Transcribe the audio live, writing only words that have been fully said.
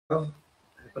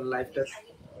এখন লাইভটা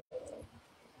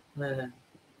হ্যাঁ হ্যাঁ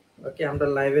ওকে আমরা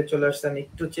লাইভে চলে আসছি আমি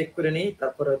একটু চেক করে নিই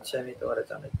তারপরে হচ্ছে আমি তোমারে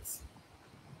জানাইতেছি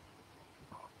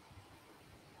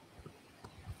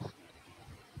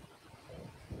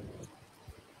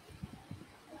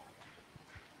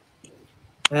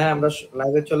হ্যাঁ আমরা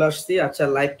লাইভে চলে আসছি আচ্ছা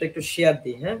লাইভটা একটু শেয়ার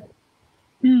দিই হ্যাঁ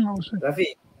অবশ্যই রাফি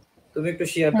তুমি একটু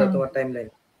শেয়ার দাও তোমার টাইমলাইন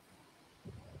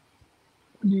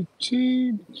দিচ্ছি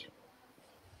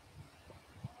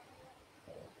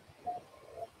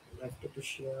একটু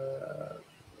শেয়ার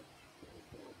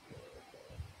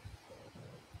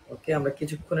ওকে আমরা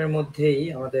কিছুক্ষণের মধ্যেই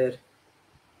আমাদের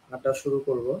আড্ডা শুরু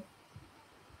করব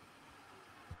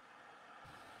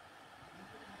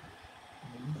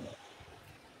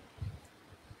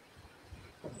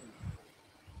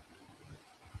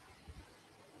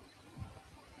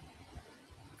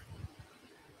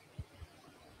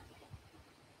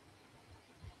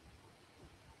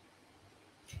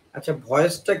আচ্ছা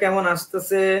ভয়েসটা কেমন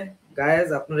আসতেছে গাইজ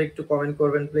আপনারা একটু কমেন্ট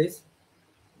করবেন প্লিজ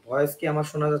ভয়েস কি আমার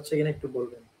শোনা যাচ্ছে কিনা একটু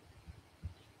বলবেন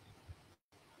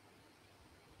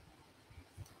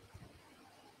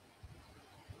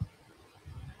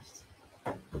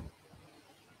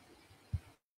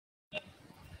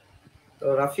তো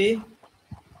রাফি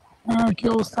কি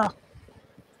অবস্থা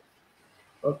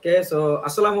ওকে সো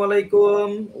আসসালামু আলাইকুম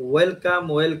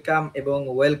ওয়েলকাম এবং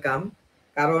ওয়েলকাম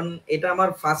কারণ এটা আমার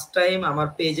ফার্স্ট টাইম আমার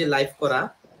পেজে লাইভ করা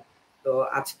তো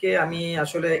আজকে আমি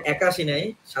আসলে একা আসি নাই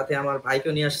সাথে আমার ভাইকে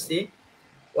নিয়ে আসছি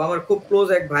ও আমার খুব ক্লোজ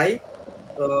এক ভাই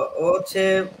তো ও হচ্ছে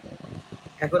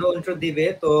এখন ইন্ট্রো দিবে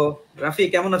তো রাফি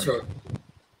কেমন আছো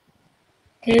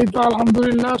এই তো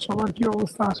আলহামদুলিল্লাহ সবার কি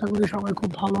অবস্থা আশা করি সবাই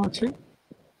খুব ভালো আছে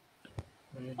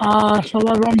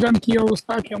সবার রমজান কি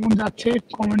অবস্থা কেমন যাচ্ছে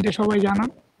কমেন্টে সবাই জানান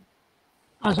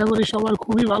আশা করি সবার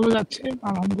খুবই ভালো যাচ্ছে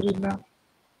আলহামদুলিল্লাহ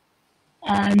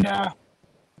অ্যান্ড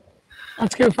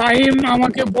আজকে ফাহিম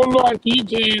আমাকে বললো আর কি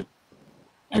যে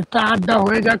একটা আড্ডা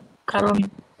হয়ে যাক কারণ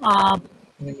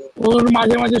ওর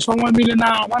মাঝে মাঝে সময় মিলে না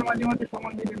আমার মাঝে মাঝে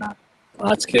সময় মিলে না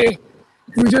আজকে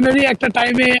দুজনেরই একটা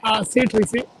টাইমে সেট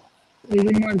হয়েছে এই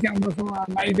জন্য আর কি আমরা সব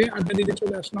লাইভে আড্ডা দিতে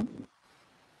চলে আসলাম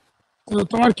তো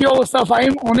তোমার কি অবস্থা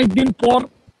ফাহিম অনেকদিন পর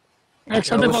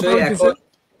একসাথে কথা হইতেছে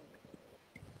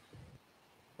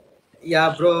ইয়া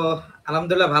ব্রো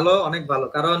আলহামদুলিল্লাহ ভালো অনেক ভালো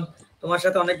কারণ তোমার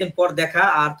সাথে অনেকদিন পর দেখা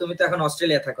আর তুমি তো এখন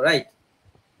অস্ট্রেলিয়া থাকো রাইট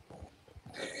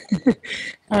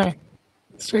হ্যাঁ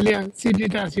অস্ট্রেলিয়া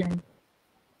সিডনিতে আছি আমি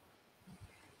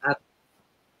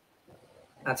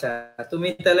আচ্ছা তুমি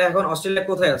তাহলে এখন অস্ট্রেলিয়া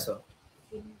কোথায় আছো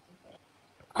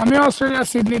আমি অস্ট্রেলিয়া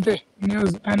সিডনিতে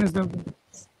নিউজ এনএসডব্লিউ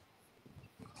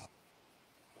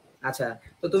আচ্ছা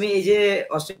তো তুমি এই যে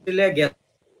অস্ট্রেলিয়া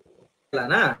গেলা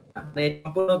না মানে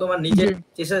সম্পূর্ণ তোমার নিজের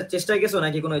চেষ্টায় গেছো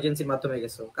নাকি কোনো এজেন্সির মাধ্যমে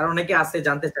গেছো কারণ অনেকে আছে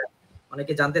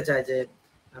অনেকে জানতে চায় যে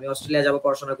আমি অস্ট্রেলিয়া যাব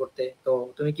পড়াশোনা করতে তো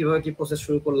তুমি কিভাবে কি প্রসেস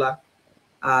শুরু করলা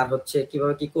আর হচ্ছে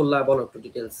কিভাবে কি করলা বলো একটু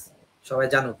ডিটেইলস সবাই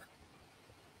জানুক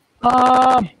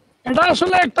এটা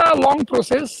আসলে একটা লং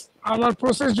প্রসেস আমার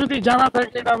প্রসেস যদি জানা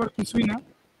থাকে এটা আবার কিছুই না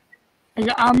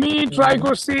আমি ট্রাই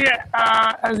করছি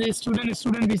অ্যাজ এ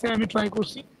স্টুডেন্ট ভিসায় আমি ট্রাই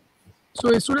করছি সো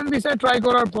স্টুডেন্ট ভিসায় ট্রাই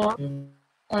করার পর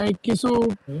কিছু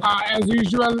as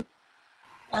usual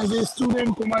as a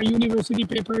student তোমার ইউনিভার্সিটি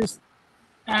পেপারস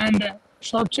অ্যান্ড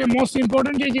সবচেয়ে মোস্ট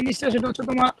ইম্পর্টেন্ট যে জিনিসটা সেটা হচ্ছে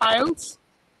তোমার আইএলস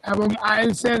এবং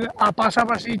আইএলস এর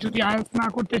পাশাপাশি যদি আইএলস না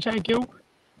করতে চায় কেউ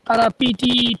তারা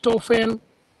পিটি টোফেল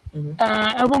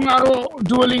এবং আরো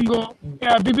ডুওলিঙ্গো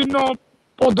বিভিন্ন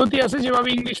পদ্ধতি আছে যেভাবে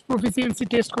ইংলিশ প্রফিসিয়েন্সি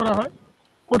টেস্ট করা হয়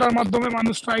ওটার মাধ্যমে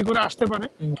মানুষ ট্রাই করে আসতে পারে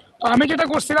তো আমি যেটা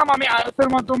করছিলাম আমি আইএলস এর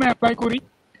মাধ্যমে অ্যাপ্লাই করি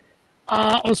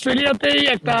অস্ট্রেলিয়াতেই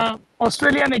একটা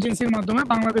অস্ট্রেলিয়ান এজেন্সির মাধ্যমে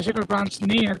বাংলাদেশে একটা ব্রাঞ্চ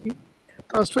নেই আর কি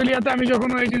তো অস্ট্রেলিয়াতে আমি যখন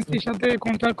ওই এজেন্সির সাথে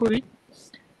কন্ট্যাক্ট করি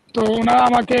তো ওনারা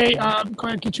আমাকে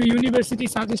কিছু ইউনিভার্সিটি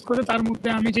সাজেস্ট করে তার মধ্যে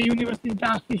আমি যে ইউনিভার্সিটিতে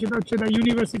আসছি সেটা হচ্ছে দ্য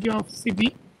ইউনিভার্সিটি অফ সিডনি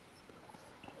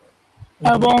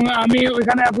এবং আমি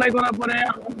ওইখানে অ্যাপ্লাই করার পরে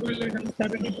আলহামদুলিল্লাহ এখানে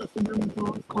 70% মতো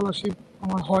স্কলারশিপ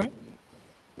আমার হয়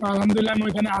আলহামদুলিল্লাহ আমি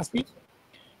ওইখানে আসি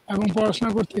এবং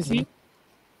পড়াশোনা করতেছি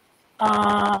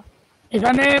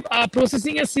এখানে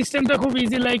প্রসেসিং এর সিস্টেমটা খুব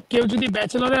ইজি লাইক কেউ যদি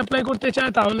ব্যাচেলরে অ্যাপ্লাই করতে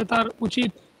চায় তাহলে তার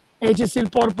উচিত এইচএসসির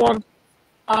পর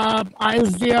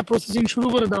আইএলস দিয়ে প্রসেসিং শুরু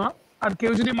করে দেওয়া আর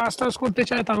কেউ যদি মাস্টার্স করতে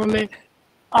চায় তাহলে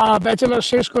ব্যাচেলর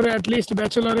শেষ করে অ্যাটলিস্ট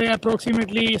ব্যাচেলরে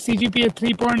অ্যাপ্রক্সিমেটলি সিজিপিএ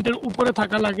 3 পয়েন্টের উপরে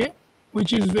থাকা লাগে উইচ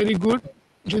ইজ ভেরি গুড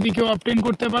যদি কেউ অবটেইন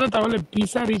করতে পারে তাহলে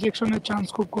ভিসা রিজেকশনের চান্স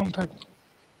খুব কম থাকে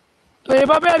তো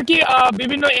এভাবে আর কি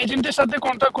বিভিন্ন এজেন্টের সাথে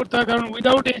কন্ট্যাক্ট করতে হয় কারণ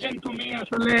উইদাউট এজেন্ট তুমি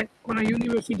আসলে কোনো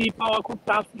ইউনিভার্সিটি পাওয়া খুব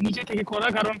টাফ নিজে থেকে করা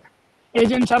কারণ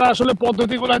এজেন্ট ছাড়া আসলে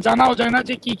পদ্ধতিগুলো জানাও যায় না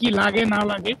যে কি কি লাগে না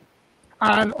লাগে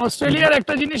আর অস্ট্রেলিয়ার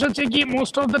একটা জিনিস হচ্ছে কি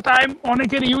মোস্ট অফ দ্য টাইম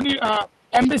অনেকের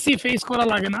এমবেসি ফেস করা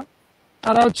লাগে না।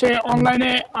 তারা হচ্ছে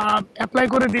অনলাইনে অ্যাপ্লাই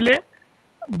করে দিলে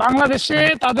বাংলাদেশে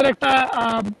তাদের একটা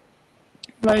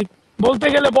লাইক বলতে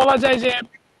গেলে বলা যায় যে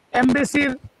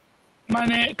এমবেসির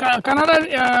মানে কানাডার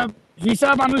ভিসা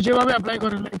মানুষ যেভাবে অ্যাপ্লাই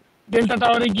করে ডেল্টা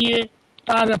টাওয়ারে গিয়ে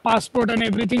তার পাসপোর্ট এন্ড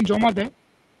এভরিথিং জমা দেয়।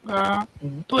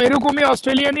 তো এরকমই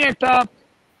অস্ট্রেলিয়া নিয়ে একটা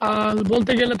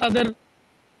বলতে গেলে তাদের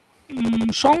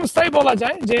সংস্থাই বলা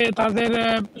যায় যে তাদের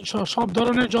সব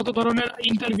ধরনের যত ধরনের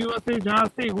ইন্টারভিউ আছে যা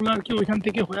আছে এগুলো আর কি ওইখান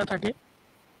থেকে হয়ে থাকে।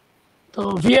 তো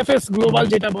ভিএফএস গ্লোবাল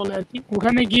যেটা বলে আর কি,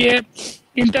 ওখানে গিয়ে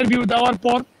ইন্টারভিউ দেওয়ার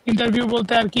পর, ইন্টারভিউ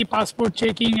বলতে আর কি পাসপোর্ট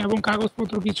চেকিং এবং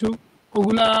কাগজপত্র কিছু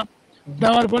ওগুলা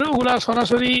দেওয়ার পরে ওগুলা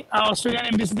সরাসরি অস্ট্রেলিয়ান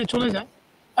এমবেসিতে চলে যায়।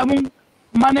 এবং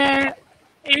মানে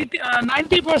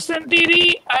 90%-এরই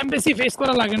এমবেসি ফেস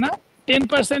করা লাগে না।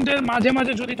 10%-এর মাঝে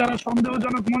মাঝে যদি তারা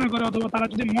সন্দেহজনক মনে করে অথবা তারা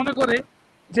যদি মনে করে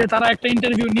যে তারা একটা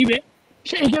ইন্টারভিউ নিবে,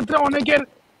 সেই ক্ষেত্রে অনেকের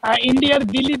ইন্ডিয়ার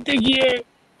দিল্লিতে গিয়ে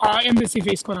এমবেসি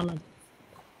ফেস করা লাগে।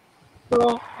 তো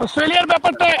অস্ট্রেলিয়ার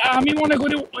ব্যাপারটা আমি মনে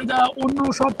করি ওইটা অন্য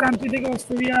সব কান্ট্রি থেকে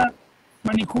অস্ট্রেলিয়া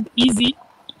মানে খুব ইজি।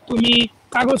 তুমি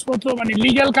কাগজপত্র মানে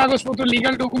লিগ্যাল কাগজপত্র,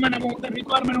 লিগ্যাল ডকুমেন্ট এবং ওদের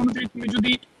রিকোয়ারমেন্ট অনুযায়ী তুমি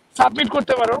যদি সাবমিট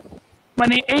করতে পারো,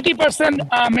 মানে 80%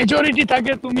 মেজরিটি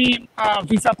থাকে তুমি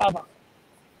ভিসা পাবা।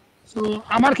 তো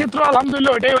আমার ক্ষেত্রে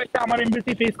আলহামদুলিল্লাহ ওইটাই হয়েছে, আমার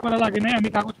এমবেসি ফেস করা লাগে নাই, আমি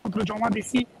কাগজপত্র জমা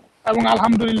দিছি এবং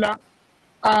আলহামদুলিল্লাহ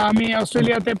আমি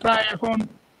অস্ট্রেলিয়াতে প্রায় এখন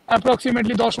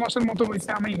অ্যাপ্রক্সিমেটলি 10 মাসের মতো হয়েছে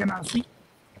আমি এখানে আছি,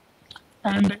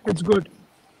 and it's good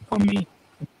for me.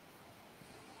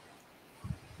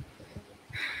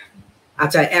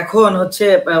 আচ্ছা, এখন হচ্ছে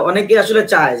অনেকে আসলে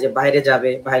চায় যে বাইরে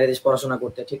যাবে, বাইরে দেশ পড়াশোনা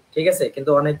করতে, ঠিক ঠিক আছে, কিন্তু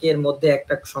অনেকের মধ্যে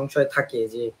একটা সংশয় থাকে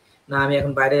যে না আমি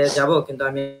এখন বাইরে যাব কিন্তু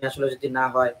আমি আসলে যদি না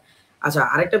হয়। আচ্ছা,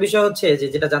 আরেকটা বিষয় হচ্ছে যে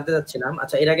যেটা জানতে চাচ্ছিলাম,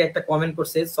 আচ্ছা এর আগে একটা কমেন্ট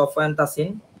করছে সফওয়ান তাসিন,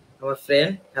 আমার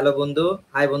ফ্রেন্ড। হ্যালো বন্ধু,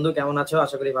 হাই বন্ধু, কেমন আছো?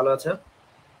 আশা করি ভালো আছো।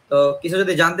 তো কিছু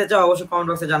যদি জানতে চাও অবশ্যই কমেন্ট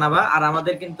বক্সে জানাবা। আর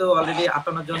আমাদের কিন্তু অলরেডি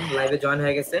 58 জন লাইভে জয়েন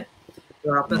হয়ে গেছে। তো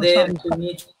আপনাদের তুমি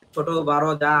ছোট বড়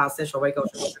যা আছে সবাইকে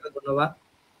অসংখ্য ধন্যবাদ।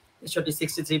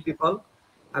 63 people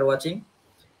are watching.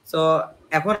 সো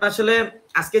এখন আসলে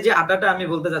আজকে যে আড্ডাটা আমি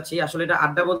বলতে যাচ্ছি, আসলে এটা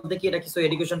আড্ডা বলতে কি, এটা কিছু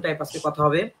এডুকেশন টাইপ আজকে কথা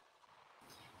হবে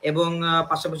এবং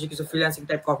পাশাপাশি কিছু ফ্রিল্যান্সিং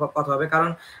টাইপ কথা হবে। কারণ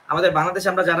আমাদের বাংলাদেশে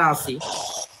আমরা যারা আছি,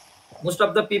 মোস্ট অফ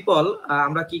দ্য পিপল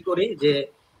আমরা কি করি যে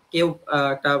কেউ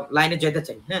একটা লাইনে যেতে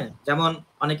চাই, হ্যাঁ, যেমন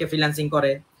অনেকে ফ্রিল্যান্সিং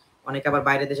করে, অনেকে আবার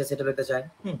বাইরে দেশে সেটেল হতে চায়।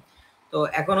 তো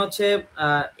এখন হচ্ছে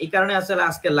এই কারণে আসলে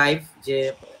আজকে লাইভ, যে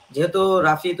যেহেতু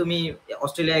রাফি তুমি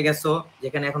অস্ট্রেলিয়ায় গেছো,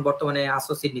 যেখানে এখন বর্তমানে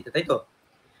আসো সিডনিতে, তাই তো?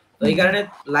 তো এই কারণে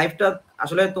লাইভটা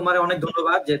আসলে তোমার অনেক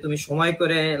ধন্যবাদ যে তুমি সময়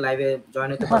করে লাইভে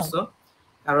জয়েন হতে পারছো।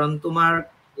 কারণ তোমার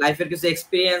লাইফের কিছু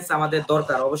এক্সপিরিয়েন্স আমাদের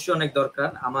দরকার, অবশ্যই অনেক দরকার,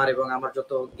 আমার এবং আমার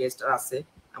যত গেস্ট আছে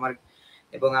আমার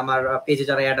এবং আমার পেজে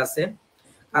যারা অ্যাড আছে।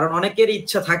 কারণ অনেকের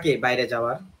ইচ্ছা থাকে বাইরে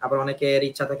যাওয়ার, আবার অনেকের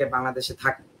ইচ্ছা থাকে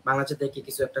বাংলাদেশে থেকে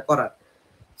কিছু একটা করার।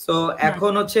 সো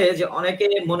এখন হচ্ছে যে অনেকে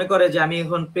মনে করে যে আমি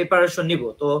এখন প্রিপারেশন নিব।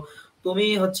 তো তুমি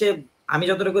হচ্ছে, আমি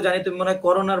যতটুকু জানি তুমি মনে হয়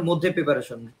করোনার মধ্যে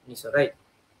প্রিপারেশন নিছো, রাইট?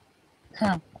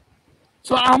 হ্যাঁ।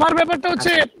 সো আমার ব্যাপারটা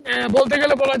হচ্ছে বলতে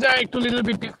গেলে বলা যায় একটু লিটল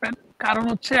বিট ডিফারেন্ট। কারণ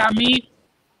হচ্ছে আমি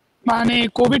মানে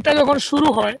কোভিডটা যখন শুরু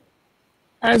হয়,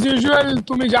 অ্যাজ ইউজুয়াল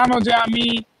তুমি জানো যে আমি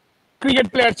ক্রিকেট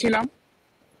প্লেয়ার ছিলাম।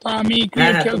 তো আমি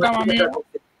ক্রিকেট খেলতাম,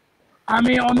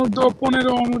 আমি অনূর্ধ্ব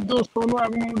 15, অনূর্ধ্ব 16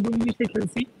 এবং অনূর্ধ্ব 19-এ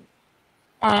খেলছি।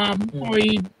 ওই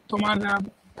তোমার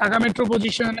ঢাকা মেট্রো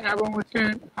পজিশন এবং হচ্ছে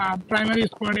প্রাইমারি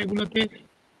স্কোয়াড এগুলোতে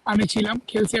আমি ছিলাম,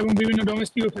 খেলছি এবং বিভিন্ন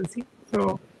ডোমেস্টিকও খেলছি। তো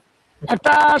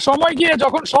একটা সময় গিয়ে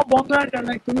যখন সব বন্ধ হয়ে গেল,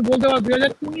 তুমি বলতে পারো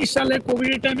 2019 সালে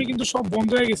কোভিড টাইমে কিন্তু সব বন্ধ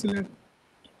হয়ে গেছিল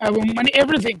এবং মানে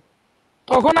এভরিথিং,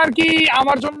 তখন আর কি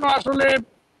আমার জন্য আসলে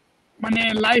মানে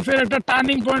লাইফের একটা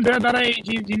টার্নিং পয়েন্ট হয়ে দাঁড়ায়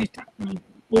এই জিনিসটা।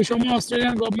 ওই সময়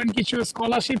অস্ট্রেলিয়ান গভর্নমেন্ট কিছু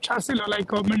স্কলারশিপ ছাড়ছিল লাইক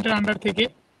গভর্নমেন্টের আন্ডার থেকে,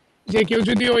 যে কেউ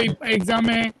যদি ওই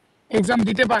এক্সাম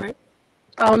দিতে পারে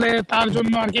তাহলে তার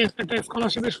জন্য আর কি একটা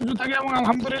স্কলারশিপের সুযোগ থাকে। এবং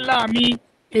আলহামদুলিল্লাহ আমি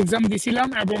এক্সাম দিছিলাম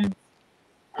এবং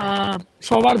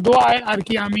সবার দোয়ায় আর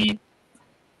কি আমি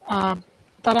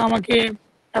তারা আমাকে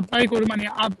অ্যাপ্লাই করে মানে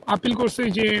আপিল করছে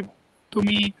যে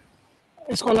তুমি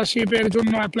স্কলারশিপের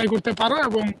জন্য অ্যাপ্লাই করতে পারো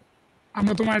এবং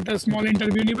আমরা তোমার একটা স্মল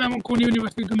ইন্টারভিউ নিব এবং কোন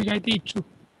ইউনিভার্সিটি তুমি যাইতে ইচ্ছুক।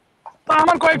 তো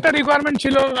আমার কয়েকটা রিকোয়ারমেন্ট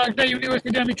ছিল, একটা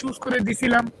ইউনিভার্সিটি আমি চুজ করে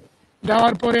দিছিলাম।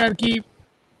 দেওয়ার পরে আর কি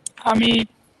আমি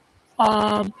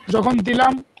যখন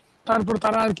দিলাম তারপর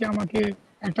তারা আর কি আমাকে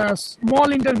একটা স্মল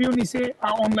ইন্টারভিউ নিছে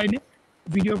অনলাইনে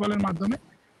ভিডিও কলের মাধ্যমে।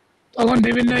 তখন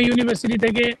বিভিন্ন ইউনিভার্সিটি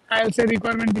থেকে আইএলস এর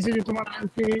রিকোয়ারমেন্ট দিছে যে তোমার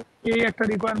আইএলস এই একটা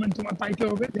রিকোয়ারমেন্ট তোমার পাইতে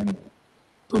হবে, দেন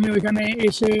তুমি ওইখানে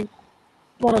এসে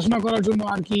পড়াশোনা করার জন্য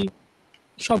আর কি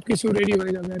সবকিছু রেডি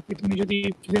হয়ে যাবে আর কি, তুমি যদি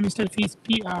সেমিস্টার ফিস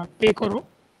পে করো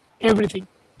এভরিথিং।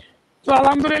 তো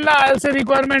আলহামদুলিল্লাহ আইএলস এর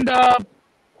রিকোয়ারমেন্ট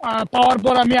পাওয়ার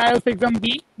পর আমি আইএলটিএস এক্সাম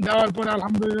দিই, দেওয়ার পরে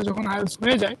আলহামদুলিল্লাহ যখন আইএলটিএস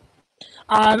হয়ে যায়।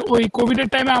 আর ওই কোভিডের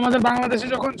টাইমে আমাদের বাংলাদেশে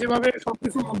যখন যেভাবে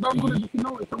সবকিছু লকডাউন করে দিচ্ছিল,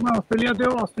 ওই সময়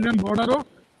অস্ট্রেলিয়াতেও অস্ট্রেলিয়ান বর্ডারও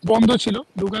বন্ধ ছিল,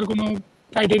 ঢোকার কোনো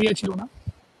ক্রাইটেরিয়া ছিল না।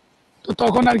 তো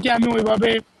তখন আর কি আমি ওইভাবে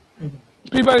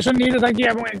প্রিপারেশন নিতে থাকি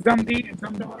এবং এক্সাম দিই।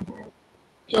 এক্সাম দেওয়ার পর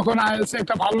যখন আইএলটিএস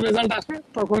একটা ভালো রেজাল্ট আসে,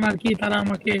 তখন আর কি তারা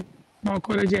আমাকে নক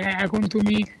করে যে হ্যাঁ, এখন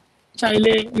তুমি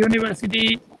চাইলে ইউনিভার্সিটি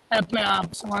অ্যাপ্লাই,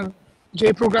 তোমার যে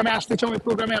প্রোগ্রামে আসতে চাও ওই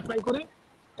প্রোগ্রামে অ্যাপ্লাই করে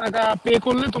টাকা পে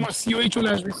করলে তোমার সিওই চলে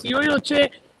আসবে। সিওই হচ্ছে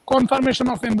কনফার্মেশন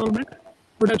অফ এনরোলমেন্ট।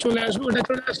 ওটা চলে আসবে। ওটা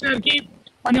চলে আসলে আর কি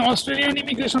মানে অস্ট্রেলিয়ান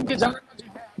ইমিগ্রেশনকে জানানো যে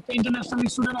হ্যাঁ, একটা ইন্টারন্যাশনাল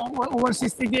স্টুডেন্ট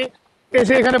ওভারসিজ থেকে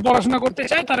এসে এখানে পড়াশোনা করতে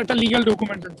চায়, তার একটা লিগ্যাল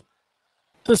ডকুমেন্ট আছে।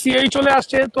 তো সিআই চলে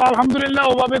আসছে। তো আলহামদুলিল্লাহ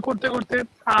ওভাবে করতে করতে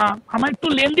আমার একটু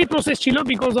লেন্দি প্রসেস ছিল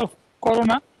বিকজ অফ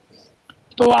করোনা।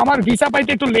 তো আমার ভিসা পাইতে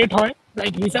একটু লেট হয়।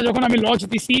 লাইক ভিসা যখন আমি লঞ্চ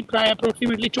দিছি প্রায়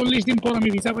অ্যাপ্রক্সিমেটলি 40 দিন পর আমি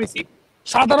ভিসা পাইছি।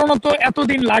 সাধারণত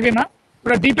এতদিন লাগে না,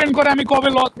 ওটা ডিপেন্ড করে আমি কবে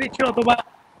লঞ্চ দিচ্ছি অথবা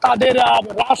তাদের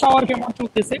রাশ আওয়ার কেমন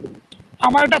চলতেছে।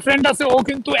 আমার একটা ফ্রেন্ড আছে, ও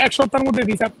কিন্তু 1 সপ্তাহের মধ্যে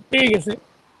ভিসা পেয়ে গেছে।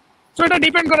 তো এটা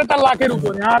ডিপেন্ড করে তার লাকের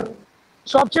উপরে। আর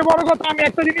সবচেয়ে বড় কথা, আমি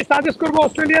একটা জিনিস সাজেস্ট করবো,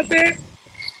 অস্ট্রেলিয়াতে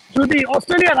যদি,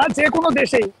 অস্ট্রেলিয়া না যে কোনো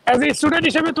দেশে অ্যাজ এ স্টুডেন্ট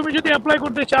হিসেবে তুমি যদি অ্যাপ্লাই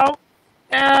করতে চাও,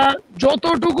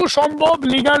 যতটুকু সম্ভব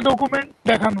লিগাল ডকুমেন্ট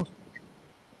দেখানো,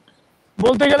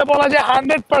 বলতে গেলে বলা যায়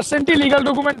 100%ই লিগাল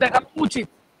ডকুমেন্ট দেখানো উচিত।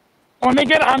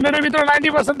 অনেকের 100-এর ভিতরে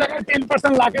 90% দেখায়,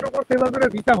 10% লাখের উপর ফেভার করে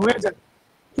ভিসা হয়ে যায়।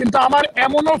 কিন্তু আমার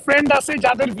এমনও ফ্রেন্ড আছে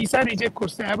যাদের ভিসা রিজেক্ট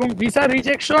করছে, এবং ভিসা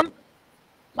রিজেকশন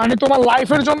মানে তোমার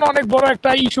লাইফের জন্য অনেক বড় একটা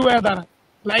ইস্যু হয়ে দাঁড়ায়।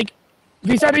 লাইক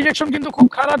ভিসা রিজেকশন কিন্তু খুব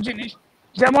খারাপ জিনিস।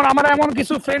 যেমন আমার এমন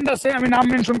কিছু ফ্রেন্ড আছে, আমি নাম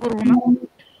মেনশন করবো না,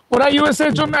 ওরা ইউএস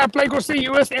এর জন্য অ্যাপ্লাই করছে,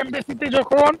 ইউএস এমবেসিতে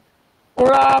যখন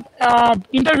ওরা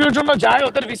ইন্টারভিউর জন্য যায়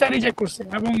ওদের ভিসা রিজেক্ট করছে।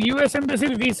 এবং ইউএস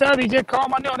এমবেসির ভিসা রিজেক্ট হওয়া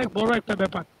মানে অনেক বড় একটা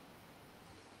ব্যাপার।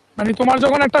 মানে তোমার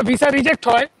যখন একটা ভিসা রিজেক্ট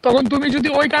হয়, তখন তুমি যদি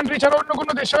ওই কান্ট্রি ছাড়া অন্য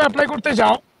কোনো দেশে অ্যাপ্লাই করতে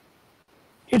যাও,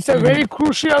 it's a very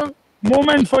crucial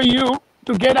moment for you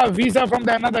to get a visa from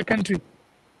the another country.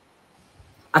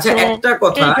 আচ্ছা, একটা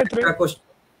কথা,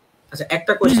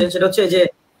 একটা কোশ্চেন, সেটা হচ্ছে যে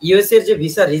ইউএস এর যে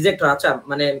ভিসা রিজেক্ট হয়, আচ্ছা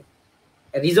মানে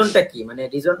রিজনটা কি, মানে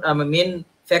রিজন মেইন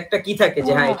ফ্যাক্টটা কি থাকে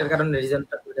যে হ্যাঁ এটার কারণে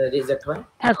রিজনটা রিজেক্ট হয়?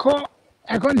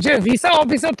 এখন যে ভিসা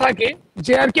অফিসার থাকে,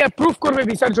 যে আর কি অ্যাপ্রুভ করবে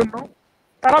ভিসার জন্য,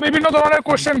 তারা বিভিন্ন ধরনের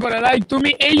কোশ্চেন করে। লাইক তুমি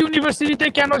এই ইউনিভার্সিটিতে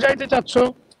কেন যাইতে চাচ্ছ,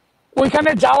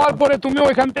 ওইখানে যাওয়ার পরে তুমি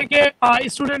ওইখান থেকে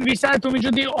স্টুডেন্ট ভিসায় তুমি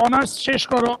যদি অনার্স শেষ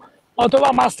করো অথবা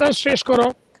মাস্টার্স শেষ করো,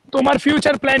 তোমার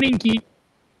ফিউচার প্ল্যানিং কি।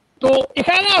 তো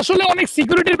এখানে আসলে অনেক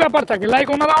সিকিউরিটির ব্যাপার থাকে। লাইক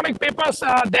ওনারা অনেক পেপারস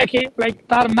দেখে, লাইক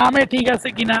তার নামে ঠিক আছে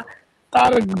কিনা,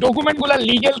 তার ডকুমেন্ট গুলা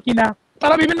লিগেল কিনা,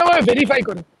 তারা বিভিন্নভাবে ভেরিফাই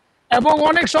করে। এবং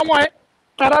অনেক সময়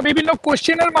তারা বিভিন্ন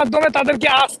কোশ্চেনের মাধ্যমে তাদেরকে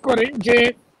আস্ক করে যে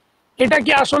এটা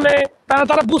কি আসলে,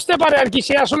 তারা বুঝতে পারে আর কি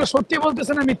সে আসলে সত্যি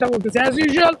বলতেছে না মিথ্যা বলতেছে। অ্যাজ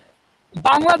ইউজুয়াল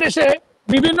বাংলাদেশে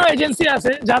বিভিন্ন এজেন্সি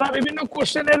আছে যারা বিভিন্ন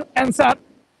কোশ্চেনের অ্যান্সার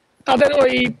তাদের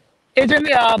ওই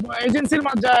এজেন্সির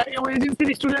ওই এজেন্সির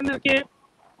স্টুডেন্টদেরকে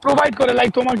প্রোভাইড করে।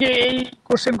 লাইক তোমাকে এই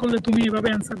কোশ্চেন করলে তুমি এভাবে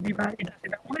অ্যান্সার দিবা, এটা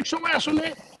সেটা। অনেক সময় আসলে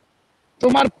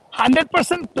তোমার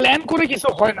 100% প্ল্যান করে কিছু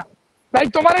হয় না। লাইক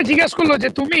তোমার জিজ্ঞেস করলো যে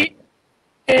তুমি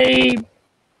এই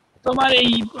তোমার এই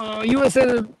ইউএস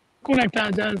এর কোন একটা,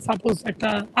 সাপোজ একটা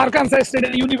আরকানসা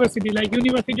স্টেটের ইউনিভার্সিটি, লাইক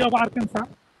ইউনিভার্সিটি অফ আরকানসা,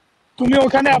 তুমি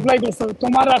ওখানে অ্যাপ্লাই করছো,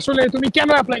 তোমার আসলে তুমি কেন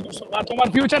অ্যাপ্লাই করছো আর তোমার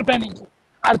ফিউচার প্ল্যানিং,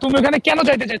 আর তুমি ওখানে কেন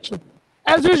যাইতে চাচ্ছ।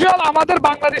 অ্যাজ ইউজুয়াল আমাদের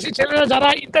বাংলাদেশি ছেলেরা যারা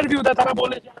ইন্টারভিউ দেয় তারা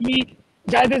বলে যে আমি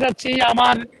যাইতে চাচ্ছি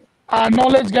আমার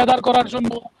নলেজ গ্যাদার করার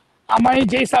জন্য, আমি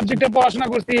যেই সাবজেক্টে পড়াশোনা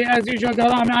করছি, অ্যাজ ইউজুয়াল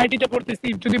যারা আমি আইটিতে পড়তেছি,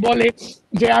 যদি বলে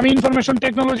যে আমি ইনফরমেশন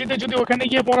টেকনোলজিতে যদি ওখানে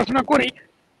গিয়ে পড়াশোনা করি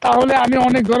তাহলে আমি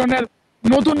অনেক ধরনের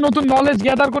নতুন নতুন নলেজ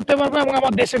গ্যাদার করতে পারবো এবং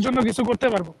আমার দেশের জন্য কিছু করতে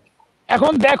পারবো।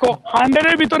 এখন দেখো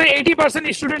 100-এর ভিতরে 80%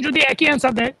 স্টুডেন্ট যদি একই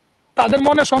অ্যান্সার দেয়, তাদের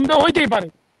মনে সন্দেহ হইতেই পারে।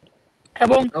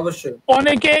 এবং অবশ্যই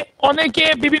অনেকে অনেকে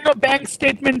বিভিন্ন ব্যাংক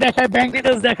স্টেটমেন্ট দেখায়, ব্যাংক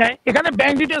ডিটেলস দেখায়। এখানে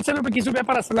ব্যাংক ডিটেলস এর উপর কিছু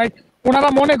ব্যাপার আছে। লাইক ওনারা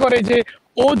মনে করে যে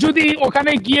ও যদি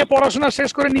ওখানে গিয়ে পড়াশোনা শেষ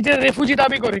করে নিজের রেফুজি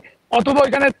দাবি করে অথবা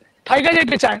ওখানে থাইকা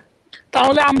যেতে চায়,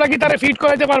 তাহলে আমরা কি তারা ফিট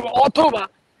করাইতে পারবো। অথবা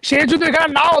সে যদি এখানে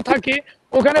নাও থাকে,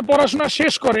 ওখানে পড়াশোনা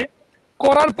শেষ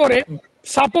করার পরে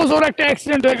সাপোজ ওর একটা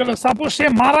অ্যাক্সিডেন্ট হয়ে গেল, সাপোজ সে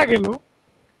মারা গেল,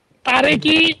 তারে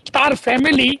কি তার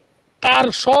ফ্যামিলি তার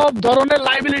সব ধরনের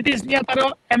লাইবিলিটিস নিয়ে তারা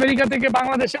আমেরিকা থেকে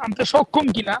বাংলাদেশে আনতে সক্ষম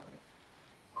কিনা,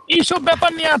 এইসব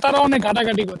ব্যাপার নিয়ে তারা অনেক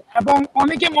ঘাটাঘাটি করে। এবং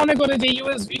অনেকে মনে করে যে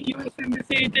ইউএস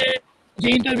এমবিসিতে যে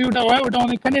ইন্টারভিউটা হয় ওটা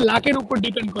অনেকখানি লাকের উপর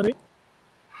ডিপেন্ড করে।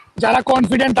 যারা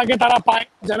কনফিডেন্ট থাকে তারা পায়,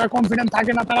 যারা কনফিডেন্ট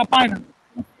থাকে না তারা পায় না।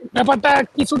 ব্যাপারটা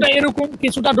কিছুটা এরকম,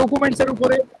 কিছুটা ডকুমেন্টস এর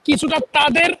উপরে, কিছুটা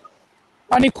তাদের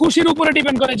মানে খুশির উপরে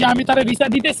ডিপেন্ড করে যে আমি তারা ভিসা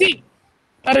দিতেছি,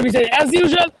 তারা ভিসা অ্যাজ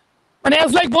ইউজুয়াল মানে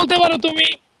অ্যাজ লাইক বলতে পারো তুমি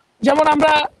যেমন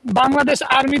আমরা বাংলাদেশ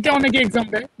আর্মিতে অনেকে এক্সাম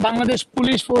দেয়, বাংলাদেশ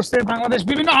পুলিশ ফোর্সে, বাংলাদেশ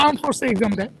বিভিন্ন আর্ম ফোর্সে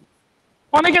এক্সাম দেয়।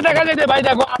 অনেকে দেখা যায় যে ভাই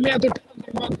দেখো আমি এত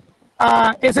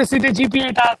এসএসসি তে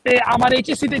জিপিএটা আছে, আমার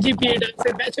এইচএসসি তে জিপিএটা আছে,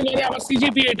 ব্যাচেলরে আমার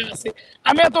সিজিপিএটা আছে,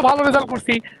 আমি এত ভালো রেজাল্ট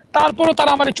করছি, তারপরও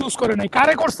তারা আমারে চুজ করে নাই।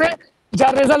 কারে করছে?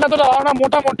 যার রেজাল্ট এতটা ভালো না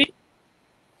মোটামুটি,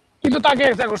 কিন্তু তাকে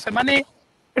এটা করছে। মানে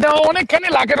এটা অনেকখানি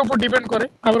লাখের উপর ডিপেন্ড করে,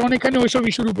 আবার অনেকখানি ওইসব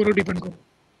ইস্যুর উপরও ডিপেন্ড করে।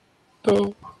 তো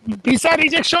ভিসা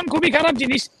রিজেকশন খুবই খারাপ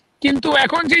জিনিস, কিন্তু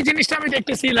এখন যে জিনিসটা আমি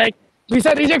দেখতেছি লাইক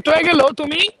ভিসা রিজেক্ট হয়ে গেলেও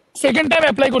তুমি সেকেন্ড টাইম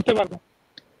অ্যাপ্লাই করতে পারবে।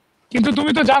 কিন্তু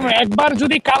তুমি তো জানো একবার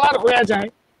যদি কালার হয়ে যায়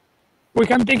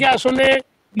ওইখান থেকে আসলে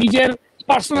নিজের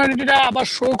পার্সোনালিটিটা আবার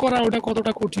শো করা ওটা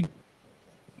কতটা কঠিন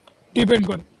ডিপেন্ড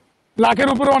করে, লাখের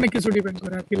উপরে অনেক কিছু ডিপেন্ড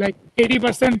করে আর কি। লাইক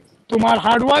 80% তোমার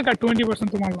হার্ডওয়ার্ক আর 20%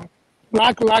 তোমার লাক।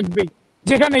 লাক লাগবেই,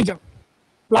 যেখানেই যাও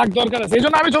লাক দরকার আছে। এই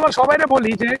জন্য আমি তোমার সবাইকে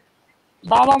বলি যে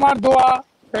বাবা মার দোয়া,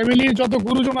 ফ্যামিলির যত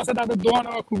গুরুজন আছে তাদের দোয়া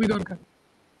নেওয়া খুবই দরকার।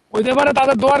 হইতে পারে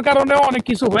তাদের দোয়ার কারণেও অনেক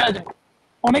কিছু হয়ে যায়,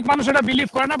 অনেক মানুষ এটা বিলিভ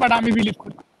করে না, বাট আমি বিলিভ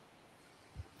করি।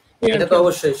 এটা তো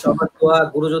অবশ্যই সবার দোয়া,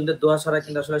 গুরুজনদের দোয়া ছাড়া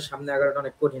কিন্তু আসলে সামনে আগানোটা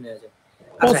অনেক কঠিন হয়ে যায়।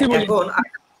 আচ্ছা এখন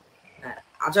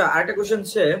আচ্ছা আরেকটা কোশ্চেন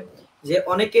হচ্ছে যে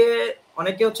অনেকে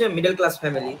অনেকে হচ্ছে মিডল ক্লাস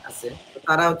ফ্যামিলি আছে,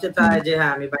 তারা হচ্ছে চায় যে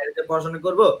হ্যাঁ আমি বাইরেতে পড়াশোনা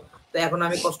করব, তো এখন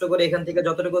আমি কষ্ট করে এখান থেকে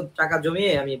যতটুকু টাকা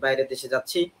জমিয়ে আমি বাইরের দেশে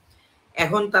যাচ্ছি।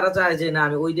 এখন তারা চায় যে না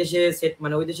আমি ওই দেশে সেট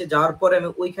মানে ওই দেশে যাওয়ার পরে আমি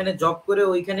ওইখানে জব করে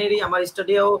ওইখানেরই আমার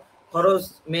স্টাডিও খরচ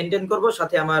মেনটেন করব,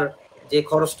 সাথে আমার যে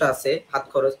খরচটা আছে হাত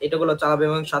খরচ এটাগুলো চালাবো,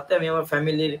 এবং সাথে আমি আমার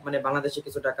ফ্যামিলির মানে বাংলাদেশে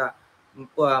কিছু টাকা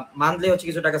মান্থলি হচ্ছে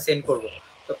কিছু টাকা সেন্ড করব।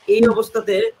 তো এই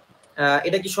অবস্থাতে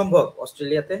এটা কি সম্ভব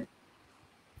অস্ট্রেলিয়াতে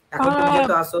এখন তুমি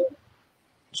যেহেতু আসো?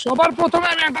 সবার প্রথমে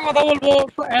আমি একটা কথা বলবো,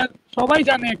 সবাই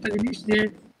জানে একটা জিনিস যে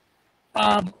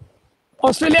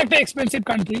অস্ট্রেলিয়া একটা এক্সপেন্সিভ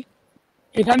কান্ট্রি।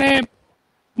 এখানে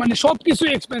মানে সবকিছু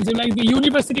এক্সপেন্সিভ, লাইক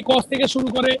ইউনিভার্সিটি কস্ট থেকে শুরু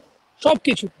করে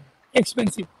সবকিছু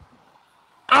এক্সপেন্সিভ।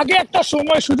 আগে একটা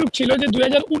সময় সুযোগ ছিল যে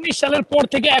 2019 সালের পর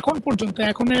থেকে এখন পর্যন্ত,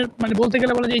 এখনের মানে বলতে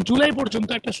গেলে বলা যায় জুলাই পর্যন্ত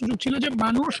একটা সুযোগ ছিল যে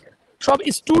মানুষ সব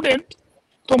স্টুডেন্ট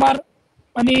তোমার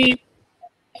মানে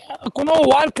কোনো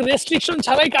ওয়ার্ক রেস্ট্রিকশন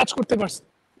ছাড়াই কাজ করতে পারছে,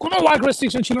 কোনো ওয়ার্ক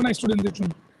রেস্ট্রিকশন ছিল না স্টুডেন্টদের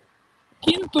জন্য।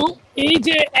 কিন্তু এই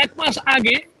যে 1 মাস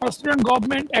আগে অস্ট্রেলিয়ান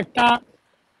গভর্নমেন্ট একটা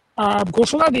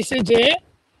ঘোষণা দিছে যে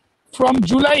ফ্রম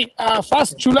জুলাই 1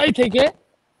 জুলাই থেকে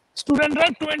স্টুডেন্টরা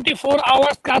 24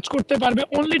 আওয়ার্স কাজ করতে পারবে,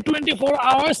 অনলি 24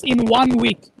 আওয়ার্স ইন 1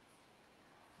 উইক।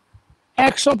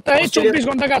 এক সপ্তাহে 24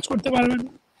 ঘন্টা কাজ করতে পারবেন।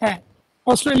 হ্যাঁ,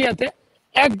 অস্ট্রেলিয়াতে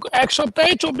এক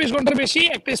সপ্তাহে 24 ঘন্টার বেশি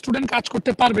একটা স্টুডেন্ট কাজ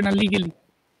করতে পারবে না লিগেলি,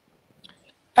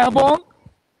 এবং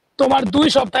তোমার 2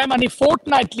 সপ্তাহে মানে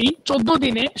ফোর্টনাইটলি 14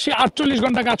 দিনে সে 48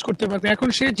 ঘন্টা কাজ করতে পারবে, এখন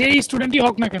সে যেই স্টুডেন্টই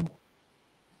হোক না কেন।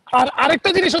 আর আরেকটা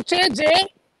জিনিস হচ্ছে যে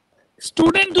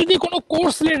স্টুডেন্ট যদি কোনো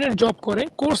কোর্স রিলেটেড জব করে,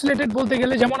 কোর্স রিলেটেড বলতে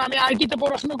গেলে যেমন আমি আইটিতে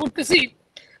পড়াশোনা করতেছি,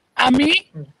 আমি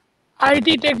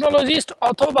আইটি টেকনোলজিস্ট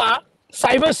অথবা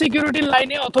সাইবার সিকিউরিটির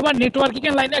লাইনে অথবা নেটওয়ার্কিং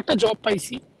এর লাইনে একটা জব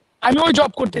পাইছি, আমি ওই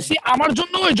জব করতেছি, আমার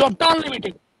জন্য ওই জবটা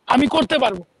আনলিমিটেড, আমি করতে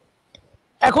পারবো।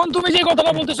 এখন তুমি যে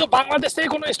কথাটা বলতেছো বাংলাদেশ থেকে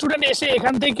কোনো স্টুডেন্ট এসে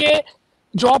এখান থেকে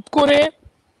জব করে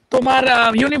তোমার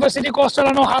ইউনিভার্সিটি কস্ট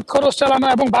চালানো, হাত খরচ চালানো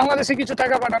এবং বাংলাদেশে কিছু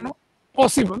টাকা পাঠানো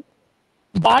পসিবল,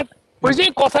 বাট ওই যে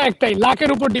কথা একটাই,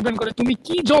 লাখের উপর ডিপেন্ড করে তুমি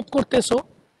কি জব করতেছো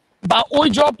বা ওই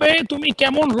জবে তুমি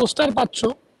কেমন রোস্টার পাচ্ছ,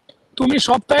 তুমি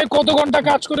সপ্তাহে কত ঘন্টা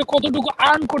কাজ করে কতটুকু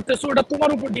আর্ন করতেছো, ওটা তোমার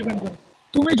উপর ডিপেন্ড করে।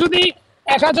 তুমি যদি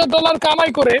 $1000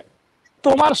 কামাই করে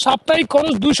তোমার সাপ্তাহিক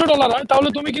খরচ $200 হয়, তাহলে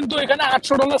তুমি কিন্তু এখানে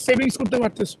 $800 সেভিংস করতে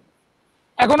পারতেছো।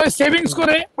 এখন ওই সেভিংস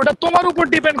করে ওটা তোমার উপর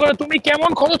ডিপেন্ড করে তুমি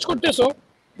কেমন খরচ করতেছো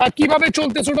বা কিভাবে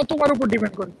চলতেছো, ওটা তোমার উপর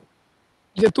ডিপেন্ড করে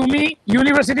যে তুমি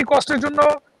ইউনিভার্সিটি কস্টের জন্য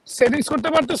সেভিংস করতে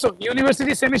পারতেছো,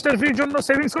 ইউনিভার্সিটি সেমিস্টার ফির জন্য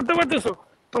সেভিংস করতে পারতেছো,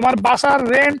 তোমার বাসার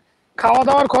রেন্ট, খাওয়া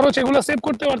দাওয়ার খরচ এগুলো সেভ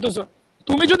করতে পারতেছো।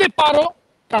 তুমি যদি পারো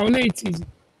তাহলে ইটস ইজি,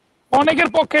 অনেকের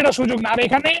পক্ষে এটা সুযোগ না। আর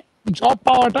এখানে জব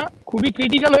পাওয়াটা খুবই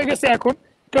ক্রিটিক্যাল হয়ে গেছে এখন,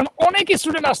 কারণ অনেক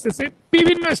স্টুডেন্ট আসতেছে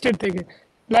বিভিন্ন স্টেট থেকে।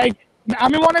 লাইক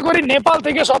আমি মনে করি নেপাল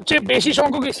থেকে সবচেয়ে বেশি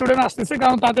সংখ্যক স্টুডেন্ট আসতেছে,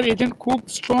 কারণ তাদের এজেন্ট খুব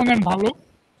স্ট্রং অ্যান্ড ভালো।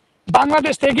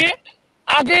 বাংলাদেশ থেকে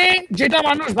আগে যেটা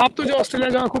মানুষ ভাবতো যে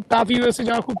অস্ট্রেলিয়া যাওয়া খুব টাফ, ইউএসএ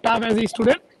যাওয়া খুব টাফ অ্যাজ এ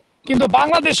স্টুডেন্ট, কিন্তু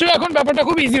বাংলাদেশেও এখন ব্যাপারটা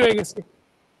খুব ইজি হয়ে গেছে।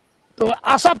 তো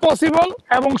আসা পসিবল,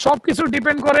 এবং সবকিছু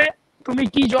ডিপেন্ড করে তুমি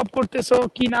কি জব করতেছো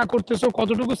কি না করতেছো,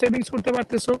 কতটুকু সেভিংস করতে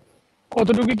পারতেছো,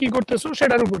 কতটুকু কি করতেছো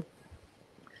সেটার উপর।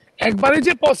 একবারে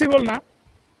যে পসিবল না,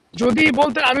 যদি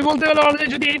বলতে আমি বলতে গেলে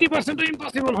যদি 80%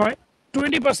 ইম্পসিবল হয়,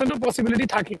 20% পসিবিলিটি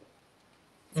থাকে।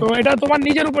 তো এটা তোমার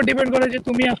নিজের উপর ডিপেন্ড করে যে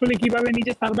তুমি আসলে কিভাবে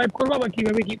নিজে সার্ভাইভ করবা বা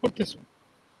কিভাবে কি করতেছো,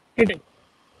 এটাই।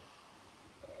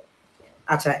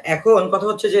 আচ্ছা এখন কথা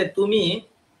হচ্ছে যে তুমি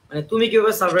মানে তুমি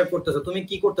কিভাবে সার্ভাইভ করতেছো, তুমি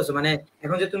কি করতেছো, মানে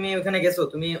এখন যে তুমি ওখানে গেছো,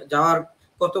 তুমি যাওয়ার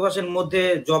কত মাসের মধ্যে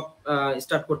জব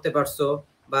স্টার্ট করতে পারছো,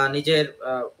 বা নিজের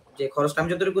যে খরচটা, আমি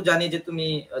যতটুকু জানি যে তুমি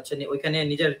হচ্ছে ওইখানে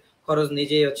নিজের খরচ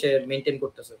নিজে হচ্ছে মেনটেন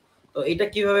করতেছো, তো এটা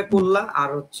কিভাবে করলা, আর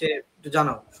হচ্ছে একটু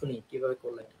জানাও শুনি কিভাবে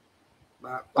করলা এটা,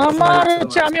 বা কত সময় আমার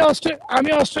লাগছে হচ্ছে তোমার? আমি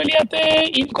অস্ট্রেলিয়াতে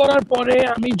ইন করার পরে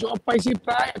আমি জব পাইছি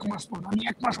প্রায় 1 মাস পর। আমি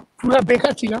 1 মাস পুরো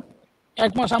বেকার ছিলাম।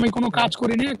 1 মাস আমি কোনো হুম, কাজ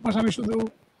করিনি। 1 মাস আমি শুধু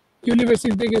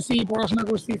ইউনিভার্সিটিতে গেছি, পড়াশোনা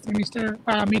করছি, সেমিস্টার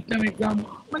মিড টার্ম এক্সাম,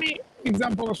 মানে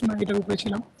এক্সাম পড়াশোনা এটার উপরে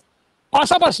ছিলাম।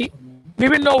 পাশাপাশি হুম,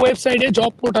 বিভিন্ন ওয়েবসাইটে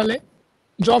জব পোর্টালে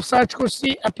জব সার্চ করছি,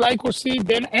 অ্যাপ্লাই করছি।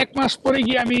 দেন 1 মাস পরে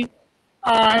গিয়ে আমি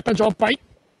একটা জব পাই।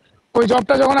 ওই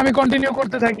জবটা যখন আমি কন্টিনিউ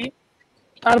করতে থাকি,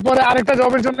 তারপরে আরেকটা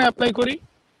জবের জন্য অ্যাপ্লাই করি,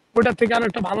 ওটার থেকে আরো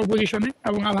একটা ভালো পজিশনে,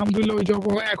 এবং আলহামদুলিল্লাহ ওই জব,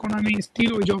 এখন আমি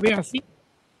স্টিল ওই জবে আছি,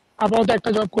 আপাতত একটা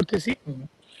জব করতেছি। হুম।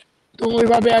 তো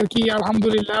ওইভাবে আর কি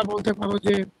আলহামদুলিল্লাহ বলতে পারো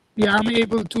যে I am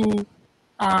able to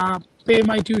pay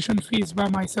my tuition fees বা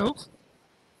মাই সেলফ।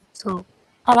 সো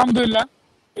আলহামদুলিল্লাহ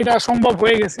এটা সম্ভব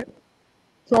হয়ে গেছে,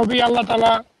 সবই আল্লাহ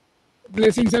তালা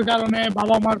ব্লেসিংস এর কারণে,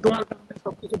 বাবা মার দোয়ার কারণে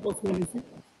সবকিছু পসিবল হয়েছে।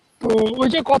 তো ওই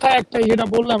যে কথা একটাই, যেটা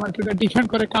বললাম আর কি, ওটা ডিপেন্ড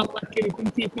করে কার লাক কিরকম,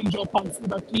 কি কোন জব পাচ্ছে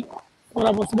বা কি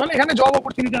করা পসিবল। এখানে জব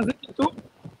অপরচুনিটি আছে, কিন্তু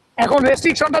এখন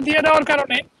রেস্ট্রিকশনটা দিয়ে দেওয়ার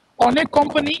কারণে অনেক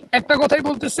কোম্পানি একটা কথাই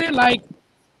বলতেছে, লাইক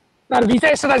তার ভিসা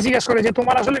স্ট্যাটাস জিজ্ঞেস করে যে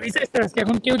তোমার আসলে ভিসা স্ট্যাটাস কি।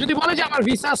 এখন কেউ যদি বলে যে আমার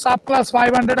ভিসা সাব ক্লাস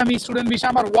 500, আমি স্টুডেন্ট ভিসা,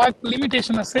 আমার ওয়ার্ক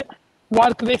লিমিটেশন আছে,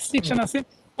 ওয়ার্ক রেস্ট্রিকশন আছে,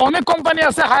 অনেক কোম্পানি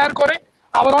আছে হায়ার করে,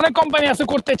 আবার অনেক কোম্পানি আছে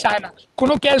করতে চায় না।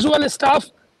 কোনো ক্যাজুয়াল স্টাফ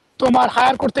তোমার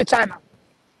হায়ার করতে চায় না।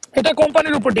 এটা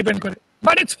কোম্পানির উপর ডিপেন্ড করে,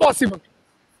 বাট ইটস পসিবল।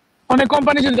 অনেক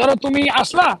কোম্পানি, যদি ধরো তুমি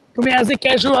আসলা, তুমি অ্যাজ এ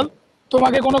ক্যাজুয়াল,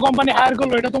 তোমাকে কোনো কোম্পানি হায়ার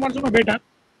করলো, এটা তোমার জন্য বেটার।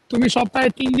 তুমি সপ্তাহে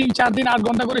 3 দিন 4 দিন 8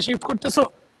 ঘন্টা করে শিফট করতেছো,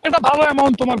 এটা ভালো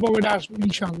অ্যামাউন্ট তোমার পকেটে আসবে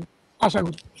ইনশাআল্লাহ, আশা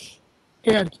করি।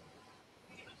 এই আর কি।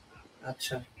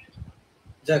 আচ্ছা,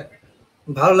 যাক,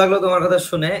 ভালো লাগলো তোমার কথা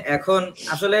শুনে। এখন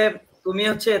আসলে তুমি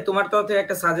হচ্ছে তোমার তরফ থেকে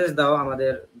একটা সাজেস্ট দাও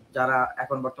আমাদের যারা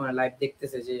এখন বর্তমানে লাইভ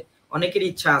দেখতেছে, যে অনেকের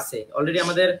ইচ্ছা আছে, অলরেডি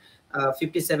আমাদের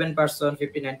 57%,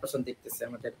 59% দেখতেছে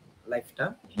আমাদের লাইভটা।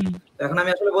 হুম, তো এখন আমি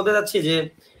আসলে বলতে চাচ্ছি যে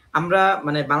আমরা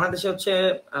মানে বাংলাদেশে হচ্ছে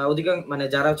অধিকাংশ মানে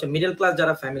যারা হচ্ছে মিডল ক্লাস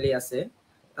যারা ফ্যামিলি আছে,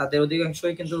 তাদের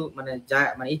অধিকাংশই কিন্তু মানে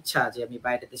মানে ইচ্ছা যে আমি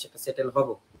বাইরে দেশে একটা সেটেল হব।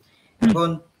 হুম, এখন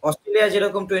অস্ট্রেলিয়া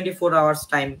যেরকম 24 আওয়ার্স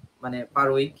টাইম মানে পার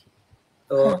উইক,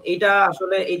 তো হ্যাঁ। এইটা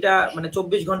আসলে এইটা মানে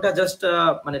 24 ঘন্টা জাস্ট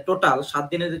মানে টোটাল 7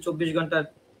 দিনে যে 24 ঘন্টা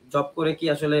জব করে কি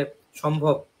আসলে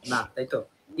সম্ভব না, তাই তো?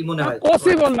 কি মনে হয় তোমার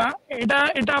পসিবল কাছে? না।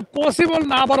 এটা পসিবল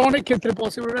না, আবার অনেক ক্ষেত্রে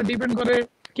পসিবল। এটা ডিপেন্ড করে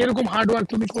কিরকম হার্ডওয়ার্ক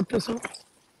তুমি করতেছো,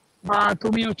 বা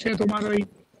তুমি হচ্ছে তোমার ওই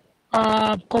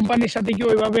কোম্পানির সাথে কি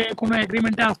ওইভাবে কোনো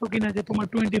এগ্রিমেন্টে আসো কিনা, যে তোমার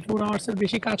 24 আওয়ার্স এর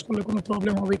বেশি কাজ করলে কোনো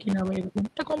প্রবলেম হবে কিনা, বা এরকম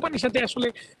একটা কোম্পানির সাথে আসলে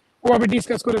ওভাবে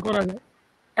ডিসকাস করে করা যায়।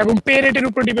 এবং পে রেটের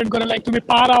উপর ডিপেন্ড করে, লাইক তুমি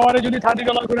পার আওয়ারে যদি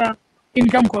 $30 করে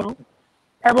ইনকাম করো,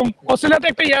 এবং অস্ট্রেলিয়াতে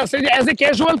একটা ইয়ে আছে যে অ্যাজ এ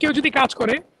ক্যাজুয়াল কেউ যদি কাজ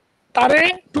করে, তারে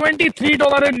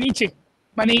 $23 নিচে,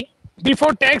 মানে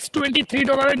বিফোর ট্যাক্স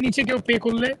 $23 নিচে কেউ পে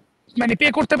করলে, মানে পে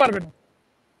করতে পারবে না,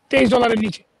 $23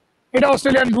 নিচে। এটা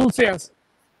অস্ট্রেলিয়ান রুলসে আছে,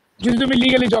 যদি তুমি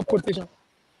লিগালি জব করতে চাও।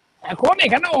 এখন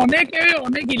এখানে অনেকে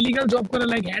অনেক ইলিগাল জব করে,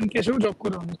 লাইক হ্যান্ড ক্যাশেও জব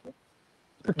করে অনেকে।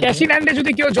 তো হুম, ক্যাশ হুম, ইন হ্যান্ডে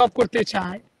যদি কেউ জব করতে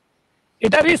চায়,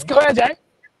 এটা হুম, রিস্ক হয়ে যায়।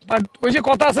 বাট ওই যে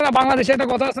কথা আছে না, বাংলাদেশে একটা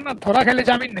কথা আছে না, ধরা খেলে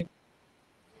জামিন নেই।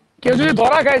 কেউ হুম, যদি হুম,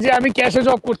 ধরা খায় যে আমি ক্যাশে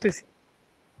জব করতেছি,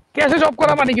 ক্যাশে জব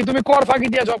করা হুম, মানে কি, তুমি কর ফাঁকি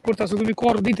দিয়ে জব করতেছো, তুমি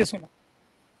কর দিতেছো না,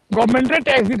 গভর্নমেন্টের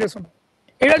ট্যাক্স দিতেছো না।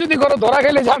 এটা যদি করো, ধরা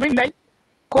খেলে জামিন নাই,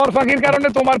 কর ফাঁকির কারণে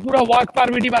তোমার পুরো ওয়ার্ক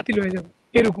পারমিটই বাতিল হয়ে যাবে,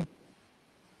 এরকম।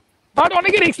 বাট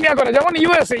অনেকে রিস্ক নেওয়া করে, যেমন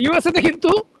ইউএসএ তে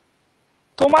কিন্তু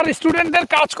তোমার স্টুডেন্টদের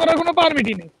কাজ করার কোনো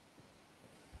পারমিটই নেই,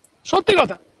 সত্যি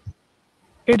কথা।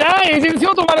 এটা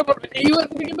এজেন্সিও তোমার বলবে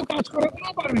ইউএসএ তে কিন্তু কাজ করার কোনো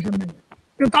পারমিশন নেই,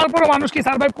 কিন্তু তারপরও মানুষ কি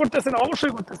সার্ভাইভ করতেছে না?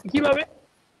 অবশ্যই করতেছে। কিভাবে?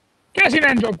 ক্যাশ ইন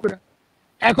হ্যান্ড জব করে।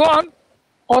 এখন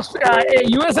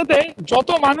ইউএসএ তে যত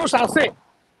মানুষ আছে,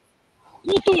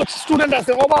 কত স্টুডেন্ট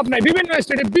আছে, অভাব নাই, বিভিন্ন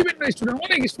স্টেটে বিভিন্ন স্টুডেন্ট,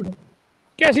 অনেক student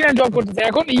cash in hand job করতেছে।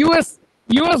 এখন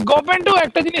ইউএস গভর্নমেন্টও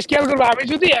একটা জিনিস খেয়াল করবে, আমি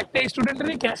যদি একটা স্টুডেন্টের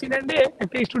ক্যাশ ইন হ্যান্ডে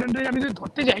একটা স্টুডেন্টের আমি যদি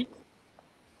ধরতে যাই,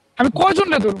 আমি কয়জন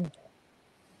ধরবো?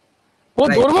 ও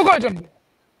রাইট। ধরবো কয়জন?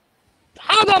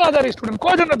 হাজার হাজার স্টুডেন্ট,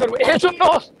 কয়জনে ধরবো? এর জন্য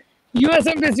ইউএস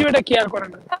এমবেসি এটা কেয়ার করে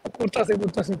না, করতেছে।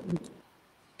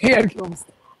 এই আর কি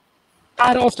অবস্থা।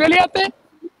 আর অস্ট্রেলিয়াতে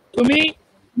তুমি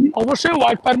অবশ্যই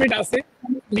ওয়ার্ক পারমিট আছে,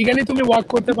 লিগালি তুমি ওয়ার্ক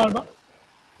করতে পারবা।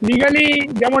 লিগালি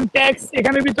যেমন ট্যাক্স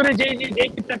এখানের ভিতরে যে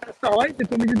ট্যাক্সটা হয়, যে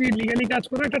তুমি যদি লিগালি কাজ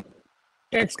করো, এটা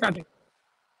ট্যাক্স কাটে।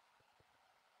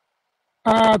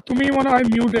 তুমি মনে হয়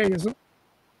মিউট হয়ে গেছো।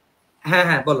 হ্যাঁ,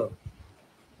 হ্যাঁ, বলো।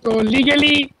 তো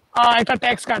লিগালি একটা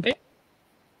ট্যাক্স কাটে।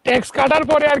 ট্যাক্স কাটার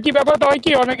পরে আর কি ব্যাপারটা হয়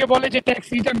কি, অনেকে বলে যে ট্যাক্স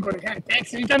রিটার্ন করে। হ্যাঁ, ট্যাক্স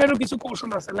রিটার্নেরও কিছু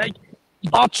কৌশল আছে, লাইক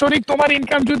বাৎসরিক তোমার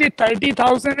ইনকাম যদি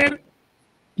 30,000 এর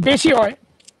বেশি হয়,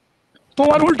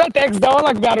 তোমার উল্টা ট্যাক্স দেওয়া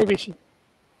লাগবে আরো বেশি।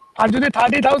 আর যদি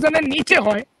 30,000 এর নিচে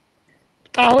হয়,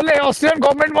 তাহলে অস্ট্রেলিয়ান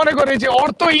গভর্নমেন্ট মনে করে যে ওর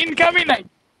তো ইনকামই নাই,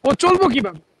 ও চলবো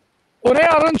কিভাবে। ওরে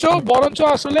বরঞ্চ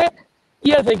আসলে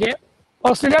ইয়ে থেকে,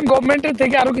 অস্ট্রেলিয়ান গভর্নমেন্টের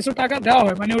থেকে আরো কিছু টাকা দেওয়া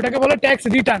হয়, মানে ওটাকে বলে ট্যাক্স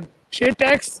রিটার্ন। সে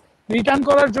ট্যাক্স রিটার্ন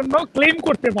করার জন্য ক্লেম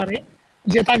করতে পারে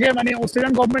যে তাকে, মানে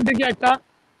অস্ট্রেলিয়ান গভর্নমেন্ট থেকে একটা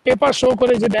পেপার শো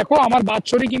করে যে দেখো আমার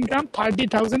বাৎসরিক ইনকাম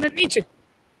 30,000 এর নিচে।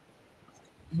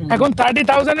 এখন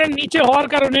 30,000 এর নিচে হওয়ার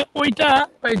কারণে ওইটা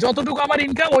যতটুকু আমার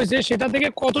ইনকাম হয়েছে সেটা থেকে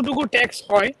কতটুকু ট্যাক্স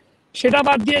হয় সেটা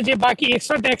বাদ দিয়ে যে বাকি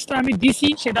এক্সট্রা ট্যাক্সটা আমি দিছি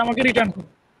সেটা আমাকে রিটার্ন করে,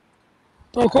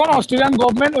 তখন অস্ট্রেলিয়ান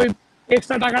গভর্নমেন্ট ওই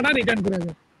এক্সট্রা টাকাটা রিটার্ন করে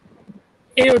দেয়।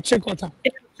 এই হচ্ছে কথা।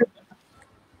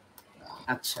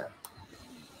 আচ্ছা,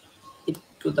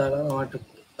 একটু দাঁড়াও আমার একটু।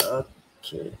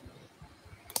 ওকে,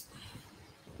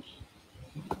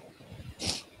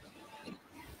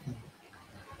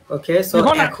 ওকে, সো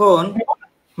এখন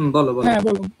বলো বলো। হ্যাঁ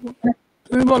বলো,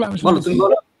 তুমি বলো। বলো,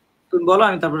 তুমি বলো,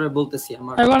 আমি তারপরে বলতেছি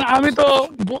আমার। এখন আমি তো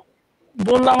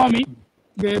বললাম আমি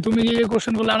যে তুমি যে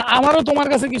কোশ্চেন বললে, আমারও তোমার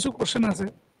কাছে কিছু কোশ্চেন আছে।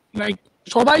 লাইক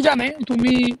সবাই জানে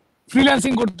তুমি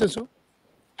ফ্রিল্যান্সিং করতেছো,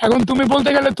 এখন তুমি বলতে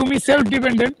গেলে তুমি সেলফ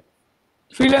ডিপেন্ডেন্ট,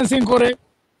 ফ্রিল্যান্সিং করে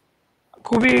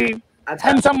খুবই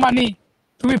হ্যান্ডসাম মানি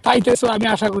তুমি পাইতেছো আমি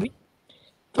আশা করি।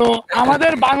 তো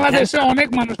আমাদের বাংলাদেশে অনেক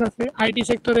মানুষ আছে আইটি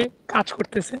সেক্টরে কাজ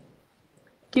করতেছে,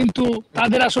 কিন্তু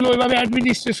তাদের আসলে ওইভাবে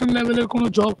অ্যাডমিনিস্ট্রেশন লেভেলের কোনো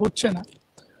জব হচ্ছে না।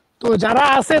 তো যারা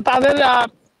আছে তাদের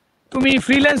তুমি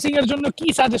ফ্রিল্যান্সিং এর জন্য কি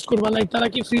সাজেস্ট করবা? লাইক তারা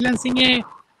কি ফ্রিল্যান্সিং এ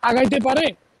আগাইতে পারে,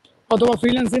 অথবা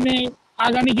ফ্রিল্যান্সিং এ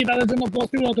আগানি কি তাদের জন্য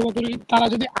পসিবল, অথবা তারা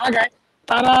যদি আগায়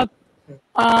তারা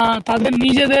তাদের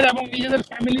নিজেদের এবং নিজেদের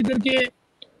ফ্যামিলিদেরকে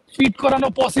ফিট করানো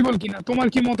পসিবল কিনা? তোমার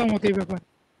কি মতামত এই ব্যাপারে?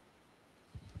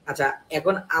 আচ্ছা,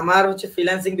 এখন আমার হচ্ছে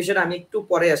ফ্রিল্যান্সিং বিষয়টা আমি একটু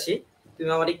পরে আসি, তুমি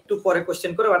আমার একটু পরে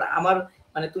কোশ্চেন করো। বাট আমার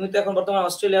মানে তুমি তো এখন বর্তমানে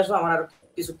অস্ট্রেলিয়া আসো, আমার আরো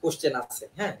কিছু কোশ্চেন আছে।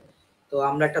 হ্যাঁ, তো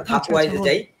আমরা একটা ধাপ ওয়াইজে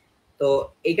যাই। তো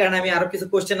এই কারণে আমি আরো কিছু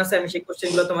কোশ্চেন আছে, আমি সেই কোশ্চেন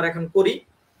গুলো তোমার এখন করি,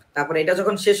 তারপরে এটা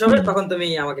যখন শেষ হবে তখন তুমি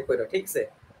আমাকে কইরো, ঠিক আছে?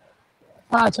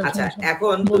 আচ্ছা,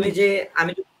 এখন তুমি যে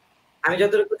আমি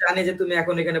যতটুকু জানি যে তুমি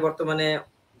এখন এখানে বর্তমানে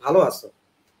ভালো আছো,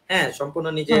 হ্যাঁ, সম্পূর্ণ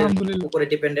নিজের উপরে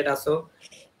ডিপেন্ডেন্ট আছো।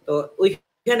 তো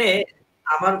ওইখানে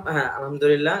আমার, হ্যাঁ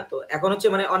আলহামদুলিল্লাহ। তো এখন হচ্ছে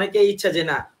মানে অনেকে ইচ্ছা যে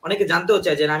না, অনেকে জানতেও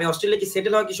চায় যে আমি অস্ট্রেলিয়া কি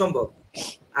সেটেল হওয়া কি সম্ভব,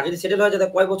 আর যদি সেটেল হওয়া যায়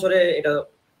কয় বছরে এটা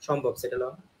সম্ভব সেটেল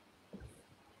হওয়া?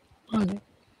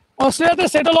 অস্ট্রেলিয়াতে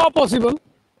সেটেল হওয়া পসিবল,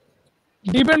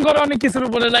 ডিপেন্ড করে অনেক কিছুর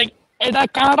উপরে। লাইক এটা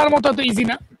কানাডার মতো তো ইজি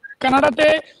না। কানাডাতে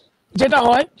যেটা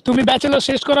হয়, তুমি ব্যাচেলর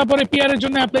শেষ করার পরে পিআর এর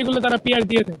জন্য অ্যাপ্লাই করলে তারা পিআর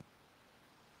দিয়ে দেয়,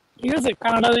 ঠিক আছে?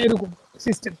 কানাডাতে এরকম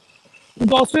সিস্টেম।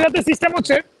 কিন্তু অস্ট্রেলিয়াতে সিস্টেম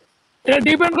হচ্ছে, এটা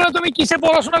ডিপেন্ড করে তুমি কিসে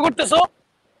পড়াশোনা করতেছো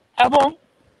এবং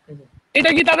এটা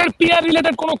কি তাদের পিআর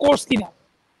রিলেটেড কোনো কোর্স কিনা,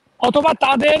 অথবা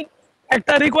তাদের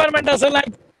একটা রিকোয়ারমেন্ট আছে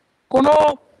লাইক কোনো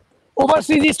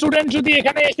ওভারসিজ স্টুডেন্ট যদি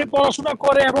এখানে এসে পড়াশোনা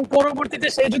করে এবং পরবর্তীতে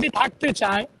সে যদি থাকতে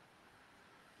চায়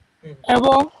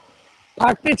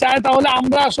তাহলে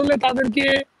আমরা আসলে তাদেরকে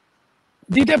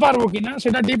দিতে পারবো কিনা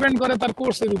সেটা ডিপেন্ড করে তার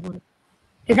কোর্সের উপরে।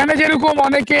 এখানে যেরকম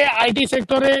অনেকে আইটি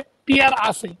সেক্টরে পিআর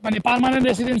আছে, মানে পার্মানেন্ট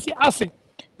রেসিডেন্সি আছে,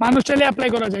 মানুষ চাইলে অ্যাপ্লাই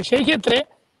করা যায়, সেই ক্ষেত্রে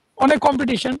অনেক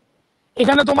কম্পিটিশন।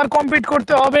 এখানে তোমার কম্পিট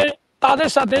করতে হবে তাদের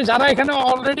সাথে যারা এখানে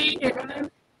অলরেডি এখানে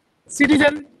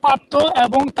সিটিজেন প্রাপ্ত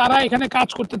এবং তারা এখানে কাজ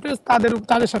করতেছে,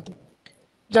 তাদের সাথে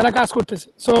যারা কাজ করতেছে।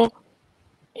 সো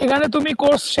এখানে তুমি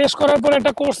কোর্স শেষ করার পর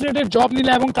একটা কোর্স রিলেটেড জব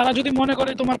নিলে এবং তারা যদি মনে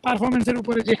করে তোমার পারফরমেন্সের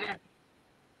উপরে যে হ্যাঁ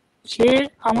সে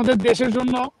আমাদের দেশের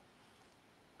জন্য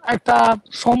একটা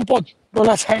সম্পদ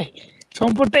বলা যায়।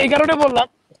 সম্পদটা এই কারণে বললাম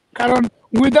কারণ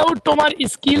উইদাউট তোমার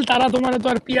স্কিল তারা তোমার তো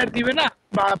আর পিআর দিবে না,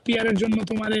 বা পিআর এর জন্য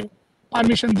তোমার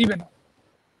পারমিশন দিবে না।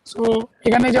 সো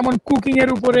এখানে যেমন কুকিং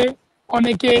এর উপরে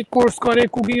অনেকে কোর্স করে,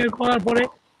 কুকিং এর করার পরে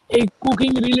এই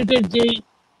কুকিং রিলেটেড যেই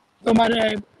তোমার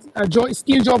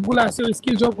স্কিল জবগুলো আছে ওই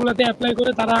স্কিল জবগুলোতে অ্যাপ্লাই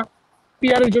করে তারা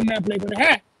পিআর এর জন্য অ্যাপ্লাই করে।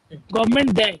 হ্যাঁ,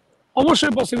 গভর্নমেন্ট দেয়,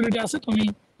 অবশ্যই পসিবিলিটি আছে, তুমি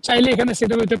চাইলে এখানে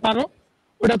সেটেল হতে পারো।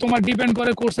 ওটা তোমার ডিপেন্ড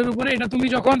করে কোর্সের উপরে। এটা তুমি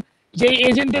যখন যে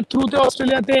এজেন্টের থ্রুতে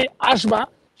অস্ট্রেলিয়াতে আসবা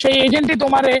সেই এজেন্টই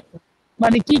তোমারে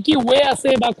মানে কি কি ওয়ে আছে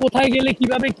বা কোথায় গেলে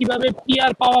কিভাবে কিভাবে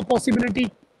পিআর পাওয়া পসিবিলিটি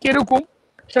কিরকম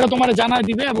সেটা তোমার জানাই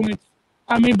দিবে। এবং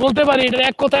আমি বলতে পারি এটার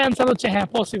এক কথায় অ্যান্সার হচ্ছে হ্যাঁ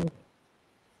পসিবল।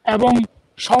 এবং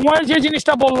সময়ের যে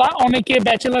জিনিসটা বললা, অনেকে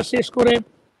ব্যাচেলার শেষ করে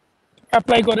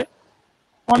অ্যাপ্লাই করে,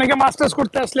 অনেকে মাস্টার্স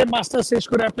করতে আসলে মাস্টার্স শেষ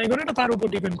করে অ্যাপ্লাই করে, এটা তার উপর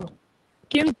ডিপেন্ড করে।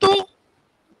 কিন্তু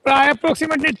প্রায়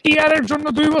অ্যাপ্রক্সিমেটলি টিআর এর জন্য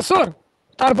 2 বছর,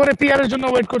 তারপরে পিআর এর জন্য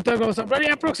ওয়েট করতে হবে বছর, প্রায়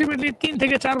অ্যাপ্রক্সিমেটলি 3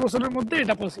 থেকে 4 বছরের মধ্যে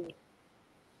এটা পসিবল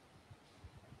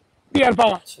পিআর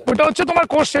পাওয়া। ওটা হচ্ছে তোমার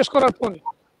কোর্স শেষ করার পরে।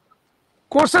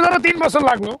 কোর্সে ধরো 3 বছর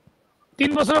লাগলো,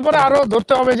 3 বছরের পরে আরো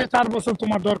ধরতে হবে যে 4 বছর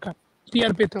তোমার দরকার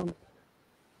পিআর পেতে হবে।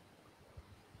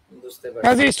 বুঝতে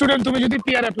অ্যাজ পারছি। এ স্টুডেন্ট তুমি যদি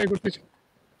পিআর অ্যাপ্লাই করতে চাও।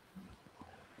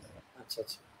 আচ্ছা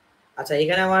আচ্ছা আচ্ছা,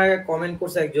 এখানে আমার কমেন্ট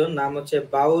করছে একজন, নাম হচ্ছে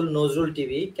বাউল নজরুল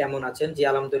টিভি। কেমন আছেন? জি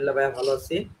আলহামদুলিল্লাহ ভাইয়া, ভালো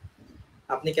আছি।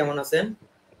 আপনি কেমন আছেন?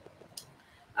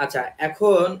 আচ্ছা,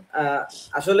 এখন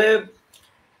আসলে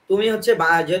তুমি হচ্ছে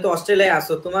যেহেতু অস্ট্রেলিয়ায়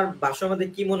আছো, তোমার ভাষার মধ্যে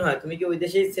কি মনে হয়, তুমি কি ওই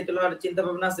দেশেই সেটেল হওয়ার চিন্তা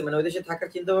ভাবনা আছে, মানে ওই দেশে থাকার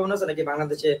চিন্তা ভাবনা আছে, নাকি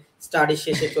বাংলাদেশে স্টাডি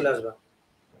শেষে চলে আসবা?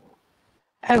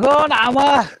 এখন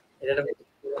আমার এটা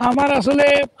আমার আসলে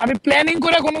আমি প্ল্যানিং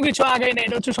করে কোনো কিছু আগাই না,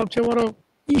 এটা হচ্ছে সবচেয়ে বড়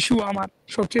ইস্যু আমার।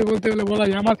 সবচেয়ে বলতে গেলে বলা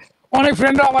যায়, আমার অনেক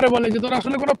ফ্রেন্ডরা আমারে বলে যে তোর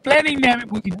আসলে কোনো প্ল্যানিং নেই, আমি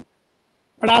বুঝি না।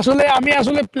 বাট আসলে আমি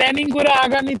আসলে প্ল্যানিং করে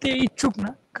আগানিতে ইচ্ছুক না,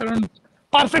 কারণ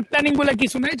পারফেক্ট প্ল্যানিং বলে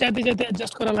কিছু নেই, যাইতে যাইতে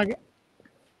অ্যাডজাস্ট করা লাগে।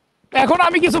 এখন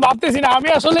আমি কিছু ভাবতেছি না, আমি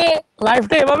আসলে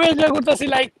লাইফটা এভাবে এনজয় করতেছি,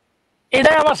 লাইক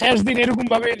এটাই আমার শেষ দিন, এরকম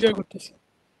ভাবে এনজয় করতেছি।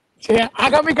 সে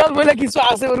আগামীকাল বলে কিছু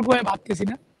আছে ওরকম আমি ভাবতেছি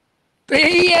না। তো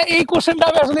এই কোশ্চেনটা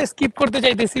আমি আসলে স্কিপ করতে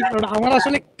চাইতেছি, কারণ আমার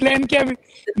আসলে প্ল্যান কি আমি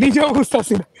নিজেও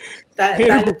বুঝতেছি না তাহলে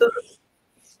এরকম। তো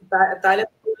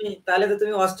তাহলে তো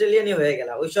তুমি অস্ট্রেলিয়ানই হয়ে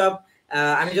গেলা। ওইসব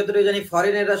আমি যতটুকু জানি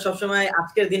ফরেনেররা সবসময়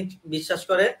আজকের দিন বিশ্বাস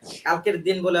করে, কালকের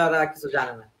দিন বলে ওরা কিছু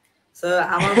জানে না। তো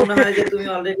আমার মনে হয় যে তুমি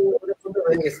অলরেডি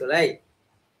হয়ে গেছো, রাইট?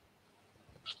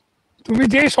 তুমি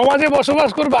যে সমাজে বসবাস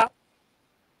করবা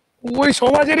ওই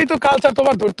সমাজেরই তো কালচার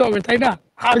তোমার ধরতে হবে, তাই না?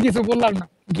 আর কিছু বললাম না,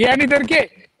 জ্ঞানীদেরকে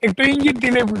একটু ইঙ্গিত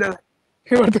দিলে বোঝা যায়।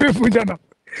 এবার তুমি বুঝে নাও,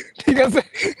 ঠিক আছে?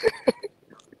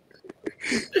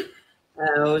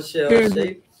 হ্যাঁ, অবশ্যই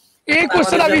অবশ্যই। এই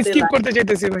কোশ্চেন আমাদের আমি সাথে স্কিপ করতে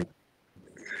চাইতেছি ভাই।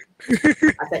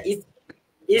 আচ্ছা,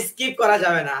 স্কিপ করা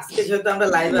যাবে না। আজকে যেহেতু আমরা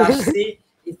লাইভে আসছি,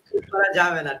 স্কিপ করা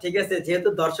যাবে না, ঠিক আছে? যেহেতু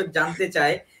দর্শক জানতে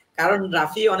চায়, কারণ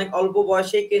রাফি অনেক অল্প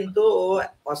বয়সে কিন্তু ও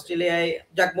অস্ট্রেলিয়ায়,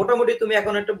 যাক মোটামুটি তুমি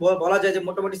এখন একটু বলা যায় যে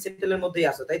মোটামুটি সেটেলের মধ্যেই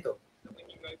আছো, তাই তো?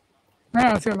 হ্যাঁ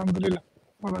আছি আলহামদুলিল্লাহ,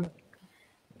 বলা যায়।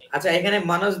 আচ্ছা, এখানে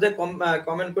মানুষ দে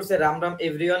কমেন্ট করছে, Ram Ram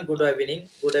everyone, good evening.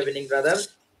 Good evening brother.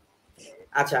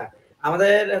 আচ্ছা,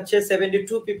 আমাদের হচ্ছে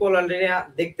 72 পিপল অলরেডি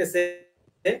দেখতেছে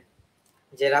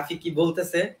যে রাফি কি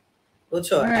বলতেছে,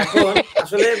 বুঝছো? হ্যাঁ। এখন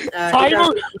আসলে এটা ফাইমও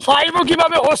আসলে ফাইমও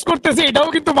কিভাবে হোস্ট করতেছে এটাও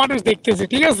কিন্তু মানুষ দেখতেছে,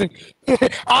 ঠিক আছে?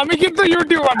 আমি কিন্তু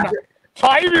ইউটিউবার না, আসলে-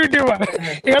 ফাইভ ইউটিউবার।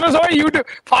 হ্যাঁ, এখানে সবাই ইউটিউব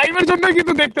ফাইমের জন্য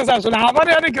কিন্তু দেখতেছে, আসলে আমার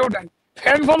এখানে কেউ নাই।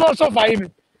 ফ্যান ফলোয়ার সব ফাইমে।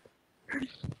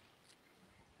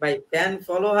 ভাই ফ্যান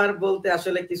ফলোয়ার বলতে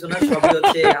আসলে কিছু না, সবই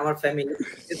হচ্ছে আমার ফ্যামিলি,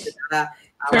 যারা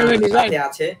আমার ফ্যামিলি সাথে রাইট।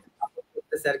 আছে, support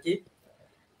করতেছে আর কি।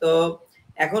 তো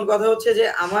এখন কথা হচ্ছে যে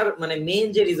আমার মানে মেইন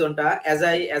যে রিজনটা, as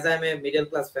I M A middle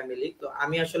class family, তো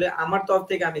আমি আসলে আমার তরফ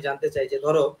থেকে আমি জানতে চাই যে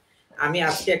ধরো আমি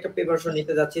আজকে একটা প্রিপারেশন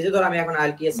নিতে যাচ্ছি, যে ধরো আমি এখন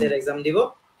আইএলটিএস এর এক্সাম দিব,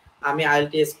 আমি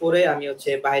আইএলটিএস করে আমি হচ্ছে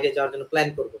বাইরে যাওয়ার জন্য প্ল্যান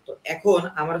করব। তো এখন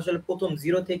আমার আসলে প্রথম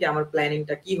জিরো থেকে আমার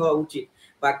প্ল্যানিংটা কি হওয়া উচিত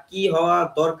বা কি হওয়া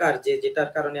দরকার, যে যেটার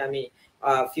কারণে আমি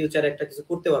ফিউচারে একটা কিছু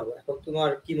করতে পারবো। এখন তোমার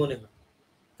কি মনে হয়,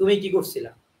 তুমি কি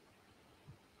করছিলা?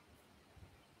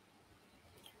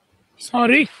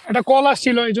 সরি, একটা কল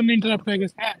আসছিল এই জন্য ইন্টারাপ্ট হয়ে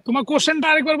গেছে। হ্যাঁ, তোমার কোশ্চেনটা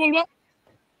আরেকবার বলবা।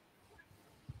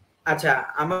 আচ্ছা,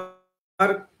 আমার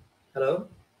হ্যালো,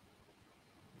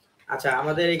 আচ্ছা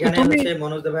আমাদের এখানে তুমি হচ্ছে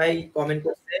মনোজ ভাই কমেন্ট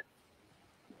করছে,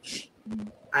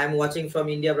 I am watching from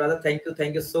India brother,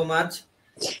 thank you so much.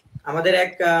 আমাদের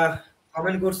এক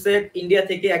কমেন্ট করছে ইন্ডিয়া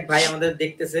থেকে এক ভাই আমাদের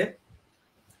দেখতেছে,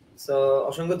 সো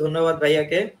অসংখ্য ধন্যবাদ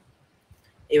ভাইয়াকে,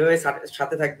 এভাবে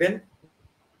সাথে থাকবেন।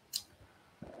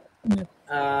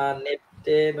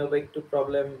 নেটে মেবি একটু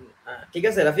প্রবলেম। ঠিক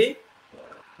আছে রাফি,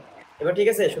 এবার ঠিক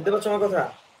আছে, শুনতে পাচ্ছ আমার কথা?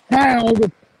 হ্যাঁ all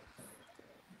good।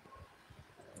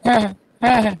 হ্যাঁ হ্যাঁ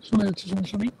হ্যাঁ হ্যাঁ শুনে যাচ্ছি,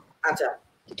 শুনি। আচ্ছা,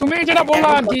 তুমি যেটা বললা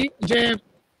এখন আর কি, যে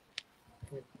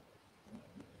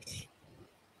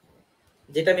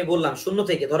যেটা আমি বললাম শূন্য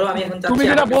থেকে, ধরো আমি এখন তুমি চাচ্ছি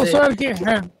যেটা আমার কাছে, বলছো আর কি,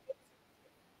 হ্যাঁ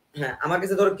হ্যাঁ আমার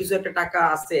কাছে ধরো কিছু একটা টাকা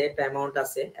আছে, একটা অ্যামাউন্ট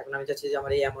আছে, এখন আমি চাচ্ছি যে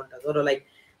আমার এই অ্যামাউন্টটা ধরো লাইক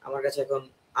আমার কাছে এখন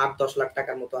 8-10 লাখ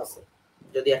টাকার মতো আছে।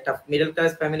 যদি একটা মিডল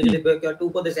ক্লাস ফ্যামিলি যদি কেউ একটা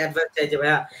উপদেশ অ্যাডভাইস চাই যে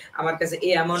ভাইয়া আমার কাছে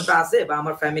এই অ্যামাউন্টটা আছে বা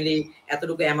আমার ফ্যামিলি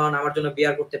এতটুকু অ্যামাউন্ট আমার জন্য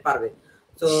বিয়ার করতে পারবে,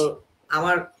 তো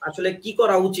আমার আসলে কি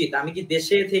করা উচিত? আমি কি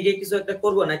দেশে থেকে কিছু একটা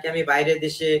করব, নাকি আমি বাইরে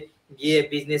দেশে গিয়ে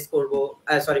বিজনেস করব,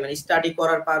 সরি মানে স্টাডি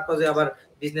করার পারপজে আবার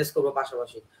বিজনেস করব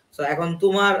পাশাপাশি? তো এখন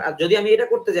তোমার, যদি আমি এটা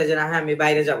করতে চাই যে না হ্যাঁ আমি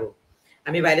বাইরে যাব,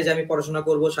 আমি বাইরে যাই, আমি পড়াশোনা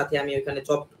করব, সাথে আমি ওখানে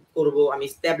জব করব, আমি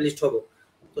এস্টাবলিশড হব,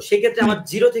 তো সেক্ষেত্রে আমার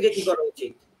জিরো থেকে কি করা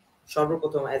উচিত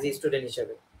সর্বপ্রথম অ্যাজ এ স্টুডেন্ট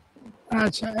হিসেবে?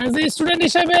 আচ্ছা, অ্যাজ এ স্টুডেন্ট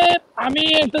হিসেবে আমি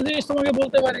একটা জিনিস তোমাকে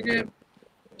বলতে পারি যে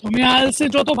তুমি আইএলসে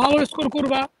যত ভালো স্কোর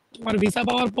করবা তোমার ভিসা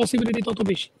পাওয়ার পসিবিলিটি তত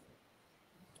বেশি,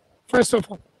 ফার্স্ট অফ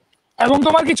অল। এবং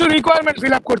তোমার কিছু রিকোয়ারমেন্ট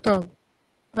ফিল আপ করতে হবে,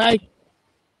 লাইক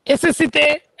এসএসসি তে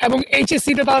এবং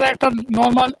এইচএসসি তে তাদের একটা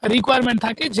নর্মাল রিকোয়ারমেন্ট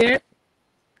থাকে যে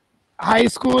হাই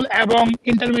স্কুল এবং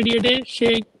ইন্টারমিডিয়েটে সে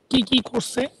কি কি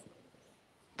করছে,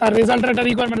 তার রেজাল্টের একটা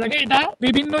রিকোয়ারমেন্ট থাকে। এটা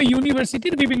বিভিন্ন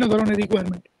ইউনিভার্সিটির বিভিন্ন ধরনের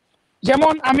রিকোয়ারমেন্ট।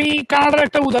 যেমন আমি কানাডার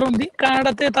একটা উদাহরণ দিই,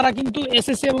 কানাডাতে তারা কিন্তু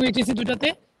এসএসসি এবং এইচএসসি দুটাতে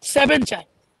 7 চায়,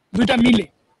 দুইটা মিলে,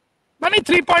 মানে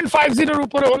 3.50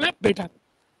 উপরে হলে বেটার।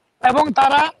 এবং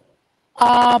তারা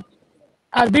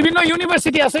আর বিভিন্ন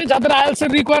ইউনিভার্সিটি আছে যাদের আইএলস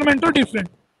এর রিকোয়ারমেন্টও ডিফারেন্ট।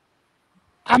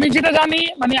 আমি যেটা জানি,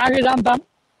 মানে আগে জানতাম,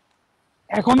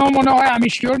 এখনো মনে হয় আমি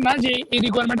শিওর না যে এই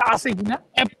রিকোয়ারমেন্ট আছে কিনা।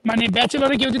 মানে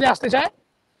ব্যাচেলরে কেউ যদি আসতে চায়,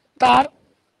 তার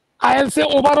আইএলস এ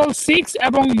ওভারঅল 6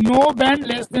 এবং নো ব্যান্ড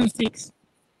লেস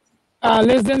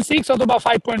দেন 6 অথবা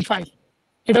 5.5,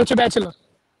 এটা হচ্ছে ব্যাচেলর।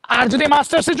 আর যদি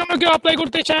মাস্টার্স এর জন্য কেউ অ্যাপ্লাই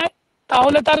করতে চায়,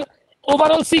 তাহলে তার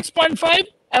ওভারঅল 6.5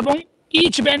 এবং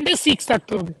ইচ ব্যান্ডে 6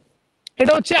 থাকতে হবে।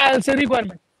 এটা হচ্ছে আইএলস এর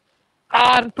রিকোয়ারমেন্ট।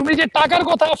 আর তুমি যে টাকার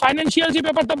কথা, ফাইন্যান্সিয়াল যে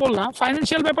ব্যাপারটা বললা,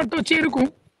 ফাইন্যান্সিয়াল ব্যাপারটা হচ্ছে এরকম,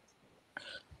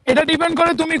 এটা ডিপেন্ড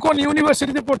করে তুমি কোন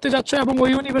ইউনিভার্সিটিতে পড়তে যাচ্ছ এবং ওই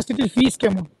ইউনিভার্সিটির ফিস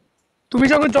কেমন। তুমি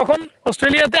যখন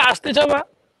অস্ট্রেলিয়াতে আসতে যাবা,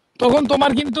 তখন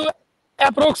তোমার কিন্তু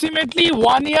অ্যাপ্রক্সিমেটলি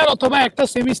 1 ইয়ার অথবা একটা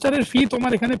সেমিস্টারের ফি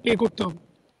তোমার এখানে পে করতে হবে।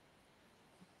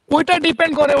 ওইটা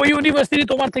ডিপেন্ড করে ওই ইউনিভার্সিটি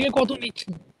তোমার থেকে কত নিচ্ছে।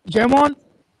 যেমন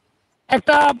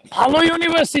একটা ভালো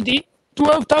ইউনিভার্সিটি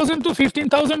 $12,000 to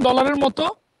 $15,000 মতো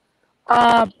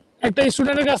একটা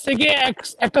স্টুডেন্টের কাছ থেকে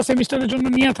একটা সেমিস্টারের জন্য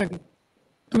নিয়ে থাকে।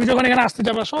 তুমি যখন এখানে আসতে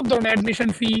যাবা, সব ধরনের অ্যাডমিশন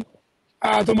ফি,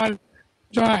 তোমার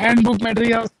হ্যান্ডবুক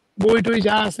ম্যাটেরিয়াল, বই টই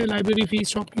যা আছে, লাইব্রেরি ফিস,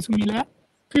 সবকিছু মিলে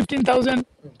 15,000,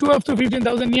 12 to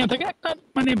 15,000 নিয়ে থাকে একটা,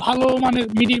 মানে ভালো মানে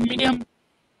মিডিয়াম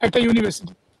একটা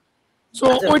ইউনিভার্সিটি। সো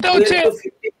আচ্ছা, ওইটা 12 হচ্ছে to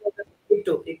 15,000,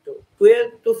 একটু 12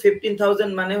 to 15,000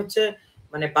 মানে হচ্ছে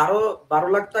মানে 12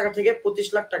 লাখ টাকা থেকে 25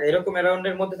 লাখ টাকা এরকম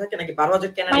অ্যারাউন্ডের মধ্যে থাকে, নাকি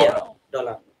 12,000 কানাডিয়ান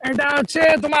ডলার? এটা হচ্ছে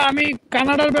তোমার, আমি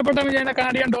কানাডার ব্যাপারটা আমি জানি না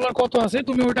কানাডিয়ান ডলার কত আছে,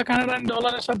 তুমি ওইটা কানাডিয়ান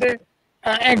ডলারের সাথে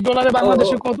 $1 ও ও,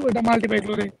 বাংলাদেশে কত, এটা মাল্টিপ্লাই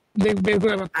করে বের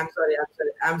করে পাচ্ছ। আই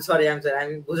এম সরি,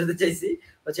 আমি বুঝাতে চাইছি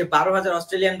হচ্ছে 12,000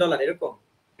 অস্ট্রেলিয়ান ডলার এরকম।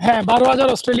 হ্যাঁ, 12,000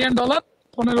 অস্ট্রেলিয়ান ডলার,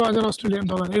 15,000 অস্ট্রেলিয়ান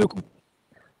ডলার এরকম।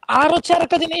 আর হচ্ছে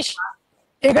আরেকটা জিনিস,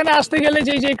 এখানে আসতে গেলে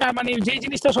মানে যে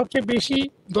জিনিসটা সবচেয়ে বেশি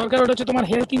দরকার, ওটা হচ্ছে তোমার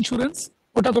হেলথ ইন্স্যুরেন্স।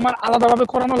 ওটা তোমার আলাদাভাবে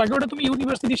করানো লাগে। ওটা তুমি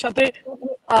ইউনিভার্সিটির সাথে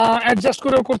অ্যাডজাস্ট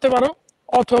করেও করতে পারো,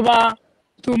 অথবা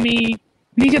তুমি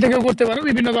নিজে থেকেও করতে পারো।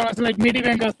 বিভিন্ন ধরনের আছে, লাইক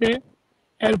মেডিব্যাংক আছে,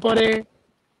 এরপরে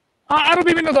আরো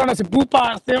বিভিন্ন ধরনের আছে, বুপা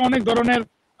আছে, অনেক ধরনের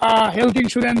হেলথ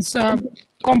ইন্স্যুরেন্স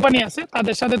কোম্পানি আছে।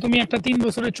 তাদের সাথে তুমি একটা 3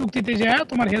 বছরের চুক্তিতে যায়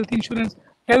তোমার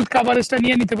হেলথ কাভারেজটা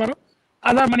নিয়ে নিতে পারো।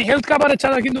 মানে হেলথ কাভারেজ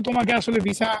ছাড়া কিন্তু তোমাকে আসলে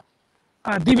ভিসা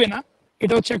দিবে না।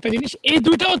 এটা হচ্ছে একটা জিনিস। এই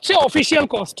দুটো হচ্ছে অফিসিয়াল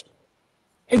কস্ট।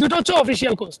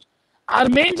 আর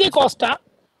মেইন যে কস্টটা,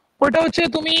 ওটা হচ্ছে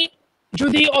তুমি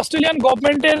যদি অস্ট্রেলিয়ান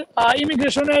গভর্নমেন্টের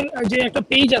ইমিগ্রেশনের যে একটা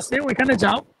পেজ আছে ওইখানে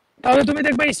যাও, তাহলে তুমি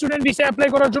দেখবে স্টুডেন্ট ভিসা অ্যাপ্লাই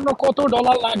করার জন্য কত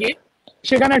ডলার লাগে,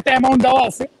 সেখানে একটা অ্যামাউন্ট দেওয়া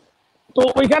আছে। তো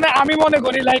ওইখানে আমি মনে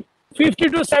করি লাইক $50,000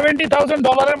 to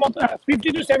 $70,000 মতো,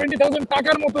 $50,000 to $70,000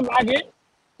 টাকার মতো লাগে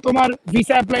তোমার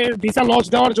ভিসা লজ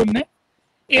দেওয়ার জন্য।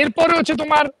 এরপরে হচ্ছে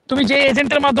তুমি যে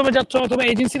এজেন্টের মাধ্যমে যাচ্ছ অথবা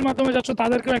এজেন্সির মাধ্যমে যাচ্ছ,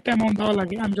 তাদেরকেও একটা অ্যামাউন্ট দেওয়া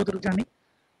লাগে আমি যতটুকু জানি।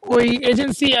 ওই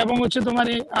এজেন্সি এবং হচ্ছে তোমার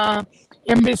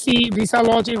এমবেসি, ভিসা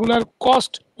লজ, এগুলার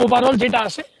কস্ট ওভারঅল যেটা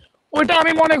আসে, ওইটা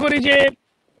আমি মনে করি যে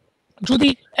যদি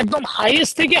একদম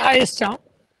হাইয়েস্ট থেকে হাইয়েস্ট চাও,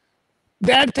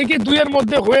 1.5 থেকে 2 এর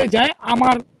মধ্যে হয়ে যায়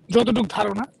আমার যতটুকু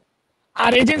ধারণা।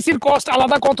 আর এজেন্সির কস্ট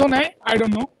আলাদা কত নেয় আই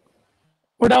ডোন্ট নো,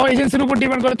 ওটাও এজেন্সির উপর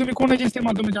ডিপেন্ড করে তুমি কোন এজেন্সির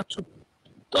মাধ্যমে যাচ্ছ।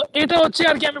 তো এটা হচ্ছে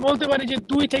আর কি, আমি বলতে পারি যে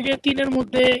 2 থেকে 3 এর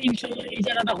মধ্যে ইনশাল্লাহ এই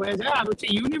জায়গাটা হয়ে যায়। আর হচ্ছে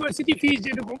ইউনিভার্সিটি ফিস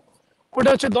যেরকম, ওটা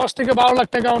হচ্ছে 10 থেকে 12 লাখ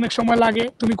টাকা অনেক সময় লাগে।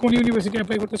 তুমি কোন ইউনিভার্সিটি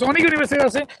অ্যাপ্লাই করতেছো, অনেক ইউনিভার্সিটি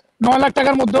আছে 9 লাখ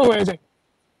টাকার মধ্যেও হয়ে যায়।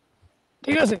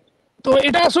 ঠিক আছে, তো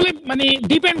এটা আসলে মানে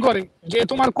ডিপেন্ড করে যে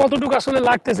তোমার কতটুকু আসলে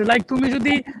লাগতেছে। লাইক তুমি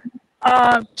যদি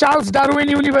চার্লস ডারউইন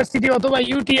ইউনিভার্সিটি অথবা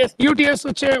ইউটিএস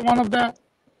হচ্ছে ওয়ান অফ দ্য,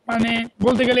 মানে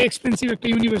বলতে গেলে এক্সপেন্সিভ একটা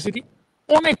ইউনিভার্সিটি,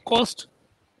 অনেক কস্ট।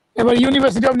 এবার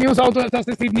university of new south Wales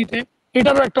আছে সিডনিতে,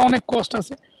 এটারও একটা অনেক কস্ট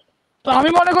আছে। তো আমি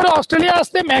মনে করি অস্ট্রেলিয়া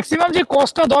আসতে ম্যাক্সিমাম যে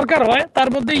কস্টটা দরকার হয়, তার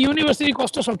মধ্যে ইউনিভার্সিটি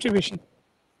কস্টটা সবচেয়ে বেশি।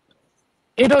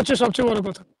 এটা হচ্ছে সবচেয়ে বড়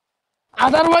কথা।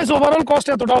 আদারওয়াইজ ওভারঅল কস্ট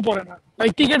এতটাও পড়ে না।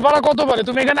 লাইক টিকিট ভাড়া কত পড়ে,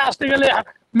 তুমি এখানে আসতে গেলে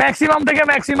ম্যাক্সিমাম থেকে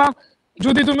ম্যাক্সিমাম,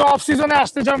 যদি তুমি অফ সিজনে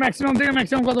আসতে চাও, ম্যাক্সিমাম থেকে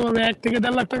ম্যাক্সিমাম কত পড়বে, 1 থেকে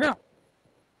 1.5 লাখ টাকা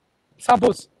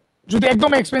সাপোজ, যদি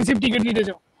একদম এক্সপেন্সিভ টিকিট নিতে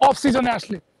চাও অফ সিজনে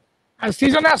আসলে। আর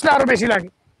সিজনে আসলে আরো বেশি লাগে।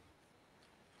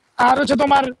 আর হচ্ছে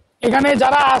তোমার এখানে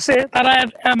যারা আসে তারা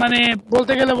মানে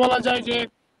বলতে গেলে বলা যায় যে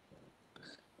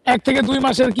 1 থেকে 2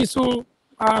 মাসের কিছু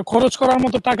খরচ করার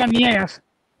মতো টাকা নিয়ে আসে।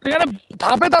 এখানে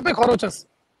ধাপে ধাপে খরচ আছে,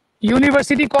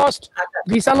 ইউনিভার্সিটি কস্ট, আচ্ছা,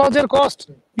 ভিসা লজের কস্ট,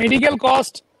 মেডিকেল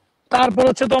কস্ট, তারপর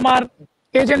হচ্ছে তোমার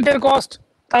এজেন্টের কস্ট,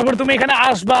 তারপর তুমি এখানে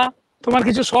আসবা, তোমার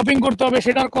কিছু শপিং করতে হবে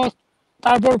সেটার কস্ট,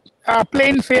 তারপর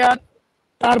প্লেন ফেয়ার,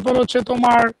 তারপর হচ্ছে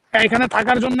তোমার এখানে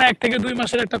থাকার জন্য 1 থেকে 2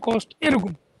 মাসের একটা কস্ট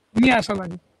এরকম নিয়ে আসা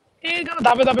লাগে। এইখানে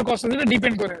ধাপে ধাপে কষ্ট দিলে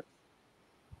ডিপেন্ড করে,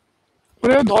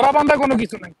 ওরে ধরা বান্ধা কোনো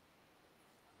কিছু নাই।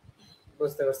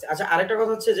 বুঝতে পারছি। আচ্ছা আরেকটা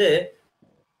কথা হচ্ছে যে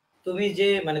তুমি যে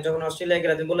মানে যখন অস্ট্রেলিয়া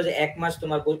গেলে তুমি বললে যে 1 মাস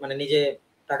তোমার মানে নিজে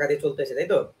টাকা দিয়ে চলতেছে, তাই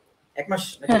তো? 1 মাস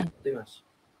নাকি হ্যাঁ 2 মাস?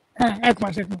 হ্যাঁ 1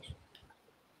 মাস।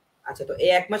 আচ্ছা, তো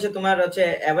এই 1 মাসে তোমার হচ্ছে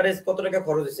এভারেজ কত টাকা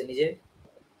খরচ হয়েছে নিজে?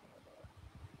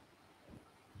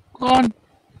 কারণ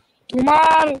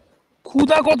তোমার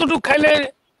ক্ষুধা কতটুকু খাইলে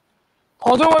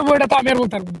হজম হইব এটা তো আমি আর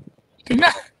বলতে পারবো না, ঠিক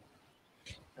না?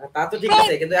 তা তো ঠিক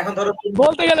আছে, কিন্তু এখন ধরো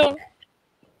বলতে গেলে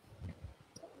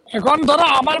এখন ধরো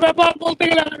আমার ব্যাপার বলতে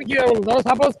গেলে আমি কি বলবো, ধরো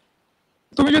সাপোজ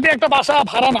তুমি যদি একটা বাসা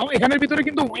ভাড়া নাও, এখানের ভিতরে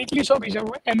কিন্তু উইকলি সব হিসাব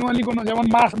হয়, অ্যানুয়ালি কোনো যেমন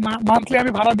মান্থলি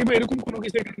আমি ভাড়া দিব এরকম কোনো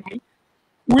কিছু এখানে নাই।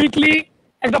 উইকলি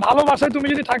একটা ভালো বাসায় তুমি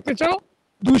যদি থাকতে চাও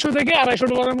 200 থেকে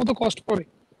 $250 মতো কস্ট পড়ে,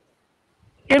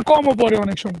 এর কমও পড়ে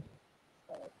অনেক সময়।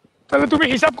 তাহলে তুমি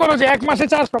হিসাব করো যে 1 মাসে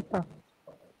 4 সপ্তাহ,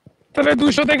 তাহলে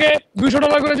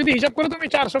 $200 করে যদি হিসাব করো তুমি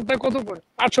 4 সপ্তাহে কত পড়ে,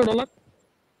 $800।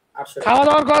 800 টাকা। খাওয়া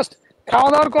দাওয়ার কস্ট, খাওয়া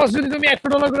দাওয়ার কস্ট যদি তুমি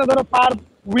 $100 করে ধরো পার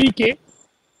উইকে,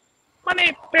 মানে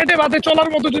পেটে ভাতে চলার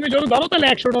মতো তুমি যদি ধরো তাহলে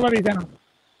 $100 এখানে,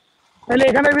 তাহলে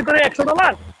এখানের ভিতরে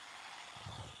 $100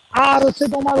 আর হচ্ছে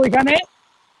তোমার ওইখানে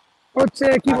হচ্ছে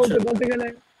কি 800 বলতে বলতে গেলে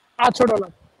 $800,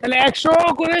 তাহলে 100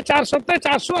 করে 4 সপ্তাহে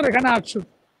 400 আর এখানে 800,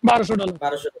 $1200।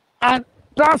 1200 টাকা। আর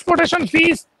ট্রান্সপোর্টেশন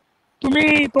ফিস তুমি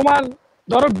তোমার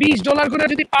ধরো $20 করে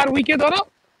যদি পার উইকে ধরো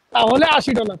তাহলে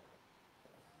 $80।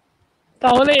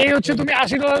 তাহলে এই হচ্ছে তুমি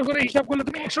 $80 করে হিসাব করলে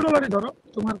তুমি $100 ধরো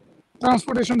তোমার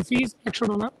ট্রান্সপোর্টেশন ফিস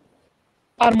 $100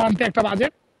 পার মান্থে একটা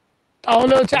বাজেট,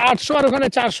 তাহলে হচ্ছে 800 আর ওখানে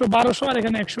 400, 1200 আর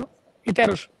এখানে 100, এই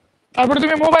 1300। তারপরে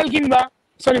তুমি মোবাইল কিনবা,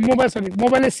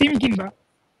 মোবাইলের সিম কিনবা,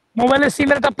 মোবাইলের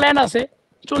সিমের একটা প্ল্যান আছে,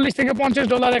 $40 থেকে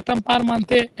 $50 একটা পার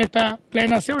মান্থে একটা প্ল্যান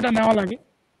আছে, ওটা নেওয়া লাগে।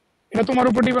 এটা তোমার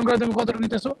উপর ডিপেন্ড করে তুমি কতটা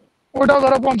নিতেছো। ওটাও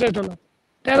ধরো $50,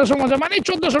 1300 মজা মানে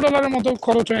 $1400 মতো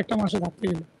খরচ হয় একটা মাসে থাকতে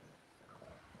গেলে,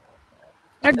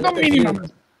 তাহলে একদম তো মিনিমাম।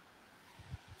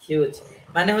 হিউজ।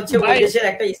 মানে হচ্ছে ওই ভাই দেশের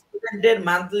একটা স্টুডেন্টের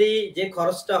মান্থলি যে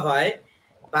খরচটা হয়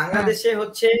হ্যাঁ বাংলাদেশে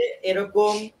হচ্ছে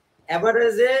এরকম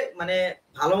এভারেজে, মানে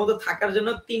ভালো মতো থাকার জন্য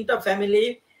 3টা ফ্যামিলি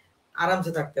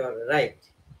আরামসে থাকতে পারবে, রাইট?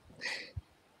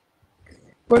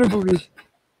 ওরকমই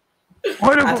আচ্ছা,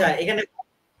 ওরকমই। এখানে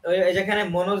যেখানে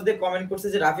মনোজ দে কমেন্ট করছে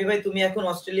যে রাফি ভাই তুমি এখন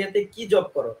অস্ট্রেলিয়াতে কি জব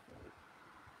করো?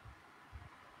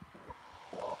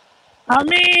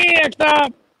 আমি একটা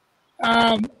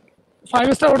 5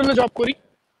 স্টার হোটেলে জব করি,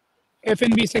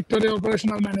 F&B সেক্টরে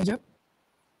অপারেশনাল ম্যানেজার,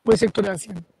 ওই সেক্টরে আছি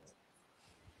আমি।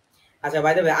 আচ্ছা,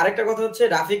 বাই দ্য ওয়ে আরেকটা কথা হচ্ছে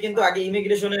রাফি কিন্তু আগে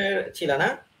ইমিগ্রেশনের ছিল না?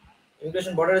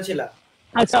 ইমিগ্রেশন বর্ডারে ছিল।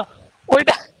 আচ্ছা,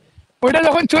 ওইটা ওইটা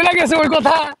যখন চলে গেছে ওই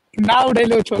কথা না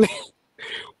উঠাইলেও চলে,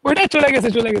 ওইটা চলে গেছে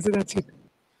যাচ্ছি।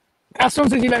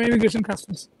 কাস্টমসে ছিলাম, ইমিগ্রেশন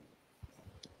কাস্টমস,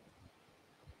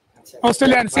 আচ্ছা, যাক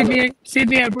অস্ট্রেলিয়ান ভালো।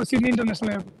 Sydney airport, Sydney international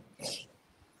airport.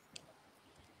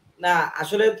 না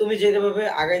আসলে তুমি যেভাবে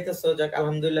আগাইতেছো, যাক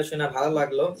আলহামদুলিল্লাহ, শুনে ভালো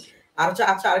লাগলো। আর হচ্ছে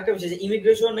আচ্ছা আরেকটা বিষয় যে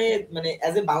ইমিগ্রেশনে মানে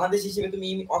অ্যাজ এ বাংলাদেশ হিসেবে তুমি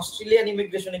অস্ট্রেলিয়ান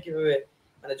ইমিগ্রেশনে কিভাবে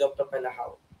মানে জবটা পাইলে,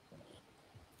 হাও?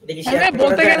 এটা কি শেয়ার এমনি করা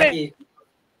বলতে যায় গেলে নাকি?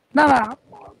 না না,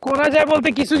 করা যায় বলতে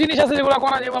কিছু জিনিস আছে যেগুলো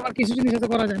করা যায়, আবার কিছু জিনিস আছে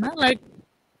করা যায় না। লাইক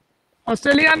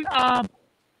অস্ট্রেলিয়ান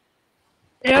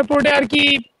এয়ারপোর্টে আর কি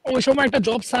ওই সময় একটা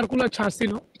জব সার্কুলার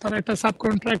ছাড়ছিল, তারা একটা সাব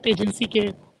কন্ট্রাক্ট এজেন্সিকে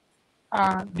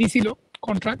দিছিল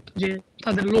কন্ট্রাক্ট যে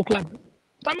তাদের লোক লাগবে,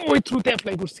 তো আমি ওই থ্রুতে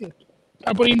অ্যাপ্লাই করছি আর কি।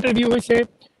 তারপর ইন্টারভিউ হয়েছে,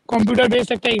 কম্পিউটার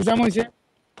বেসড একটা এক্সাম হয়েছে,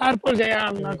 তারপর যাই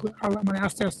আল্লাহ আল্লাহ মানে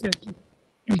আস্তে আস্তে আর কি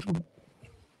ইমপ্রুভ।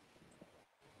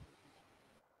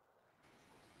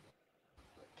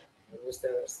 বুঝতে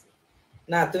পারছি।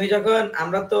 না তুমি যখন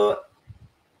আমরা তো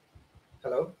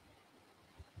হ্যালো,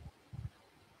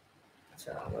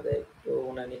 আচ্ছা আমাদের একটু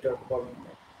মনে নেটওয়ার্ক প্রবলেম।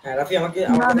 হ্যাঁ রাফি, আমাকে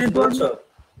আমার না কথা শুনতে নেটওয়ার্ক, পাচ্ছ?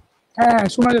 হ্যাঁ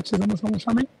শোনা যাচ্ছে, কোনো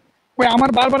সমস্যা নেই। ওই আমার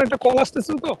বারবার একটা কল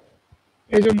আসতেছিল তো,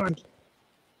 এই জন্য আর কি।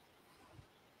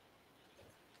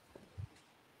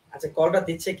 আচ্ছা, কলটা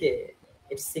দিচ্ছে কে?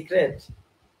 ইটস সিক্রেট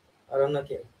আর অন্য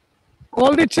কেউ?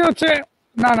 কল দিচ্ছে হচ্ছে,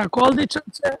 না না কল দিচ্ছে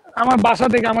হচ্ছে আমার বাসা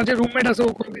থেকে, আমার যে রুমমেট আছে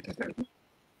ও কল দিতেছে আর কি।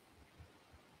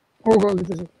 ও কল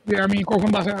দিতেছে যে আমি কখন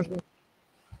বাসায় আসবো।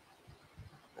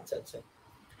 আচ্ছা আচ্ছা।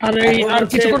 আর এই এখন আর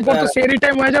হচ্ছে কিছুক্ষণ পর তো সেরি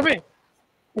টাইম হয়ে যাবে।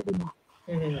 হুম,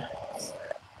 হুম, হুম।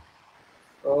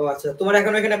 ও আচ্ছা, তোমার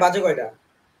এখন এখানে বাজে কয়টা?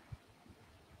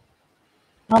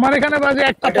 আমার এখানে বাজে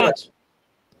একটা কয়টা পাঁচ বাজে?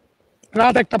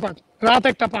 রাত 1টা 5, রাত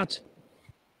 1টা 5।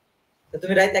 তো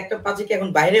তুমি রাত 1টা 5 কি এখন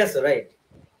বাইরে আছো, রাইট?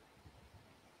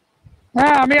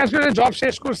 হ্যাঁ আমি আসলে জব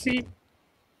শেষ করছি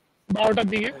 12টার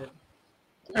দিকে,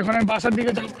 এখন আমি বাসার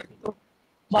দিকে যাবো আর কি। তো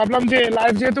ভাবলাম যে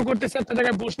লাইভ যেহেতু করতেছি একটা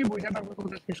জায়গায় বসি, বসে তারপর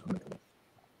কথা শেষ করে দেবো।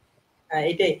 হ্যাঁ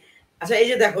এটাই। আচ্ছা এই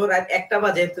যে দেখো রাত 1টা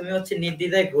বাজে, তুমি হচ্ছে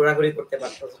নির্দ্বিধায় ঘোরাঘুরি করতে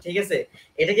পারছো, ঠিক আছে?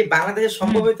 এটা কি বাংলাদেশে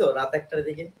সম্ভব হইতো রাত 1টার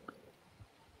দিকে?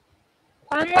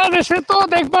 বাংলাদেশে তো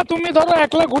দেখবা, তুমি ধরো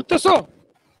একলা ঘুরতেছো,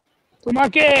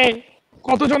 তোমাকে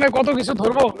কতজনে কত কিছু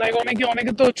ধরবো, লাইক অনেকে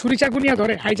অনেকে তো ছুরি চাকু নিয়ে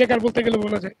ধরে, হাইজ্যাকার বলতে গেলে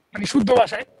বলা যায়, মানে শুদ্ধ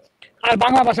ভাষায়। আর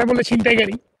বাংলা ভাষায় বলে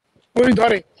ছিনতাইকারী, ওই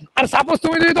ধরে। আর সাপোজ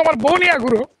তুমি যদি তোমার বউ নিয়ে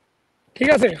ঘুরো, ঠিক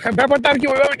আছে, ব্যাপারটা আর কি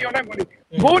ওইভাবে নিও না বলি।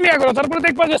 বউ নিয়ে ঘুরো, তারপরে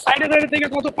দেখবা যে সাইডে সাইডে থেকে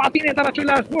কত পাতি নেতারা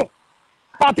চলে আসবো,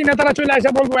 পাতি নেতারা চলে আসে,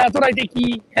 বলবো এত রাইতে কি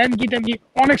হ্যান কি তেন কি।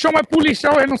 অনেক সময়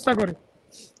পুলিশরাও হেনস্থা করে,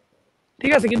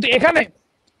 ঠিক আছে, কিন্তু এখানে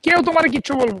কেউ তোমার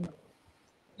কিচ্ছু বলবো না,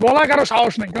 বলা কারো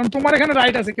সাহস নাই, কারণ তোমার এখানে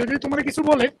রাইট আছে। কেউ যদি তোমার কিছু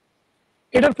বলে,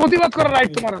 এটার প্রতিবাদ করার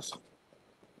রাইট তোমার আছে।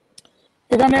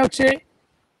 এখানে হচ্ছে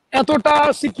এতটা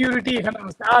সিকিউরিটি এখানে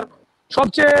আছে। আর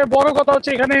সবচেয়ে বড় কথা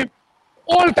হচ্ছে এখানে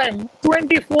অল টাইম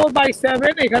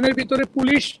 24/7 এখানের ভিতরে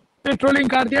পুলিশ পেট্রোলিং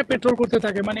কার দিয়ে পেট্রোল করতে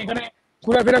থাকে, মানে এখানে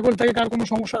ঘোরাফেরা করতে থাকে, কার কোনো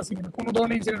সমস্যা আছে কিনা, কোনো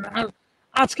ধরনের ইনসিডেন্ট। আর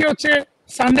আজকে হচ্ছে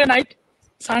সানডে নাইট,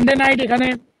 সানডে নাইট এখানে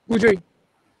বুঝোই,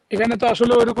 এখানে তো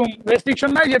আসলে ওইরকম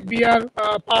রেস্ট্রিকশন নাই যে বিয়ার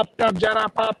পাব টাব, যারা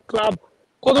পাব ক্লাব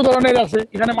কত ধরনের আছে,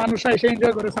 এখানে মানুষরা এসে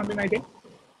এনজয় করে সানডে নাইটে।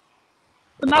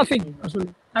 নাথিং আসলে।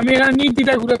 আমি এখানে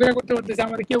নির্দ্বিধায় ঘোরাফেরা করতে পারতেছি,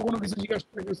 আমার কেউ কোনো কিছু জিজ্ঞাসা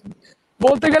করতেছে না।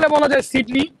 বলতে গেলে বলা যায়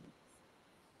সিডনি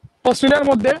অস্ট্রেলিয়ার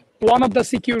মধ্যে one of the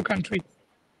secure country,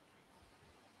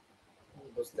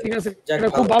 ঠিক আছে, এটা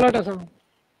খুব ভালো একটা শহর।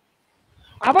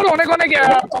 আবার অনেক অনেক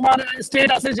তোমার স্টেট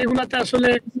আছে যেগুলোতে আসলে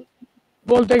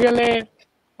বলতে গেলে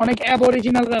অনেক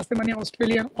অ্যাবরিজিনাল আছে, মানে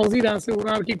অস্ট্রেলিয়ান অজিরা আছে,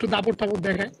 ওরা আর কি একটু দাপট টাপট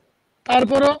দেখায়।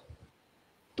 তারপরও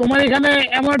তোমার এখানে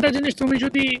এমন একটা জিনিস, তুমি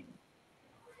যদি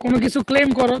কোনো কিছু ক্লেম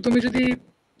করো, তুমি যদি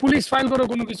পুলিশ ফাইল করো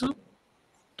কোনো কিছু,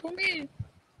 তুমি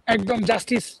একদম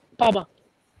জাস্টিস পাবা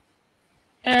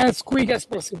অ্যাজ কুইক অ্যাজ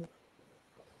পসিবল।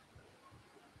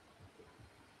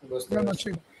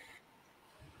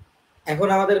 এখন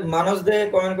আমাদের মানুষ দে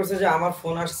কমেন্ট করছে যে আমার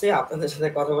ফোন আসছে, আপনাদের সাথে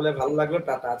কথা বলে ভালো লাগলো,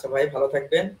 টাটা। আচ্ছা ভাই, ভালো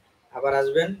থাকবেন, আবার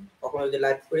আসবেন কখনো যদি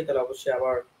লাইভ করি, তাহলে অবশ্যই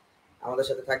আবার আমাদের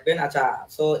সাথে থাকবেন। আচ্ছা,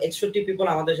 সো 61 পিপল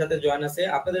আমাদের সাথে জয়েন আছে।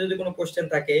 আপনাদের যদি কোনো কোশ্চেন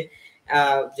থাকে,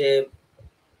 যে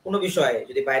কোনো বিষয়ে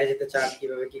যদি বাইরে যেতে চান,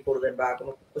 কিভাবে কি করবেন, বা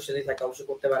কোনো কোশ্চেন যদি থাকে অবশ্যই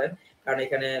করতে পারেন, কারণ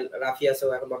এখানে রাফি আছে,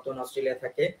 ও এখন বর্তমানে অস্ট্রেলিয়া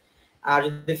থাকে। আর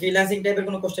যদি ফ্রিল্যান্সিং টাইপের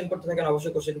কোনো কোশ্চেন করতে থাকেন,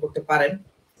 অবশ্যই কোশ্চেন করতে পারেন,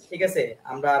 ঠিক আছে?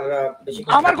 আমরা আর বেশি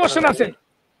আমার কোশ্চেন আছে,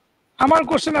 আমার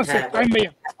কোশ্চেন আছে ফাহিম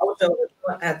ভাইয়া। অবশ্যই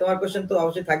হ্যাঁ, তোমার কোশ্চেন তো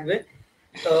অবশ্যই থাকবে।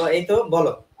 তো এই তো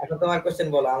বলো, এখন তোমার কোশ্চেন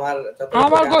বলো।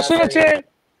 আমার কোশ্চেন হচ্ছে,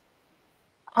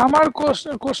 আমার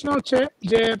কোশ্চেন হচ্ছে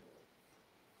যে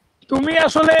তুমি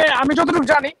আসলে, আমি যতটুকু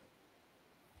জানি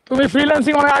তুমি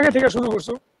ফ্রিল্যান্সিং অনেক আগে থেকে শুরু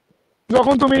করছো,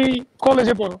 যখন তুমি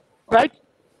কলেজে পড়ো, রাইট?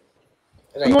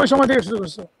 তুমি ওই সময় থেকে শুরু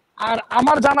করছো। আর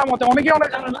আমার জানা মতে, অনেকে অনেক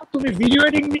জানে না, তুমি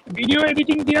ভিডিও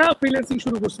এডিটিং দিয়ে ফ্রিল্যান্সিং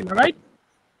শুরু করছিলে, রাইট?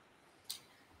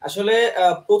 আসলে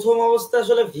প্রথম অবস্থা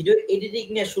আসলে ভিডিও এডিটিং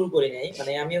নিয়ে শুরু করি নাই,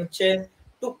 মানে আমি হচ্ছে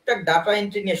টুকটাক ডাটা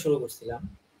এন্ট্রি নিয়ে শুরু করছিলাম।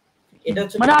 এটা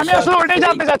হচ্ছে মানে আমি আসলে ওটাই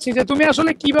জানতে চাচ্ছি যে তুমি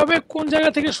আসলে কিভাবে, কোন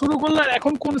জায়গা থেকে শুরু করলে, আর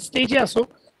এখন কোন স্টেজে আছো,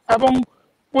 এবং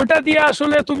ওটা দিয়ে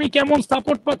আসলে তুমি কেমন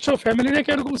সাপোর্ট পাচ্ছ, ফ্যামিলিতে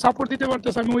কিরকম সাপোর্ট দিতে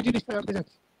পারতেছো, আমি ওই জিনিসটা জানতে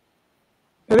চাচ্ছি।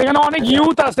 এখানে অনেক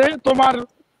ইউথ আছে তোমার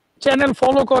চ্যানেল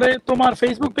ফলো করে, তোমার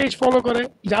ফেসবুক পেজ ফলো করে,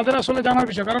 যাদের আসলে জানার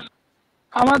বিষয়। কারণ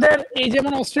আমাদের এই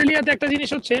যেমন অস্ট্রেলিয়াতে একটা জিনিস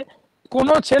হচ্ছে,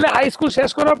 কোনো ছেলে হাই স্কুল শেষ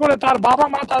করার পরে তার বাবা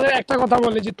মা তাদের একটা কথা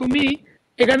বলে যে তুমি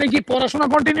এখানে কি পড়াশোনা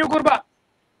কন্টিনিউ করবা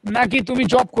নাকি তুমি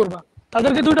জব করবা।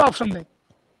 তাদেরকে দুটো অপশন দেয়,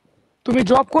 তুমি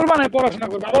জব করবা না পড়াশোনা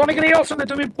করবা। আবার অনেকের এই অপশন দেয়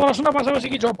তুমি পড়াশোনার পাশাপাশি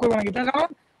কি জব করবা নাকি। তার কারণ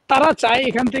তারা চায়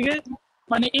এখান থেকে,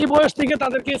 মানে এই বয়স থেকে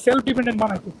তাদেরকে সেলফ ডিপেন্ডেন্ট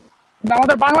বানাতে। কিন্তু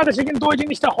আমাদের বাংলাদেশে কিন্তু ওই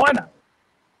জিনিসটা হয় না।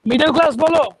 মিডল ক্লাস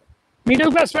বলো, মিডল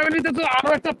ক্লাস ফ্যামিলিতে তো আরো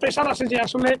একটা প্রেশার আসে যে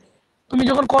আসলে তুমি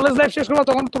যখন কলেজ লাইফ শেষ করো,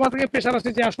 তখন তোমার থেকে প্রেশার আসে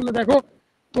যে আসলে দেখো,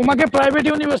 তোমাকে প্রাইভেট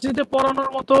ইউনিভার্সিটিতে পড়ানোর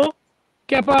মতো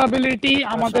ক্যাপাবিলিটি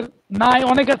আমাদের নাই,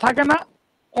 অনেকের থাকে না।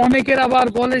 অনেকের আবার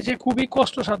বলে যে খুবই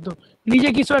কষ্টসাধ্য, নিজে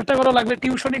কিছু একটা করো, লাগলে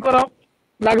টিউশনি করো,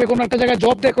 লাগলে কোনো একটা জায়গায়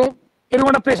জব দেখো, এরকম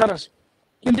একটা প্রেশার আসে।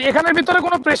 কিন্তু এখানের ভিতরে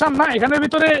কোনো প্রেশার না, এখানের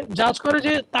ভিতরে জাজ করে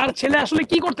যে তার ছেলে আসলে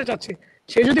কি করতে চাচ্ছে।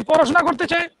 সে যদি পড়াশোনা করতে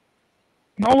চায়,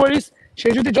 নো ওয়ারিস। সে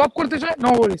যদি জব করতে চায়,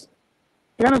 নো ওয়ারিস।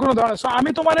 এখানে কোনো ধরনের। সো আমি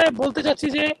তোমারে বলতে চাচ্ছি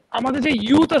যে আমাদের যে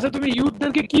ইউথ আছে, তুমি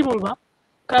ইউথদেরকে কি বলবা?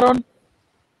 কারণ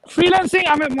ফ্রিল্যান্সিং,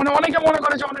 আমি অনেকে মনে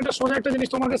করে যে অনেকটা সোজা একটা জিনিস,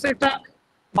 তোমার কাছে একটা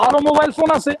ভালো মোবাইল ফোন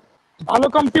আছে, ভালো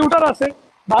কম্পিউটার আছে,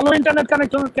 ভালো ইন্টারনেট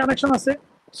কানেকশন আছে,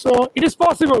 so it is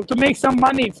possible to make some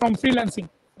money from freelancing,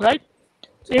 right?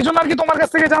 এই জন্য আর কি তোমার কাছ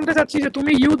থেকে জানতে চাচ্ছি যে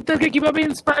তুমি ইউথদেরকে কিভাবে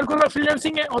ইন্সপায়ার করবে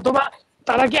ফ্রিল্যান্সিং এ, অথবা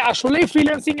তারা কি আসলেই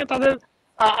ফ্রিল্যান্সিং এ তাদের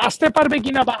আসতে পারবে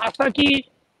কিনা, বা আসা কি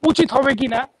উচিত হবে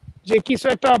কিনা, যে কিছু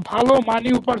একটা ভালো মানি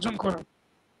উপার্জন করা,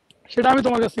 সেটা আমি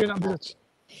তোমার কাছ থেকে জানতে চাচ্ছি।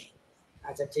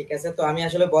 আচ্ছা ঠিক আছে। তো আমি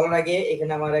আসলে বলার আগে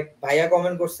এখানে আমার এক ভাইয়া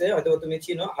কমেন্ট করছে, হয়তো তুমি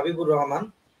চিনো, হাবিবুর রহমান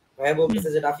ভাইয়া বলতেছে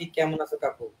যে রাফিক কেমন আছো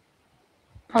কাকু।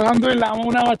 আলহামদুলিল্লাহ, আমার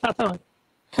মনে হয় আমার চাচা হয়,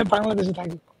 বাংলাদেশে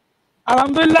থাকি।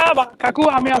 আলহামদুলিল্লাহ কাকু,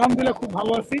 আমি আলহামদুলিল্লাহ খুব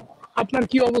ভালো আছি। আপনার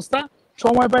কি অবস্থা?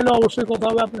 সময় পাইলে অবশ্যই কথা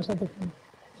হবে আপনার সাথে।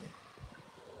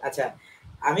 আচ্ছা,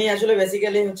 আমি আসলে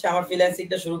বেসিক্যালি হচ্ছে আমার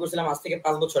ফ্রিল্যান্সিংটা শুরু করছিলাম আজ থেকে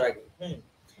 ৫ বছর আগে।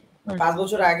 ৫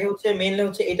 বছর আগে হচ্ছে মেইনলি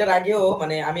হচ্ছে এটার আগেও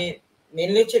মানে আমি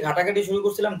মেইনলি হচ্ছে ঘাটাঘাটি শুরু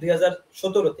করছিলাম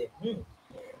 ২০১৭ তে।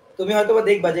 তুমি হয়তোবা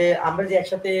দেখবা যে আমরা যে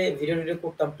একসাথে ভিডিও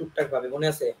করতাম টুকটাক ভাবে, মনে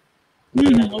আছে? তুমি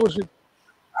আমি অবশ্যই।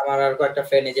 আমার আর কয়েকটা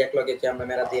ফ্রেন্ড এই যে একলগে যে আমরা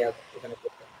মেরা দিয়া ওখানে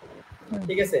করতাম।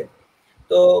 ঠিক আছে?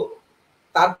 তো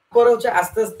তারপরে হচ্ছে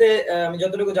আস্তে আস্তে আমি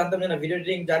যতটুকু জানতাম যে না ভিডিও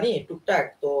এডিটিং জানি টুকটাক,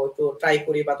 তো একটু ট্রাই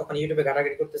করি, বা তখন ইউটিউবে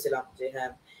ঘাটাঘাটি করতেছিলাম যে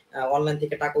হ্যাঁ অনলাইন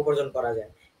থেকে টাকা উপার্জন করা যায়।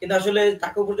 কিন্তু আসলে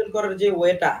টাকা উপার্জন করার যে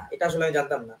ওয়েটা এটা আসলে আমি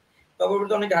জানতাম না।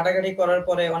 পরবর্তীতে অনেক ঘাটাঘাটি করার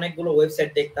পরে অনেকগুলো ওয়েবসাইট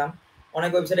দেখতাম,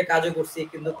 অনেক ওয়েবসাইটে কাজও করছি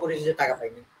কিন্তু পরিশেষে টাকা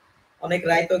পাইনি। অনেক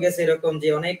রাইতও গেছে এরকম যে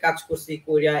অনেক কাজ করছি,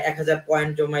 কইরা ১০০০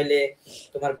 পয়েন্ট জমাইলে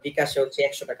তোমার বিকাশে হচ্ছে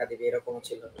 ১০০ টাকা দিবে, এরকম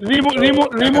ছিল। তো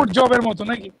রিমোট জবের মতো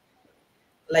নাকি?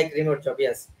 Like remote job,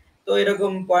 yes. তো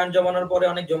এরকম পয়েন্ট জমানোর পরে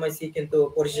অনেক জমাইছি কিন্তু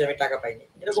পরিশেষে আমি টাকা পাইনি।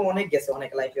 এরকম অনেক গেছে,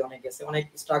 অনেক লাইফে অনেক গেছে, অনেক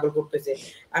স্ট্রাগল করতেছে।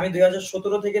 আমি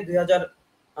 ২০১৭ থেকে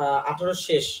 ২০১৮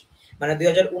 শেষ, মানে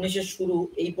 ২০১৯ এর শুরু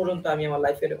এই পর্যন্ত আমি আমার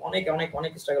লাইফের অনেক অনেক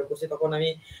অনেক স্ট্রাগল করছি। তখন আমি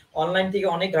অনলাইন থেকে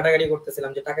অনেক ঘাটাঘাটি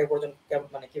করতেছিলাম যে টাকা উপার্জন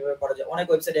মানে কিভাবে করা যায়। অনেক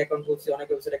ওয়েবসাইটে অ্যাকাউন্ট খুলছি, অনেক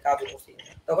ওয়েবসাইটে কাজও করছি।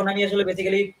 তখন আমি আসলে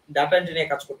বেসিক্যালি ডাটা এন্ট্রি নিয়ে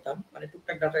কাজ করতাম। মানে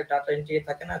টুকটাক ডাটা এন্ট্রি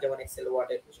থাকে না, যেমন এক্সেল, ওয়ার্ড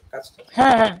এর কিছু কাজটা।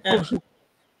 হ্যাঁ, হ্যাঁ, হ্যাঁ, অবশ্যই।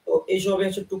 তো এইসবে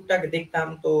হচ্ছে টুকটাক দেখতাম।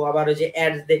 তো আবার ওই যে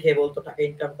অ্যাডস দেখে বলতো টাকা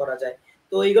ইনকাম করা যায়।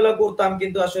 তো এইগুলো করতাম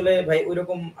কিন্তু আসলে ভাই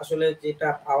ঐরকম আসলে যেটা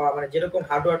পাওয়া মানে যেরকম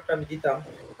হার্ড ওয়ার্কটা আমি দিতাম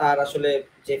তার আসলে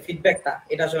যে ফিডব্যাকটা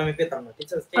এটা আসলে আমি পেতাম না। ঠিক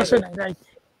আছে? ঠিক আছে? আসলে রাইট।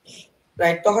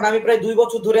 রাইট। তখন আমি প্রায় ২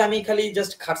 বছর ধরে আমি খালি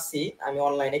জাস্ট খাটছি আমি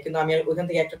অনলাইনে, কিন্তু আমি ওইখান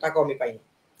থেকে একটা টাকাও আমি পাইনি,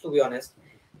 টু বি অনেস্ট।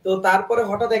 তো তারপরে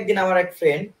হঠাৎ একদিন আমার এক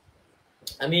ফ্রেন্ড,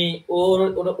 আমি ওর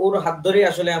ওর ওর হাত ধরেই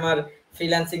আসলে আমার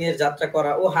ফ্রিল্যান্সিং এর যাত্রা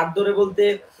করা। ও হাত ধরে বলতে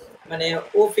মানে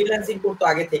ও ফ্রিল্যান্সিং করতো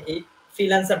আগে থেকেই।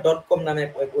 freelancer.com নামে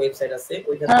এক ওয়েবসাইট আছে।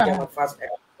 ওইখান হ্যাঁ, থেকে হ্যাঁ। আমার ফার্স্ট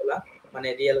অ্যাকাউন্ট খোলা, মানে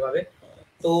রিয়েল ভাবে।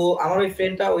 তো আমার ওই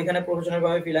ফ্রেন্ডটা ওইখানে প্রফেশনাল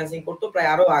ভাবে ফ্রিল্যান্সিং করতো প্রায়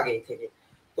আরো আগে থেকে।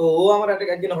 তো ও আমার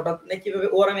একদিন হঠাৎ মানে কিভাবে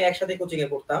ও আর আমি একসাথে কোচিং এ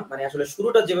করতাম। মানে আসলে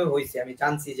শুরুটা যেভাবে হইছে আমি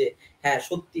জানছি যে হ্যাঁ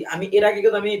সত্যি আমি এর আগে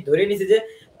কিন্তু আমি ধরে নিছি যে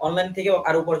অনলাইন থেকে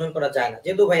আর উপার্জন করা যায় না।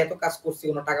 যেহেতু ভাই এত কাজ করছি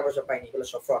কোনো টাকা পয়সা পাইনি, এগুলো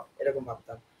সব ফ্রড, এরকম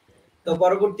ভাবতাম। তো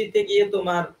পরবর্তীতে গিয়ে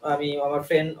তোমার আমি আমার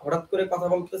ফ্রেন্ড হঠাৎ করে কথা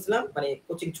বলতেছিলাম, মানে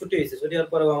কোচিং ছুটি হয়েছে, ছুটি হওয়ার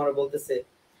পরে আমার বলতেছে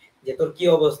যে তোর কি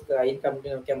অবস্থা, ইনকাম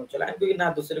কেমন চলে? আমি বলি না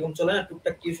দোস্ত এরকম চলে না,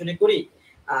 টুকটাক টিউশনি করি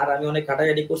আর আমি অনেক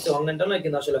ঘাটাঘাটি করছি অনলাইন টনলাইন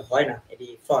কিন্তু আসলে হয় না, এটি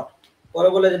ফ্রড। পরে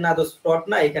বলে যে না দোস্ত ফ্রড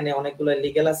না, এখানে অনেকগুলো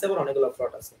লিগ্যাল আছে আবার অনেকগুলো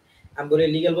ফ্রড আছে। আমি বলি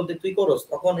লিগ্যাল বলতে তুই করস?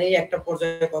 তখন এই একটা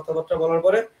পর্যায়ে কথাবার্তা বলার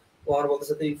পরে ও আমার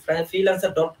বলতেছে তুই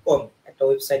freelancer.com একটা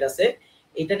ওয়েবসাইট আছে,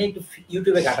 এটা নিয়ে একটু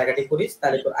ইউটিউবে ঘাটাঘাটি করিস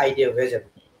তাহলে তোর আইডিয়া হয়ে যাবে।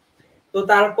 তো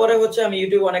তারপরে হচ্ছে আমি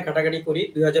ইউটিউবে অনেক ঘাটাঘাটি করি।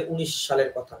 ২০১৯ সালের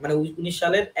কথা, মানে ১৯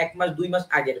 সালের ১ মাস ২ মাস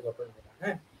আগের ঘটনা এটা,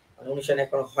 হ্যাঁ? মানে ১৯ সালে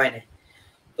এখনো হয় নাই।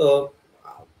 তো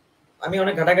আমি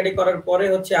অনেক ঘাটাঘাটি করার পরে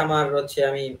হচ্ছে আমার হচ্ছে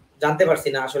আমি জানতে পারছি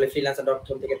না আসলে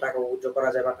freelancer.com থেকে টাকা উইথড্র করা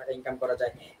যায় বা টাকা ইনকাম করা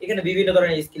যায়। এখানে বিভিন্ন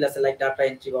ধরনের স্কিল আছে, লাইক ডাটা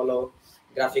এন্ট্রি বলো,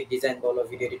 গ্রাফিক ডিজাইন বলো,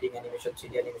 video editing, animation,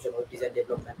 3D animation, web design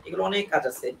development, এগুলো অনেক কাজ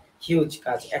আছে। হিউজ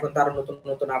কাজ। এখন তো আরো নতুন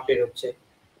নতুন আপডেট হচ্ছে,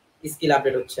 স্কিল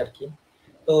আপডেট হচ্ছে আরকি।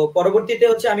 তো পরবর্তীতে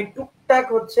হচ্ছে আমি টুকটাক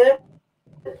হচ্ছে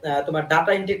তোমার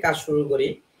ডাটা এন্ট্রির কাজ শুরু করি।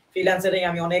 ফ্রিল্যান্সারিং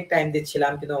আমি অনেক টাইম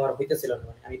দিচ্ছিলাম কিন্তু আমার হইতেছিল না।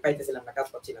 মানে আমি পাইতেছিলাম না, কাজ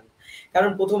পাচ্ছিলাম না। কারণ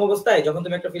 ১ম অবস্থায় যখন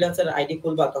তুমি একটা ফ্রিল্যান্সার আইডি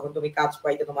খুলবা তখন তুমি কাজ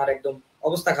পাইতে তোমার একদম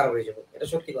অবস্থা খারাপ হয়ে যাবে। এটা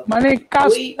সত্যি কথা। মানে কাজ,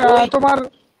 ওই ওই তোমার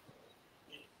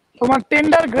তোমার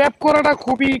টেন্ডার গ্র্যাব করাটা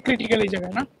খুবই ক্রিটিক্যাল এই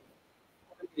জায়গায়, না?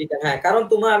 হ্যাঁ, কারণ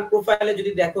তোমার প্রোফাইলে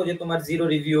যদি দেখো যে তোমার জিরো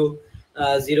রিভিউ,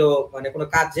 জিরো মানে কোনো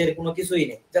কাজের কোনো কিছুই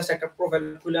নেই। জাস্ট একটা প্রোফাইল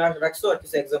খুলে রাখছো আর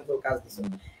কিছু এক্সাম্পল কাজ দিছো।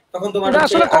 তখন তোমার এটা হচ্ছে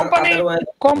আসলে আর কোম্পানি আদারওয়াইজ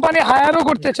কোম্পানি হায়ারও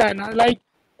করতে চায় না। লাইক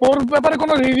ওর ব্যাপারে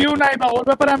কোনো রিভিউ নাই বা ওর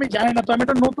ব্যাপারে আমি জানি না, তো আমি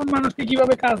একটা নতুন মানুষকে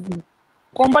কিভাবে কাজ দিব?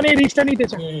 কোম্পানি এই রিস্কটা নিতে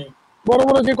চায়, হুম, বড়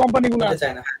বড় যে কোম্পানিগুলো নিতে আছে।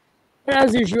 চায় না। অ্যাজ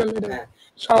ইউজুয়াল, এটা হ্যাঁ।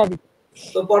 স্বাভাবিক।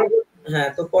 তো হ্যাঁ,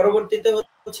 তো পরবর্তীতে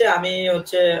হচ্ছে আমি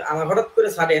হচ্ছে আমার হঠাৎ করে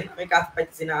সাডেন আমি কাজ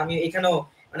পাইতেছি না। আমি এখানেও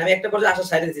মানে আমি একটা পর্যায়ে আশা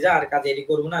ছাইড়া দিয়েছি যে আর কাজ এডি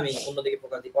করব না। আমি অন্যদিকে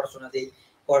ফোকাস দিই। পড়াশোনা দেই।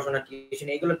 পড়াশোনা, টিউশন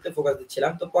এগুলোতে ফোকাস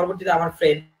দিচ্ছিলাম। তো পরবর্তীতে আমার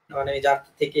ফ্রেন্ড মানে যার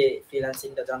থেকে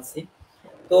ফ্রিল্যান্সিংটা জানছি।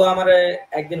 তো আমার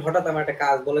একদিন হঠাৎ আমার একটা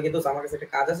কাজ বলে, "দোস্ত আমার কাছে একটা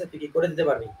কাজ আছে, তুই কি করে দিতে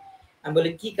পারবি?" আমি বলি,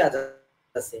 "কি কাজ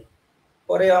আছে?"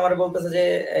 পরে আমার বলতেছে যে,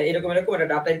 এরকম, এরকম একটা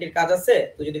ডাটা এন্ট্রির কাজ আছে।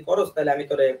 তুই যদি করস তাহলে আমি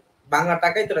তোরে বাংলা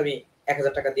টাকায় তোরে আমি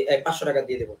 ৳১,০০০ দিয়ে ৳৫০০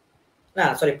 দিয়ে দেব।" না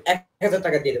সরি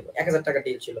 ৳১,০০০ দিয়ে দেব। ৳১,০০০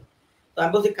 ডিল ছিল। তো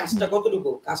আমি বলছি কাজটা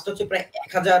কতটুকু? কাজটা হচ্ছে প্রায়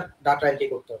 ১,০০০ ডাটা এন্ট্রি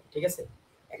করতে হবে। ঠিক আছে?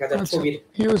 1000 আচ্ছা, ছবির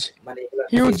হিউজ মানে এগুলা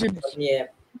হিউজ জিনিস। স্ক্রিনশট নিয়ে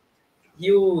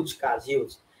হিউজ কাজ,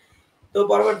 হিউজ। তো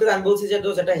পরবর্তীতে আমি বলছি যে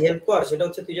দোস্ত একটা হেল্প কর, সেটা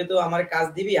হচ্ছে তুই যেহেতু আমার কাজ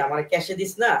দিবি, আমার ক্যাশে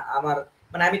দিস না, আমার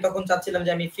মানে আমি তখন চাচ্ছিলাম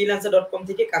যে আমি freelancer.com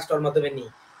থেকে কাজটার মাধ্যমে নিই,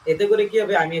 এতে করে কি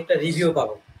হবে আমি একটা রিভিউ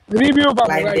পাবো, রিভিউ পাবো,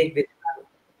 ক্লায়েন্ট রাইট। দেখবে,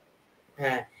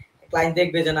 হ্যাঁ ক্লায়েন্ট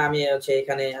দেখবে যে না আমি হচ্ছে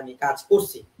এখানে আমি কাজ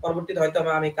করছি, পরবর্তীতে হয়তো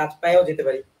আমি কাজ পাইও যেতে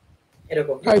পারি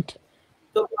এরকম। রাইট।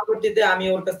 তো পরবর্তীতে আমি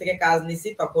ওর কাছ থেকে কাজ নিছি,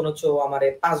 তখন হচ্ছে ও আমারে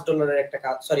 $5 একটা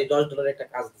কাজ, সরি $10 একটা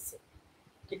কাজ দিছে,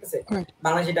 ঠিক আছে। রাইট।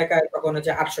 বাংলাদেশি টাকায় তখন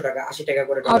হচ্ছে 800 টাকা 80 টাকা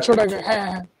করে ডলার 800 টাকা, ছিল। হ্যাঁ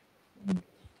হ্যাঁ।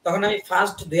 তখন আমি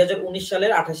ফার্স্ট 2019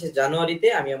 সালের 28 জানুয়ারিতে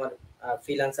আমি আমার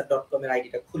freelancer.com এর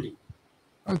আইডিটা খুলি,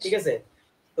 ঠিক আচ্ছা। আছে।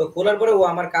 তো খোলার পরে ও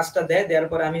আমার কাজটা দেয়, দেওয়ার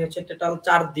পরে আমি হচ্ছে টোটাল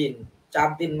 4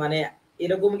 দিন মানে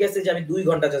এরকম গেছে যে আমি 2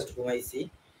 ঘন্টা জাস্ট ঘুমাইছি,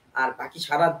 আর বাকি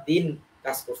সারা দিন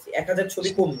কাজ করছি। 1000 ছবি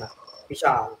কম না,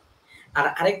 বিশাল। আর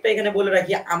আরেকটা এখানে বলে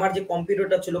রাখি, আমার যে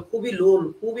কম্পিউটারটা ছিল খুবই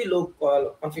লো হ্যাঁ,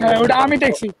 কনফিগারেশনের ওটা আমি কম্পিউটার।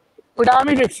 দেখছি, ওটা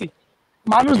আমি দেখছি।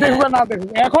 মানুষ হ্যাঁ দেখবে না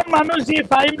দেখবে, এখন মানুষ যে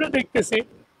ফাইমটা দেখতেছে,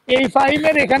 এই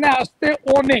ফাইমের এখানে আসতে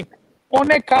অনেক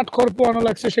অনেক কাঠ খড় পোহানো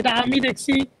লাগছে, সেটা আমি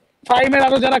দেখছি, ফাইমের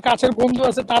আরো যারা কাছের বন্ধু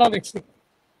আছে তারা দেখছে।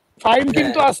 ফাইম হ্যাঁ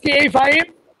কিন্তু আজকে এই ফাইম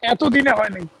এতদিনে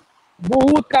হয় নাই,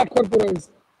 বহুত কাঠ খড় পড়ে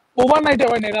হয়েছে, ওভারনাইটে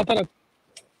হয় নাই, রাতারাতি।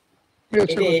 এই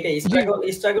হচ্ছে এটাই কথা। এটাই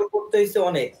জি। স্ট্রাগল করতে হয়েছে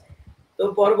অনেক। তো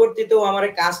পরবর্তীতেও আমার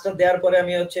এই কাজটা দেওয়ার পরে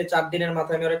আমি হচ্ছে 4 দিনের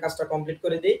মাথায় আমি ওর কাজটা কমপ্লিট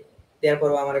করে দিই, দেওয়ার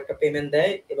পরে আমার একটা পেমেন্ট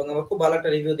দেয় এবং আমার খুব ভালো একটা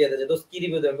রিভিউ দিয়ে দেয়। দোস্ত কি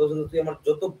রিভিউ দেয়, বলছে তুই আমার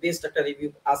যত বেস্ট একটা রিভিউ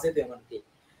আছে তুই আমার দে।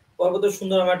 পরবর্তী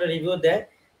সুন্দর আমার একটা রিভিউ দেয়,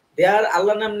 দেয়ার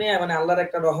আল্লাহর নাম নিয়ে মানে আল্লাহর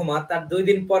একটা রহমত, তার 2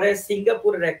 দিন পরে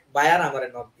সিঙ্গাপুরের এক বায়ার আমারে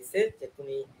নক দিছে যে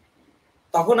তুমি,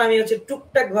 তখন আমি হচ্ছে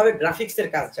টুকটাক ভাবে গ্রাফিক্স এর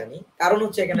কাজ জানি, কারণ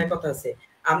হচ্ছে এখানে কথা আছে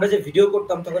আমরা যে ভিডিও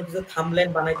করতাম তখন কিছু থাম্বনেল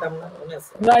বানাইতাম না, মনে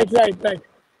আছে? Right right right.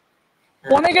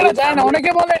 হ্যাঁ, অনেকে ওই এটা যায় না,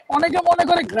 থাম্বনেল। অনেকে মনে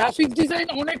করে গ্রাফিক ডিজাইন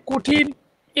অনেক কঠিন,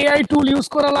 এআই টুল ইউজ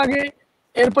করা লাগে,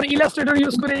 এরপর ইলাস্ট্রেটর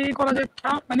ইউজ করে এই করা যায়,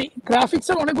 মানে গ্রাফিক্স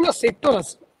এর অনেকগুলো সেক্টর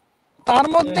আছে, তার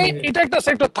মধ্যে এটা একটা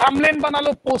সেক্টর। থাম্বনেল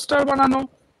বানানো, পোস্টার বানানো,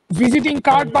 ভিজিটিং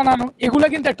কার্ড বানানো, এগুলা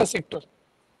কিন্তু একটা সেক্টর।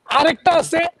 আরেকটা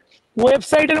আছে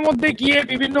ওয়েবসাইটের মধ্যে গিয়ে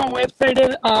বিভিন্ন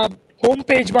ওয়েবসাইটের হোম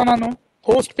পেজ বানানো,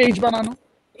 হোস্ট পেজ বানানো,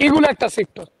 এগুলো একটা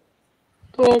সেক্টর।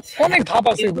 তো অনেক ধাপ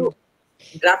আছে কিন্তু এগুলো।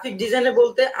 গ্রাফিক ডিজাইনে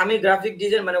বলতে আমি গ্রাফিক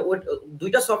ডিজাইন মানে ওই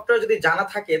দুইটা সফটওয়্যার যদি জানা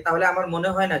থাকে তাহলে আমার মনে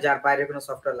হয় না যে আর বাইরে কোনো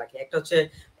সফটওয়্যার লাগে। একটা হচ্ছে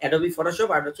অ্যাডোবি ফটোশপ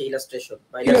আর হচ্ছে ইলাস্ট্রেশন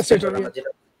বা ইলাস্ট্রেটর ইলাস্ট্রেটর। আমরা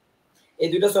যেটা, এই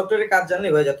দুইটা সফটওয়্যারের কাজ জানলে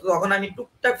হয়ে যেত। তখন আমি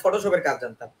টুকটাক ফটোশপের কাজ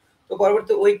জানতাম। তো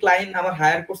পরবর্তীতে ওই ক্লায়েন্ট আমার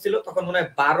হায়ার করছিল, তখন মনে হয়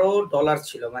 $12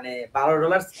 ছিল, মানে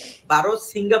 $12, 12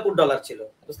 সিঙ্গাপুর ডলার ছিল,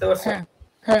 বুঝতে পারছো? হ্যাঁ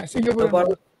হ্যাঁ, তো সিঙ্গাপুরের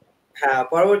ডলার। হ্যাঁ,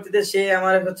 পরবর্তীতে সে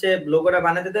আমার হচ্ছে লোগোটা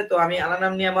বানাতে দেয়, তো আমি আল্লাহর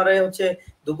নাম নিয়ে আমার হচ্ছে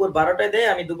দুপুর 12টায় দেয়,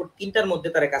 আমি দুপুর 3টার মধ্যে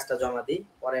তার কাজটা জমা দিই।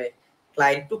 পরে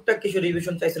ক্লায়েন্ট টুকটাক কিছু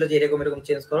রিভিশন চাইছিল যে এরকম এরকম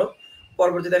চেঞ্জ করো,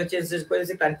 পরবর্তীতে আমি চেঞ্জ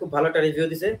করেছি, ক্লায়েন্ট খুব ভালো একটা রিভিউ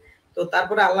দিছে। তো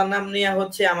তারপরে আল্লাহর নাম নিয়ে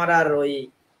হচ্ছে আমার আর ওই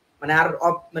মানে আর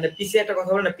মানে পিছে একটা কথা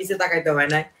বলে না, পিছে তাকাইতে হয়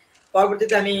না।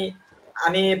 পরবর্তীতে আমি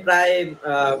আমি প্রায়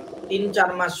 3-4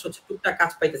 মাস হচ্ছে টুকটাক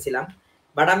কাজ পাইতেছিলাম,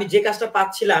 বাট আমি যে কাজটা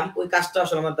পাচ্ছিলাম ওই কাজটা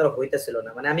আসলে আমার দ্বারা হইতেছিল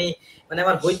না, মানে আমি মানে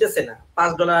আমার হইতেছে না।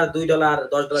 $5, $2,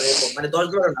 $10 এরকম, মানে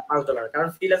 $10 না $5, কারণ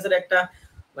ফ্রিল্যান্সার একটা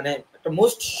মানে একটা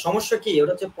মোস্ট সমস্যা কি,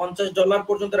 ওটা হচ্ছে $50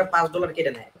 পর্যন্ত এরা $5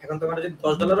 কেটে নেয়। এখন তোমার যদি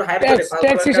 $10 হায়ার করে ট্যাক্স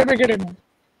ট্যাক্স $5 হিসেবে কেটে নেয়।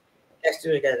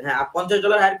 হ্যাঁ, আর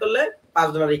 $50 হায়ার করলে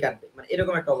 $5 কাটবে, মানে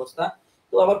এরকম একটা অবস্থা।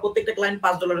 তো আবার প্রত্যেকটা ক্লায়েন্ট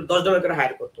 $5 $10 করে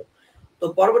হায়ার করতো। তো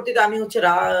পরবর্তীতে আমি হচ্ছে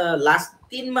লাস্ট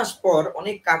 3 মাস পর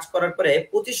অনেক কাজ করার পরে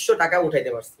 $2500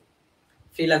 উঠাইতে পারছি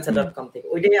freelancer.com থেকে।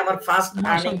 ওইটাই আমার ফার্স্ট আর্নিং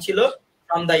মাশাআল্লাহ। ছিল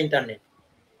ফ্রম দা ইন্টারনেট,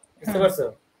 বুঝতে হ্যাঁ। পারছো?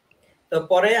 তো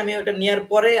পরে আমি ওটা নেওয়ার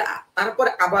পরে তারপরে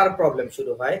আবার প্রবলেম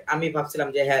শুরু হয়। আমি ভাবছিলাম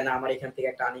যে হ্যাঁ না আমার এখান থেকে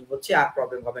একটা আর্নিং হচ্ছে, আর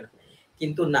প্রবলেম হবে না,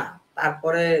 কিন্তু না।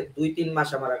 তারপরে 2-3 মাস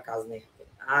আমার আর কাজ নেই,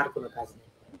 আর কোনো কাজ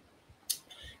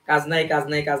নেই,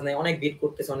 কাজ নাই, অনেক বিট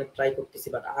করতেছি, অনেক ট্রাই করতেছি,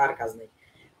 বাট আর কাজ নেই।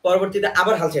 পরবর্তীতে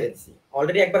আবার হাল ছেড়ে দিছি।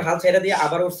 অলরেডি একবার হাল ছেড়ে দিয়ে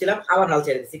আবার উঠছিলাম, আবার হাল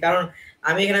ছেড়ে দিছি, কারণ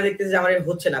আমি এখানে দেখতেছি যে আমার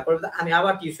হচ্ছে না। পরবর্তীতে আমি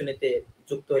আবার টিউশনিতে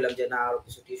যুক্ত হইলাম যে না আরো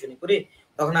কিছু টিউশনি করি।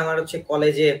 তখন আমার হচ্ছে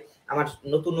কলেজে আমার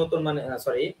নতুন মানে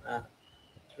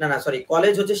সরি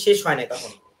কলেজ হচ্ছে শেষ হয় নাই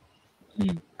তখন।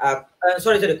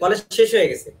 সরি কলেজ শেষ হয়ে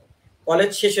গেছে।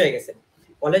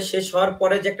 কলেজ শেষ হওয়ার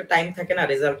পরে যে একটা টাইম থাকে না,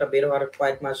 রেজাল্টটা বের হওয়ার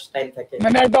কয়েক মাস টাইম থাকে,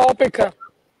 মানে একটা অপেক্ষা।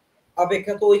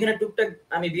 তো ওইখানে টুকটাক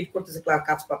আমি বিট করতেছি,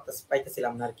 কাজ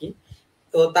পাইতেছিলাম না আরকি।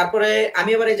 তো তারপরে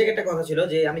আমি আবার এই জায়গায় একটা কথা ছিল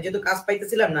যে আমি যেহেতু কাজ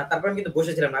পাইতেছিলাম না, তারপর আমি কিন্তু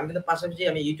বসেছিলাম না, আমি কিন্তু পাশাপাশি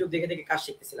আমি ইউটিউব দেখে দেখে কাজ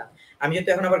শিখতেছিলাম। আমি যেহেতু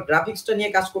এখন আবার গ্রাফিক্সটা নিয়ে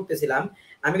কাজ করতেছিলাম,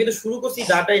 আমি কিন্তু শুরু করছি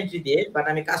ডাটা এন্ট্রি দিয়ে, বাট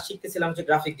আমি কাজ শিখতেছিলাম যে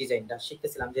গ্রাফিক ডিজাইনটা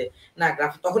শিখতেছিলাম। যে না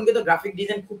তখন কিন্তু গ্রাফিক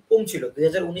ডিজাইন খুব কম ছিল,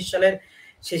 2019 সালের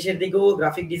শেষের দিকেও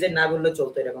গ্রাফিক ডিজাইন না বললে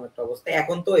চলতো, এরকম একটা অবস্থা।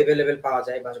 এখন তো এভেলেবেল পাওয়া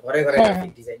যায়, ঘরে ঘরে হ্যাঁ হ্যাঁ।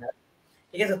 গ্রাফিক ডিজাইনার,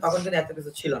 ঠিক আছে। তখন কিন্তু এত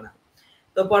কিছু ছিল না।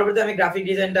 তো পরবর্তীতে আমি গ্রাফিক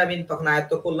ডিজাইনটা আমি তখন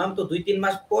আয়ত্ত করলাম। তো ২-৩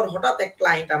 মাস পর হঠাৎ এক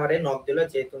ক্লায়েন্ট আমারে নক দিল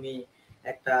যে তুমি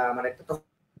আমার একটা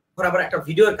তখন আবার একটা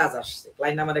ভিডিওর কাজ আসছে।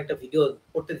 ক্লায়েন্ট আমার একটা ভিডিও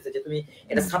করতে দিছে যে তুমি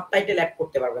এটা সাবটাইটেল এড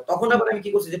করতে পারবে। তখন আবার আমি কি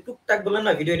করছি যে টুকটাক বললাম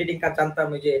না ভিডিও এডিটিং কাজ জানতাম,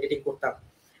 ওই যে এডিটিং করতাম।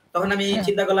 তখন আমি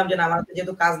চিন্তা করলাম যে না আমার হাতে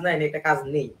যেহেতু কাজ নাই, একটা কাজ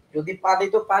নেই। যদি পারি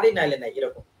তো পারি, নাইলে নাই,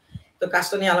 এরকম। তো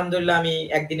কাজটা নিয়ে আলহামদুলিল্লাহ আমি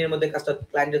একদিনের মধ্যে কাজটা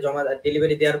ক্লায়েন্টে জমা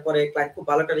ডেলিভারি দেওয়ার পরে ক্লায়েন্ট খুব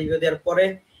ভালো একটা রিভিউ দেওয়ার পরে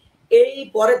এই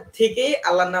পরের থেকে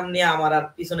আল্লাহর নাম নিয়ে আমার আর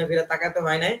পিছনে ফিরে তাকাতে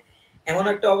হয় নাই। এমন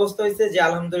একটা অবস্থা হয়েছে যে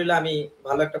আলহামদুলিল্লাহ আমি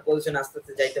ভালো একটা পজিশনে আস্তে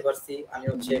আস্তে যাইতে পারছি। আমি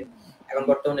এখন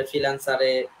বর্তমানে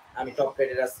ফ্রিল্যান্সারে আমি টপ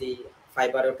রেটেড আছি,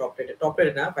 ফাইবারেও টপ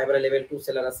রেটেড না, ফাইবারে লেভেল 2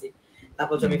 সেলার আছি।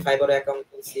 তারপর আমি ফাইবারে অ্যাকাউন্ট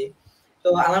খুলছি। তো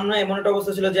আলহামদুলিল্লাহ এমন একটা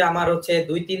অবস্থা ছিল যে আমার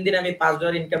 $2-3 দিন আমি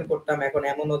 $5 ইনকাম করতাম। এখন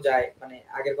এমনও যায়, মানে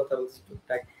আগের কথা বলছি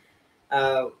টুকটাক,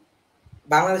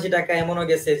 বাংলাদেশি টাকা এমনও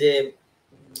গেছে যে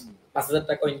 5,000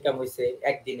 টাকা ইনকাম হয়েছে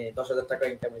একদিনে, 10,000 টাকা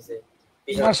ইনকাম হয়েছে,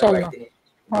 20,000 টাকা একদিনে।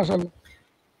 মাশাআল্লাহ।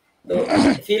 তো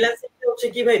ফ্রিল্যান্সিং হচ্ছে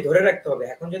কি ভাই, ধরে রাখতে হবে।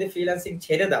 এখন যদি ফ্রিল্যান্সিং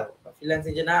ছেড়ে দাও,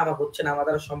 ফ্রিল্যান্সিং যে না আমার হচ্ছে না, আমার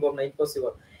দ্বারা সম্ভব না,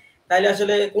 ইম্পসিবল, তাইলে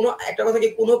আসলে কোনো একটা কথা কি,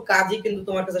 কোনো কাজই কিন্তু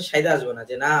তোমার কাছে সাইদা আসবে না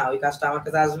যে না ওই কাজটা আমার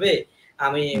কাছে আসবে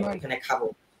আমি ওখানে খাবো।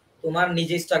 তোমার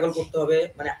নিজে স্ট্রাগল করতে হবে।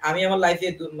 মানে আমি আমার লাইফে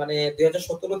মানে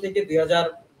 2017 থেকে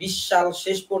 2020 সাল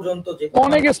শেষ পর্যন্ত যে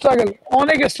অনেক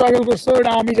স্ট্রাগল করছো,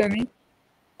 এটা আমি জানি।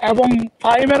 এবং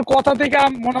ফাহিমের কথা থেকে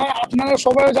মনে হয় আপনারা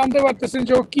সবাই জানতে পারতেছেন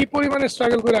যে ও কি পরিমাণে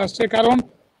স্ট্রাগল করে আসছে। কারণ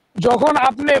যখন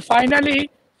আপনি ফাইনালি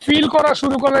ফিল করা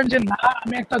শুরু করলেন যে না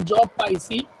আমি একটা জব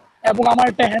পাইছি এবং আমার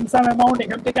একটা হ্যান্ডসাম অ্যামাউন্ট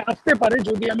এখান থেকে আসতে পারে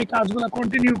যদি আমি কাজগুলো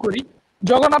কন্টিনিউ করি,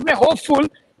 যখন আপনি হোপফুল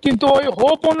কিন্তু ওই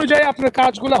হোপ অনুযায়ী আপনার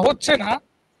কাজগুলো হচ্ছে না,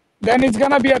 দেন it's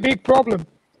Gaana be a big problem.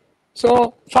 So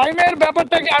ফাহিমের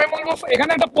ব্যাপারটাকে আমি বলবো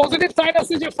এখানে একটা পজিটিভ সাইড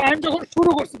আছে যে ফাহিম যখন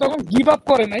শুরু করছে তখন গিভ আপ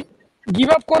করে নাই। গিভ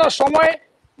আপ করার সময়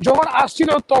যখন আসছিল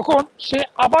তখন সে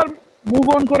আবার মুভ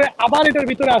অন করে আবার এটার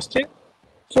ভিতরে আসছে।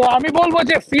 সো আমি বলবো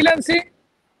যে ফ্রিল্যান্সিং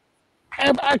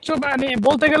মানে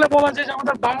বলতে গেলে বলা যায় যে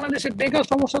আমাদের বাংলাদেশের বেকার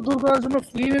সমস্যা দূর করার জন্য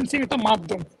ফ্রিল্যান্সিং একটা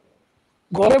মাধ্যম,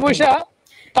 ঘরে বসে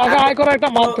টাকা আয় করা একটা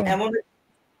মাধ্যম।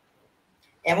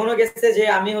 এমনও গেছে যে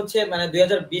আমি মানে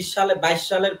 2020 সালে 22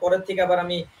 সালের পরের থেকে আবার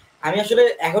আমি আসলে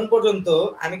এখন পর্যন্ত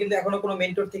আমি কিন্তু এখনো কোনো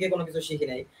মেন্টর থেকে কোনো কিছু শিখি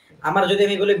নাই। আমার যদি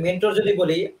আমি বলি মেন্টর যদি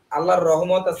বলি, আল্লাহর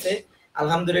রহমত আছে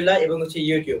আলহামদুলিল্লাহ, এবং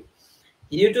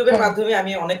ইউটিউবের মাধ্যমে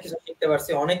আমি অনেক কিছু শিখতে পারছি,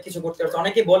 অনেক কিছু করতে পারছি।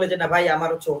 অনেকে বলে যে না ভাই আমার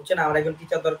হচ্ছে না, আমার একজন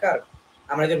টিচার দরকার,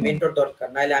 আমার একজন মেন্টর দরকার,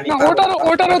 নাইলে আমি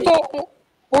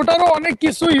ওটারও অনেক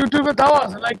কিছু ইউটিউবে দেওয়া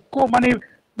আছে, লাইক মানে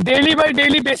ডেইলি বাই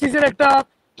ডেইলি বেসিসের একটা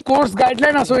কোর্স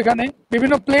গাইডলাইন আছে, ওখানে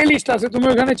বিভিন্ন প্লে লিস্ট আছে, তুমি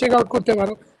ওখানে চেক আউট করতে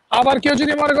পারো। আবার কেউ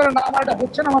যদি মনে করে না আমার এটা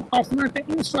হচ্ছে না, আমার পার্সোনাল একটা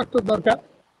ইনস্ট্রাক্টর দরকার,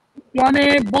 মানে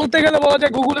বলতে গেলে বলা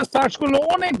যায় গুগলে সার্চ করলে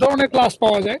অনেক ধরনের ক্লাস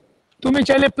পাওয়া যায়। তুমি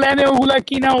চাইলে প্ল্যানে ওগুলা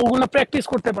কিনা ওগুলা প্র্যাকটিস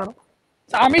করতে পারো।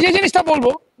 আমি যে জিনিসটা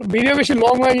বলবো, ভিডিও বেশি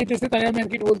লং হয়ে যেতেছে তাই আমি আর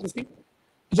কি বলতেছি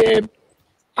যে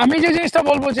আমি যে জিনিসটা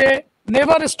বলবো যে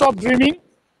নেভার স্টপ ড্রিমিং।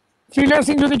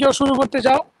 ফ্রিল্যান্সিং যদি কেউ শুরু করতে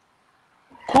চাও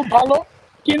খুব ভালো,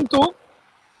 কিন্তু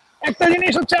একটা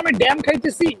জিনিস হচ্ছে আমি ড্যাম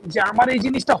খাইতেছি যে আমার এই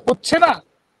জিনিসটা হচ্ছে না,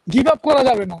 গিভ আপ করা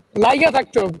যাবে না, লাইগা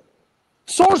থাকতে হবে,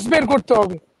 সোর্স বের করতে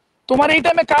হবে। তোমার এই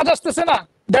টাইমে কাজ আসতেছে না,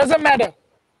 ডাজন্ট ম্যাটার,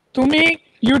 তুমি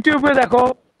ইউটিউবে দেখো,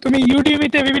 তুমি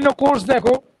ইউটিউবিতে বিভিন্ন কোর্স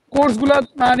দেখো, কোর্সগুলো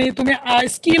মানে তুমি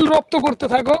স্কিল রপ্ত করতে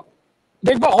থাকো,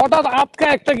 দেখবা হঠাৎ আটকা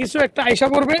একটা কিছু একটা আইসা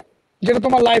করবে যেটা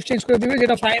তোমার লাইফ চেঞ্জ করে দিবে,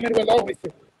 যেটা ফাহিমের বেলাও হয়েছে।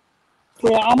 তো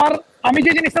আমি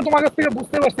যে জিনিসটা তোমার কাছ থেকে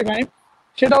বুঝতে পারছি ফাহিম,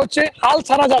 সেটা হচ্ছে হাল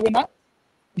ছাড়া যাবে না।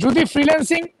 যদি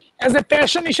ফ্রিল্যান্সিং অ্যাজ এ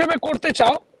প্যাশন হিসেবে করতে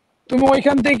চাও, তুমি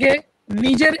ওইখান থেকে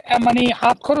নিজের মানে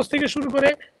হাত খরচ থেকে শুরু করে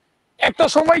একটা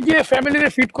সময় গিয়ে ফ্যামিলিরে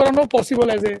ফিট করানো পসিবল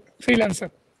অ্যাজ এ ফ্রিল্যান্সার,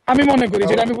 আমি মনে করি,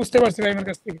 যেটা আমি বুঝতে পারছি ফাহিমের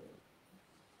কাছ থেকে।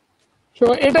 তো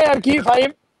এটাই আর কি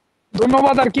ফাহিম,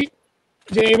 ধন্যবাদ আর কি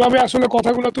যে এভাবে আসলে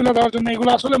কথাগুলো তুলে দেওয়ার জন্য।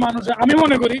 এগুলো আসলে মানুষ, আমি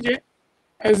মনে করি যে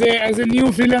অ্যাজ এ নিউ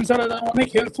ফ্রিল্যান্সার অনেক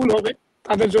হেল্পফুল হবে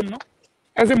তাদের জন্য,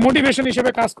 অ্যাজ এ মোটিভেশন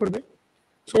হিসেবে কাজ করবে।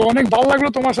 তো অনেক ভালো লাগলো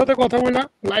তোমার সাথে কথা বলা,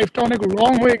 লাইফটা অনেক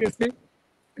লং হয়ে গেছে,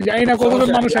 জানি না কতজন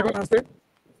মানুষ এখন আছে।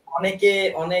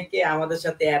 অনেকে আমাদের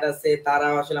সাথে অ্যাড আছে, তারা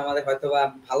আসলে আমাদের হয়তোবা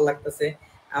ভালো লাগতেছে।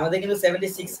 আমাদের কিন্তু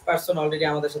 76% অলরেডি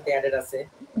আমাদের সাথে অ্যাডেড আছে।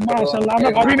 মাশাআল্লাহ,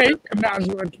 আমরা ভাবি নাই এমনি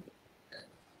আসবো আর কি।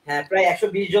 হ্যাঁ, প্রায়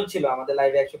 120 জন ছিল আমাদের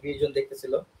লাইভে, 120 জন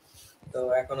দেখতেছিল। তো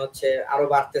এখন আরো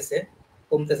বাড়তেছে,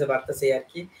 কমতেছে বাড়তেছে আর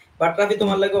কি। বাট রাফি,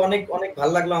 তোমার লাগে অনেক অনেক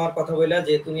ভালো লাগলো আমার কথা বইলা,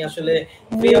 যে তুমি আসলে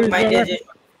ফ্রি অফ মাইন্ডে যে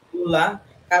বললা।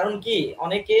 কারণ কি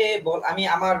অনেকে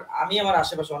আমি আমার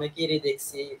আশেপাশে অনেকেরই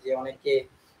দেখছি যে অনেকে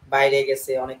বাইরে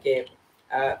গেছে, অনেকে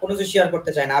কোনো কিছু শেয়ার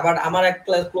করতে চায় না। আবার আমার এক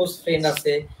ক্লোজ ফ্রেন্ড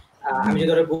আছে, আমি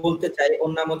যদি ওরা বলতে চাই,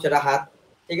 ওর নাম রাহাত,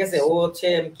 ঠিক আছে? ও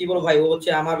কি বলবো ভাই, ও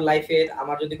আমার লাইফের,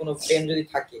 আমার যদি কোনো ফ্রেন্ড যদি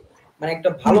থাকে, মানে একটা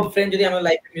ভালো ফ্রেন্ড যদি আমার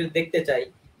লাইফে যদি দেখতে চাই,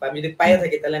 বা আমি যদি পাইয়া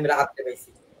থাকি তাহলে আমি রাহাতকে পাইছি,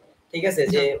 ঠিক আছে,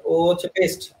 যে ও হচ্ছে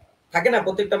বেস্ট। থাকে না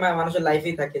প্রত্যেকটা মানুষের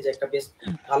লাইফেই থাকে যে একটা বেস্ট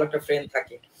ভালো একটা ফ্রেন্ড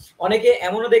থাকে। অনেকে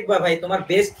এমনও দেখবা ভাই তোমার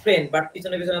বেস্ট ফ্রেন্ড বাট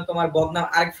পিছনে পিছনে তোমার বদনাম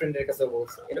আরেক ফ্রেন্ডের কাছে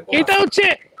বলছে, এরকম এটা আছে। হচ্ছে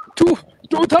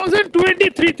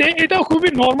 2023 তে এটাও খুবই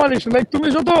নর্মাল ইস্যু। লাইক তুমি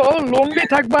যত লোনলি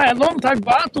থাকবা, অ্যালোন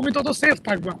থাকবা, তুমি তত সেফ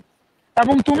থাকবা,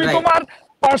 এবং তুমি রাইট। তোমার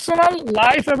পার্সোনাল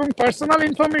লাইফ এবং পার্সোনাল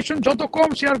ইনফরমেশন যত কম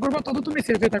শেয়ার করবে তত তুমি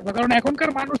সেফে থাকবে। কারণ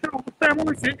এখনকার মানুষের অবস্থা এমন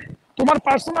হয়েছে, তোমার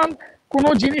পার্সোনাল কোনো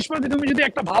জিনিসপাতি তুমি যদি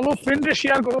একটা ভালো ফ্রেন্ডে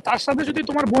শেয়ার করো, তার সাথে যদি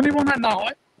তোমার বনিবনায় না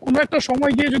হয়, কোনো একটা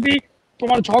সময় গিয়ে যদি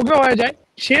তোমার ঝগড়া হয়ে যায়,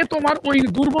 সে তোমার ওই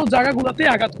দুর্বল জায়গাগুলোতে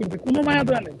আঘাত করবে, কোনো মায়া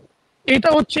দয়া নেই। এটা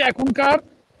হচ্ছে এখনকার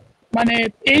মানে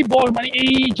মানে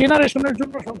এই জেনারেশনের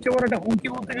জন্য সবচেয়ে বড় একটা হুমকি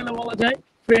বলতে গেলে বলা যায়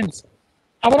ফ্রেন্ডস।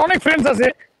 আবার অনেক ফ্রেন্ডস আছে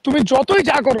তুমি যতই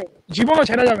যা করো জীবনও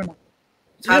ছেড়ে যাবে না,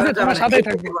 ঠিক আছে, তোমার সাথেই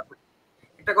থাকবে।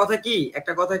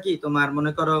 একটা কথা কি তোমার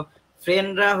মনে করো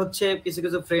ফ্রেন্ডরা হচ্ছে কিছু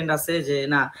কিছু ফ্রেন্ড আছে যে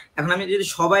না, এখন আমি যদি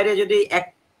সবাইরে যদি এক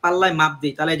পাল্লায় মাপ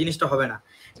দিই তাহলে এই জিনিসটা হবে না।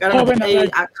 কারণ হবে না, এই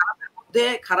রাইট।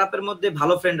 খারাপের মধ্যে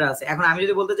ভালো ফ্রেন্ডরা আছে। এখন আমি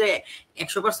যদি বলতে চাই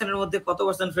 100%-এর মধ্যে কত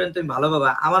পার্সেন্ট ফ্রেন্ড তুমি ভালো পাবা,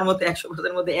 আমার মতে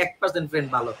 100%-এর মধ্যে 1% ফ্রেন্ড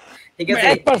ভালো, ঠিক আছে।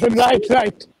 1%, রাইট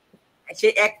রাইট।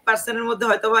 সেই 1%-এর মধ্যে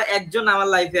হয়তো বা একজন আমার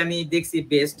লাইফে আমি দেখছি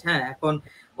বেস্ট, হ্যাঁ। এখন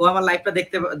ও আমার লাইফটা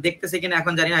দেখতেছে কিনা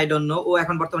এখন জানি না, আই ডোন্ট নো। ও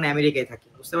এখন বর্তমানে আমেরিকায় থাকে,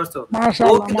 বুঝতে পারছো। ও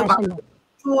মাশাআল্লাহ কিন্তু মাশাআল্লাহ।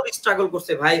 প্রচুর স্ট্রাগল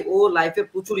করছে ভাই, ও লাইফে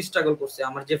প্রচুর স্ট্রাগল করছে।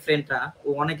 আমার যে ফ্রেন্ডটা, ও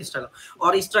অনেক স্ট্রাগল,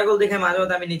 ওর স্ট্রাগল দেখে মাঝে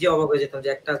মাঝে আমি নিজে অবাক হয়ে যেতাম যে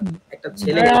একটা একটা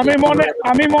ছেলে যে কিভাবে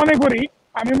আমি মনে করি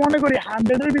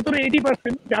 100-এর ভিতরে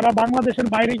 80% যারা বাংলাদেশের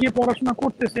বাইরে গিয়ে পড়াশোনা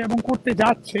করতেছে এবং করতে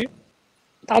যাচ্ছে,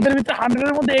 তাদের ভিতরে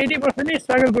 100-এর মধ্যে 80%ই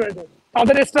স্ট্রাগল করে যায়।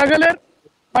 তাদের স্ট্রাগলের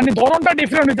মানে ধরনটা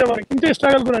ডিফারেন্ট হতে পারে, কিন্তু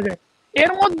স্ট্রাগল করা যায়।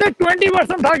 এর মধ্যে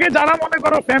 20% থাকে যারা মনে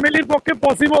করো ফ্যামিলির পক্ষে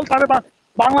পসিবল, তারা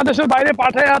বাংলাদেশের বাইরে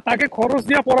পাঠায় তাকে খরচ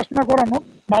দিয়ে পড়াশোনা করানো,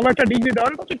 ভালো একটা ডিগ্রি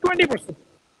দেওয়ার, হচ্ছে 20%।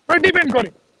 ডিপেন্ড করে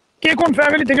কে কোন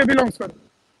ফ্যামিলি থেকে বিলংস করে,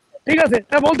 ঠিক আছে।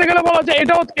 তা বলতে গেলে বলা যায়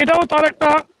এটাও তার একটা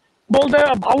বলতে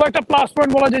ভালো একটা প্লাস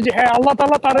পয়েন্ট বলা যায় যে হ্যাঁ, আল্লাহ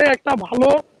তাআলা তারে একটা ভালো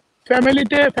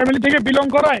ফ্যামিলি থেকে বিলং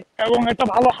করায় এবং একটা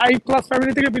ভালো হাই ক্লাস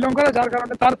ফ্যামিলি থেকে বিলং করায়, যার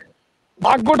কারণে তার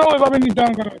ভাগ্যটাও ওইভাবে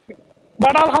নির্ধারণ করা হয়েছে।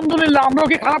 বাট আলহামদুলিল্লাহ আমরাও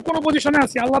কি খারাপ কোনো পজিশনে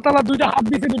আছি? আল্লাহ তাআলা দুইটা হাত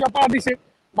দিছে, দুইটা পা দিছে,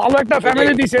 ভালো একটা এটাই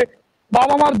ফ্যামিলি দিছে,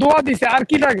 বাবা মার দোয়া দিছে, আর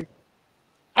কি লাগে?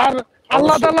 আর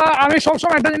আল্লাহ অবশ্যই। তাআলা, আমি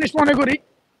সবসময় একটা জিনিস মনে করি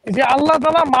যে আল্লাহ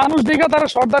তাআলা মানুষ দেখে তারা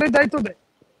সর্দারের দায়িত্ব দেয়।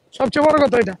 সবচেয়ে বড়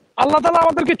কথা এটা, আল্লাহ তাআলা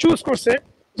আমাদেরকে চুজ করছে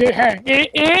যে হ্যাঁ,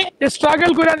 এ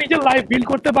স্ট্রাগল করে নিজের লাইফ বিল্ড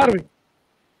করতে পারবে,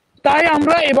 তাই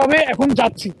আমরা এভাবে এখন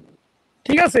যাচ্ছি,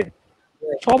 ঠিক আছে।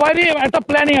 সবারই একটা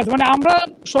প্ল্যানিং আছে। মানে আমরা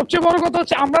সবচেয়ে বড় কথা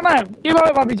হচ্ছে আমরা না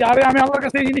এভাবে ভাবি যে আরে আমি আল্লাহর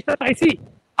কাছে এই জিনিসটা চাইছি,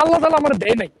 আল্লাহ তাআলা আমার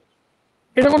দেয় নাই,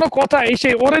 এটা কোনো কথা? এসে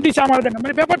ওরে দিছে আমার দেয় না,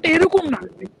 মানে ব্যাপারটা এরকম না।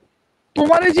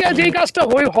 তোমার যে যেই কাজটা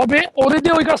হবে ওরে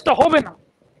দিয়ে ওই কাজটা হবে না,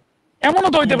 এমনও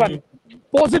তো হইতে পারে।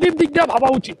 পজিটিভ দিক দিয়ে ভাবা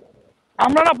উচিত,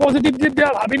 আমরা না পজিটিভ দিক দিয়ে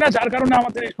ভাবি না, যার কারণে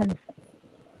আমাদের এই সমস্যা।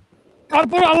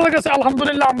 তারপর আল্লাহর কাছে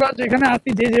আলহামদুলিল্লাহ আমরা যেখানে আছি,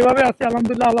 যেভাবে আছি,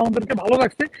 আলহামদুলিল্লাহ আল্লাহ আমাদেরকে ভালো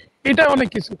রাখছে, এটাই অনেক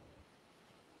কিছু।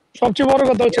 সবচেয়ে বড়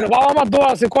কথা হচ্ছে বাবা মার দোয়া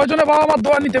আছে, কয়জনে বাবা মার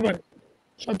দোয়া নিতে পারে,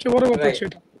 সবচেয়ে বড় কথা রাইট। হচ্ছে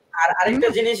এটা। আর আরেকটা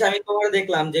জিনিস আমি তোমার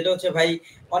দেখলাম যেটা হচ্ছে ভাই,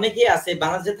 অনেকেই আছে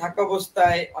বাংলাদেশে থাকা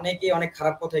অবস্থায় অনেকে অনেক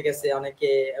খারাপ পথে গেছে, অনেকে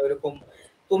ওইরকম।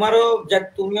 তোমারও যাক,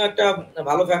 তুমিও একটা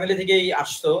ভালো ফ্যামিলি থেকেই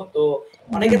আসছো, তো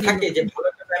অনেকে থাকে যে ভালো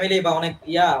একটা ফ্যামিলি বা অনেক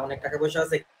অনেক টাকা পয়সা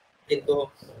আছে, কিন্তু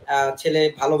ছেলে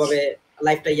ভালোভাবে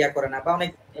লাইফটা করে না, বা অনেক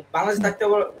বাংলাদেশে থাকতে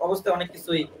অবস্থায় অনেক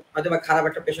কিছুই হয়তো বা খারাপ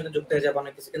একটা পেশনে যুক্ত হয়ে যাবে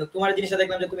অনেক কিছু। কিন্তু তোমার জিনিসটা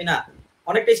দেখলাম যে তুমি না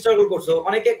অনেকটা স্ট্রাগল করছো,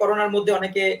 অনেকে করোনার মধ্যে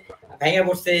অনেকে ভেঙে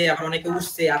পড়ছে, আবার অনেকে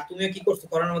উঠছে, আর তুমিও কি করছো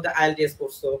করোনার মধ্যে আইএলটিএস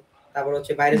করছো, তারপর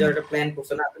হচ্ছে বাইরে যাওয়ার একটা প্ল্যান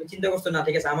করছো। না তুমি চিন্তা করছো না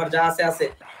ঠিক আছে আমার যা আছে আছে,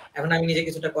 এখন আমি নিজে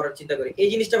কিছুটা করার চিন্তা করি। এই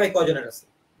জিনিসটা ভাই কজনের আছে?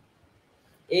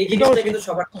 এই জিনিসটা কিন্তু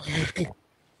সবার।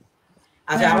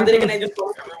 আচ্ছা, আমাদের এখানে একজন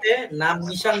নাম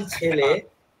নিশান ছেলে।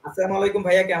 আসসালামু আলাইকুম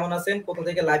ভাইয়া, কেমন আছেন? কোথা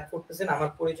থেকে লাইভ করতেছেন আমার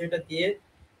পরিচয়টা দিয়ে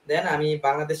দেন। আমি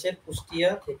বাংলাদেশের কুষ্টিয়া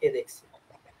থেকে দেখছি।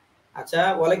 আচ্ছা,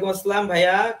 ওয়ালাইকুম আসসালাম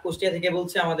ভাইয়া, কুষ্টিয়া থেকে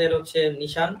বলছে আমাদের হচ্ছে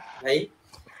নিশান ভাই।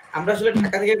 আমরা আসলে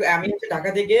ঢাকা থেকে, আমি হচ্ছে ঢাকা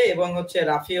থেকে এবং হচ্ছে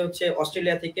রাফি হচ্ছে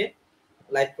অস্ট্রেলিয়া থেকে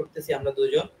লাইভ করতেছি আমরা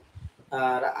দুজন।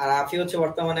 আর রাফি হচ্ছে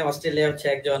বর্তমানে অস্ট্রেলিয়া হচ্ছে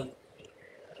একজন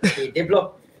ডেভেলপ।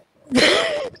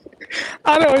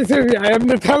 আরে হয়েছে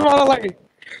এমনি ফেল মারা লাগে,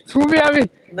 তুমি আমি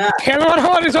না ফেল মারা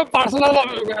মানে সব পার্সোনাল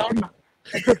না।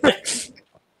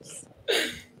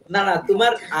 না না,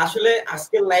 তোমার আসলে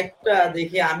আজকের লাইভটা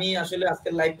দেখে আমি আসলে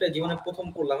আজকের লাইভটা জীবনে প্রথম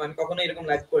করলাম। আমি কখনো এরকম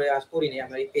লাইভ করিনি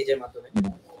আমার এই পেজের মাধ্যমে।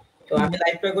 তো আমি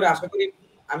লাইভটা করে আশা করি,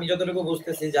 আমি যতটুকু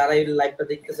বুঝতেছি যারা এই লাইভটা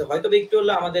দেখতেছে হয়তো একটু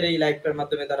হলো আমাদের এই লাইভটার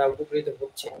মাধ্যমে তারা উপকৃত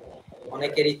হচ্ছে।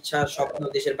 অনেকের ইচ্ছা স্বপ্ন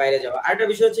দেশের বাইরে যাওয়া। আরেকটা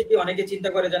বিষয় হচ্ছে কি, অনেকে চিন্তা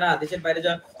করে যে না দেশের বাইরে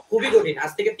যাওয়া খুবই কঠিন।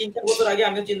 আজ থেকে 3-4 বছর আগে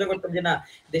আমিও চিন্তা করতাম যে না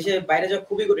দেশের বাইরে যাওয়া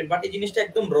খুবই কঠিন, বাট এই জিনিসটা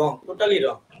একদম রং, totally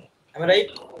wrong. Am I right?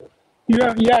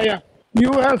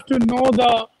 You have to know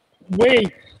the way,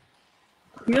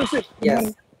 ঠিক আছে, Yes. তোমার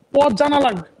পথ জানা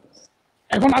লাগবে।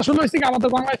 এখন আসলে হচ্ছে কি আমাদের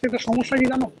বাংলাদেশে একটা সমস্যা কি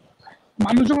জানো,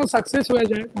 মানুষ যখন সাকসেস হয়ে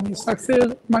যায়,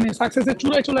 সাকসেসের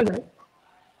চূড়ায় চলে যায়,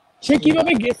 সে হুম,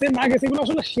 কিভাবে গেছে না গেছে এগুলো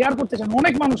আসলে শেয়ার করতে চান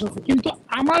অনেক মানুষ আছে। কিন্তু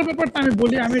আমার ব্যাপারটা আমি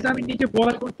বলি, আমি নিজে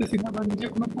বড়াই করতেছি না বা নিজে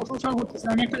কোনো প্রশংসা করতেছি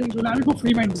না। আমি একটা জিনিস বলি, আমি খুব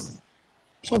ফ্রি মাইন্ডেড।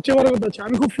 সবচেয়ে বড় কথা হচ্ছে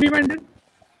আমি খুব ফ্রি মাইন্ডেড।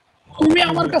 তুমি হুম,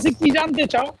 আমার হুম, কাছে কি জানতে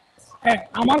চাও, হ্যাঁ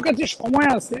আমার কাছে সময়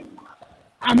আছে,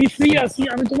 আমি ফ্রি আছি,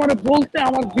 আমি তোমার বলতে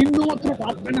আমার বিন্দু মাত্র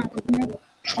ভাববে না, আমার কোনো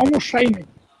সমস্যাই নেই,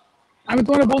 আমি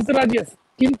তোমার বলতে রাজি আছি।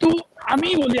 কিন্তু আমি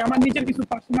বলি আমার নিজের কিছু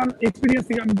পার্সোনাল এক্সপিরিয়েন্স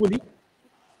থেকে আমি বলি,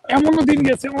 এমনও দিন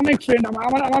গেছে অনেক ফ্রেন্ড আমার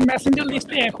আমার আমার মেসেঞ্জার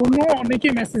লিস্টে এখনো অনেকে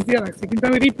মেসেজ দিয়ে রাখছে, কিন্তু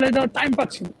আমি রিপ্লাই দেওয়ার টাইম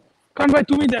পাচ্ছি না। কারণ ভাই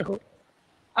তুমি দেখো,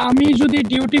 আমি যদি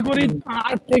ডিউটি করি হুম,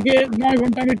 8 থেকে 9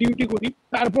 ঘন্টা আমি ডিউটি করি,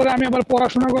 তারপরে আমি আবার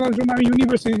পড়াশোনা করার জন্য আমি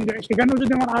ইউনিভার্সিটি যাই, সেখানেও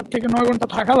যদি আমার 8 থেকে 9 ঘন্টা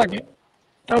থাকা লাগে,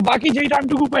 তাও বাকি যেই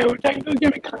টাইমটুকু পাই ওই টাইমটুকু কি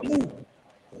আমি খামু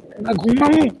না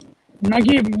ঘুমামু,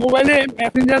 নাকি মোবাইলে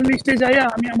মেসেঞ্জার লিস্টে যাইয়া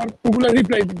আমি আমার ওগুলা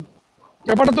রিপ্লাই দিই?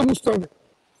 ব্যাপারটা তো বুঝতে হবে।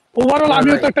 ওভারঅল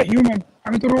আমিও তো রাইট। একটা হিউম্যান,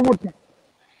 আমি তো রোবট না।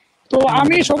 তো হুম,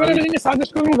 আমি হুম, সবার আমি একটা জিনিস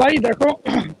সাজেস্ট করবো, ভাই দেখো,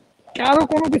 কারো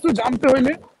কোনো কিছু জানতে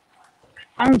হইলে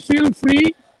আমি feel free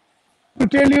to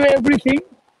tell you everything.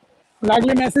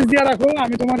 লাগলে মেসেজ দিয়ে রাখো,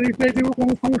 আমি তোমার রিপ্লাই দিব,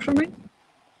 কোনো সমস্যা নেই।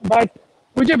 বাট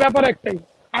ওই যে ব্যাপার একটাই,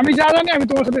 আমি যা জানি আমি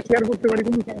তোমার সাথে শেয়ার করতে পারি,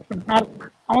 কোনো সমস্যা নেই। আর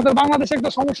আমাদের বাংলাদেশে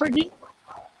একটা সমস্যা কি,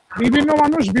 বিভিন্ন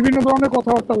মানুষ বিভিন্ন ধরনের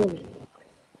কথাবার্তা বলে,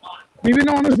 বিভিন্ন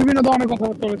মানুষ বিভিন্ন ধরনের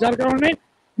কথাবার্তা বলে, যার কারণে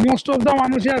মোস্ট অফ দা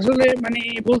মানুষই আসলে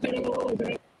বলতে গেলে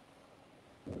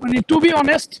টু বি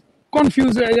অনেস্ট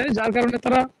কনফিউজ হয়ে যায়, যার কারণে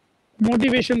তারা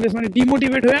মোটিভেশনলেস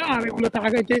ডিমোটিভেট হয়ে আর এগুলোতে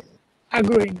আগাইতে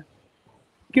আগ্রহী না।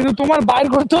 কিন্তু তোমার বাইর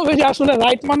করতে হবে যে আসলে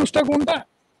রাইট মানুষটা কোনটা,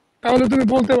 তাহলে তুমি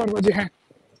বলতে পারবে যে হ্যাঁ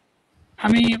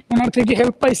আমি ওনার থেকে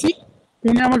হেল্প পাইছি,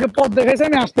 উনি আমাকে পথ দেখাইছে,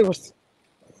 আমি আসতে পারছি।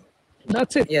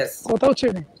 যাচ্ছে ইয়েস, কথা হচ্ছে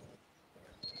না,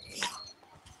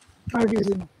 আর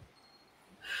কিছু না।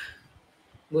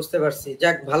 বুঝতে পারছি।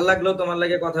 যাক, ভাল লাগলো তোমার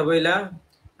লাগে কথা বইলা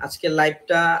আজকে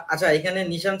লাইভটা। আচ্ছা, এখানে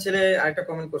নিশান ছেলে আরেকটা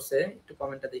কমেন্ট করছে, একটু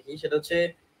কমেন্টটা দেখি। সেটা হচ্ছে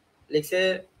লিখছে,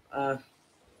 আহ,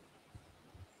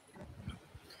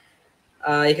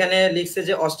 এখানে লিখছে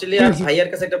যে অস্ট্রেলিয়ার ভাইয়ার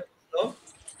কাছে একটা প্রশ্ন।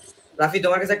 রাফি,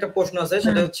 তোমার কাছে একটা প্রশ্ন আছে,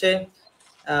 সেটা হচ্ছে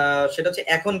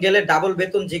এখন গেলে ডাবল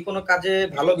বেতন যে কোনো কাজে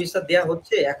ভালো ভিসা দেয়া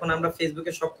হচ্ছে? এখন আমরা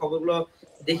ফেসবুকে সব খবরগুলো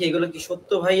দেখি, এগুলো কি সত্য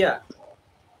ভাইয়া?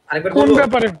 আরেকবার কোন বলবো?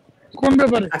 ব্যাপারে, কোন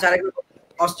ব্যাপারে? আচ্ছা, আরেকবার বলবো।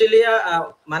 অস্ট্রেলিয়া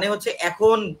মানে হচ্ছে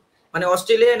এখন, মানে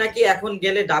অস্ট্রেলিয়া নাকি এখন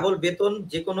গেলে ডাবল বেতন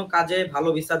যে কোনো কাজে ভালো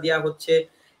ভিসা দেওয়া হচ্ছে?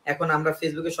 এখন আমরা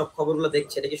ফেসবুকে সব খবরগুলো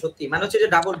দেখছি, এটা কি সত্যি? মানে হচ্ছে যে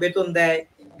ডাবল বেতন দেয়,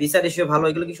 ভিসা রেশিও ভালো,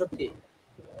 এগুলো কি সত্যি?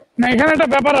 না, এখানে একটা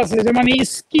ব্যাপার আছে যে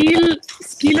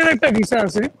স্কিলের একটা ভিসা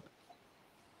আছে,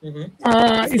 হুম, হুম।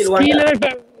 Skill worker. স্কিলের একটা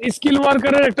স্কিল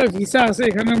ওয়ার্কারের একটা ভিসা আছে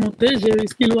এখানের মধ্যে, যে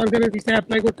স্কিল ওয়ার্কারের ভিসা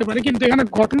অ্যাপ্লাই করতে পারে। কিন্তু এখানে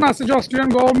ঘটনা আছে যে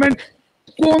অস্ট্রেলিয়ান গভর্নমেন্ট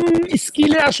কোন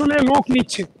স্কিলে আসলে লোক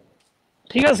নিচ্ছে,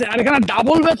 ঠিক আছে। আর এখানে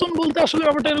ডাবল বেতন বলতে আসলে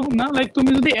ব্যাপারটা এরকম না, লাইক তুমি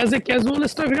যদি অ্যাজ এ ক্যাজুয়াল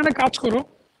স্টাফ এখানে কাজ করো,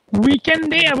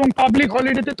 উইকেন্ডে এবং পাবলিক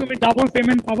হলিডেতে তুমি ডাবল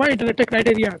পেমেন্ট পাবা, এটার একটা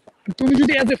ক্রাইটেরিয়া আছে। আর তুমি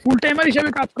যদি অ্যাজ এ ফুল টাইমার হিসেবে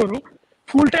কাজ করো,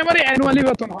 ফুল টাইমারে অ্যানুয়ালি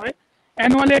বেতন হয়।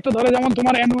 অ্যানুয়ালি একটা ধরো, যেমন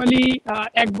তোমার অ্যানুয়ালি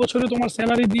 1 বছরে তোমার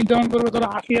স্যালারি নির্ধারণ করবে ধরো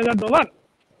 $80,000,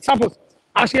 সাপোজ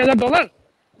 $80,000।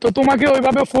 তো তোমাকে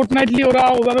ওইভাবে ফোর্টনাইটলি ওরা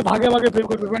ওইভাবে ভাগে ভাগে পে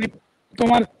করবে,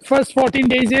 তোমার ফার্স্ট 14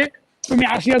 ডেজে তুমি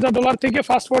 $80,000 থেকে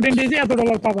ফার্স্ট 14 ডেজে $এত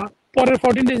পাবা, পরের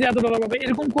 14 ডেজে $এত পাবে,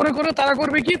 এরকম করে করে তারা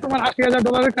করবে কি তোমার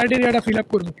 $80,000 ক্রাইটেরিয়াটা ফিল আপ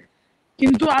করবে।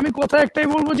 কিন্তু আমি কথা একটাই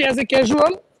বলবো যে অ্যাজ এ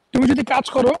ক্যাজুয়াল তুমি যদি কাজ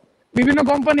করো, বিভিন্ন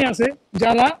কোম্পানি আছে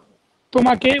যারা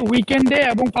তোমাকে উইকেন্ডে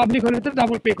এবং পাবলিক হলিডেতে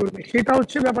ডাবল পে করবে, সেটা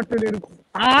হচ্ছে ব্যাপারটা এরকম।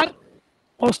 আর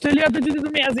অস্ট্রেলিয়াতে যদি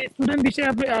তুমি অ্যাজ এ স্টুডেন্ট বিষয়ে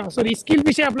স্কিল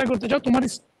বিষয়ে অ্যাপ্লাই করতে চাও, তোমার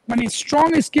স্ট্রং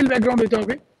স্কিল ব্যাকগ্রাউন্ড হতে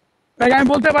হবে। তাই আমি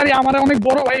বলতে পারি আমার অনেক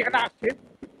বড় ভাই এখানে আসছে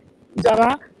যারা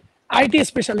আইটি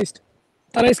স্পেশালিস্ট,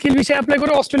 তারা স্কিল বিষয়ে অ্যাপ্লাই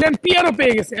করে অস্ট্রেলিয়ান পিআরও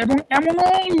পেয়ে গেছে। এবং এমনও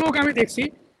লোক আমি দেখছি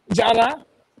যারা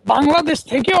বাংলাদেশ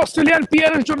থেকে অস্ট্রেলিয়ান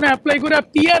পিআর এর জন্য অ্যাপ্লাই করে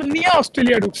পিআর নিয়ে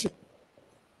অস্ট্রেলিয়া ঢুকছে,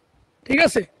 ঠিক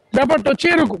আছে। ব্যাপারটা হচ্ছে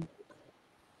এরকম।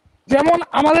 যেমন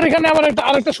আমাদের এখানে আবার একটা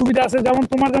আরেকটা সুবিধা আছে, যেমন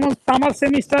তোমার যেমন সামার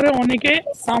সেমিস্টারে অনেকে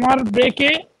সামার ব্রেকে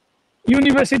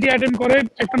ইউনিভার্সিটি অ্যাটেন্ড করে,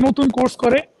 একটা নতুন কোর্স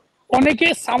করে। অনেকে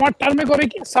সামার টার্মে করে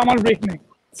কি সামার ব্রেক নেয়,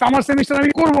 সামার সেমিস্টার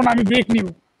আমি করবো না, আমি ব্রেক নিব।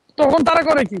 তখন তারা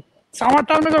করে কি, সামার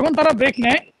টার্মে যখন তারা ব্রেক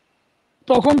নেয়,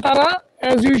 তখন তারা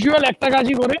অ্যাজ ইউজুয়াল একটা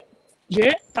কাজই করে, যে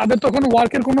তাদের তখন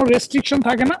ওয়ার্কের কোনো রেস্ট্রিকশন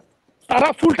থাকে না, তারা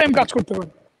ফুল টাইম কাজ করতে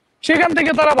পারে। সেখান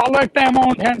থেকে তারা ভালো একটা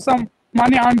অ্যামাউন্ট হ্যান্ডসাম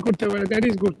মানি আর্ন করতে পারে, দ্যাট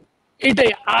ইজ গুড।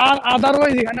 এইটাই, আর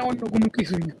আদারওয়াইজ এখানে অন্য কোনো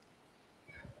কিছুই না,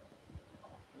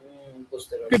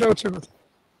 বুঝতে এটা পারছি। হচ্ছে কথা।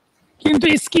 কিন্তু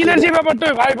স্কিলের যে ব্যাপারটা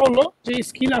ভাই বললো যে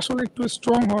স্কিল আসলে একটু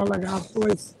স্ট্রং হওয়া লাগে,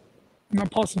 আদারওয়াইজ নট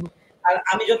পসিবল। আর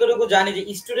আমি যতটুকু জানি যে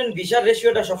স্টুডেন্ট ভিসার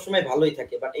রেশিওটা সবসময় ভালোই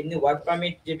থাকে, বাট এমনি ওয়ার্ক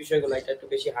পারমিট যে বিষয়গুলো এটা একটু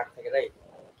বেশি হার্ড থাকে, রাইট?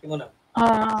 কি মনে হয়?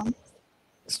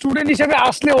 স্টুডেন্ট হিসেবে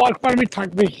আসলে ওয়ার্ক পারমিট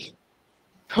থাকবেই,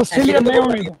 হ্যাঁ, সেটা অস্ট্রেলিয়ার তো নিয়ম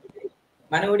বললাম। এটা।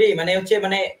 মানে ওইটাই, মানে হচ্ছে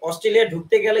মানে অস্ট্রেলিয়া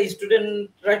ঢুকতে গেলে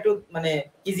স্টুডেন্টরা একটু মানে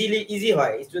ইজি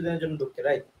হয় স্টুডেন্টের জন্য ঢুকতে,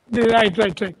 রাইট? রাইট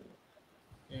রাইট রাইট,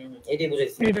 এটাই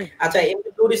বুঝাইছি। এটাই। আচ্ছা, এমনি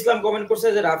নুর ইসলাম কমেন্ট করছে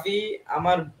যে রাফি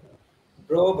আমার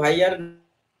ব্রো ভাইয়ার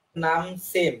নাম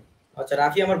সেম। আচ্ছা,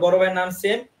 রাফি আমার বড় ভাইয়ের নাম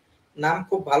সেম, নাম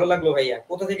খুব ভালো লাগলো ভাইয়া।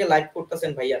 কোথা থেকে লাইভ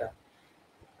করতেছেন ভাইয়ারা?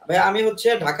 ভাই আমি হচ্ছে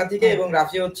ঢাকা থেকে এবং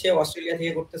রাফি হচ্ছে অস্ট্রেলিয়া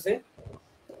থেকে করতেছে।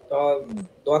 তো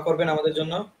দোয়া করবেন আমাদের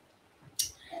জন্য।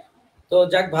 তো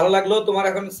যাক, ভালো লাগলো। তোমার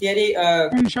এখন সিআরই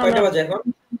কয়টা ইনশাআল্লাহ। বাজে এখন?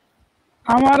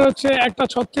 আমার হচ্ছে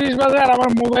 1:36 বাজে, আর আমার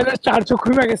মোবাইলের চার্জ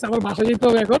কমে গেছে, আমার বাসা যেতে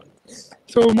হবে এখন।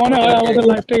 তো মনে ওকে হয় ওকে, আমাদের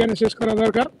লাইফটা এখানে শেষ করা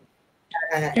দরকার।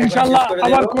 হ্যাঁ হ্যাঁ, এখন শেষ ইনশাআল্লাহ করে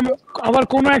দেব। আবার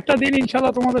কোনো একটা দিন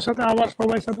ইনশাআল্লাহ তোমাদের সাথে আবার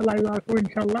সবার সাথে লাইভে আসবো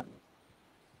ইনশাআল্লাহ।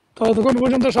 ততক্ষণ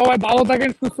পর্যন্ত সবাই ভালো থাকেন,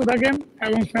 সুস্থ থাকেন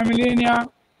এবং ফ্যামিলি নিয়ে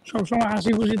সবসময়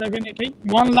হাসি খুশি থাকেন। এটাই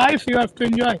one life, you have to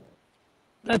enjoy,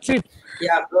 that's it.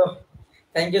 Yeah bro,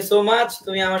 thank you so much,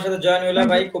 তুমি আমার সাথে জয়েন হইলা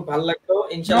থ্যাংক ভাই, ইউ। খুব ভালো লাগলো। নো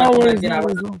ইনশাআল্লাহ কোনো ওয়ারিজ, একদিন নো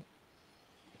আবার ওয়ারিজ,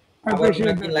 আই আবার কোনো অ্যাপ্রিশিয়েট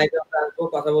একদিন দ্যাট। লাইভে আমরা আসবো,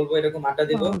 কথা বলবো, এরকম আড্ডা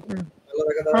দিব। ওকে, ভালো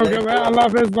থাকো তাহলে। ওকে ভাই, আল্লাহ আল্লাহ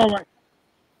হাফেজ। হাফেজ, বাই।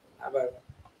 আবার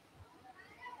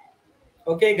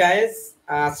ওকে গাইস,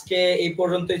 আজকে এই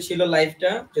পর্যন্তই ছিল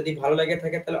লাইভটা। যদি ভালো লাগে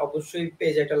থাকে তাহলে অবশ্যই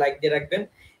পেজে একটা লাইক দিয়ে রাখবেন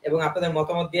এবং আপনাদের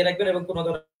মতামত দিয়ে রাখবেন, এবং কোনো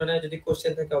ধরনের যদি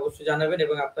কোশ্চেন থাকে অবশ্যই জানাবেন,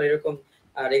 এবং আপনারা এরকম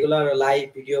রেগুলার লাইভ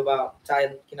ভিডিও বা চান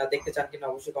কিনা, দেখতে চান কিনা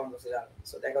অবশ্যই কমেন্ট বক্সে জানাবেন।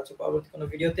 সো দেখা হচ্ছে পরবর্তী কোনো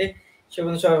ভিডিওতে। সে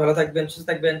পর্যন্ত সবাই ভালো থাকবেন, সুস্থ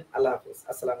থাকবেন। আল্লাহ হাফেজ,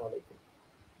 আসসালামু আলাইকুম।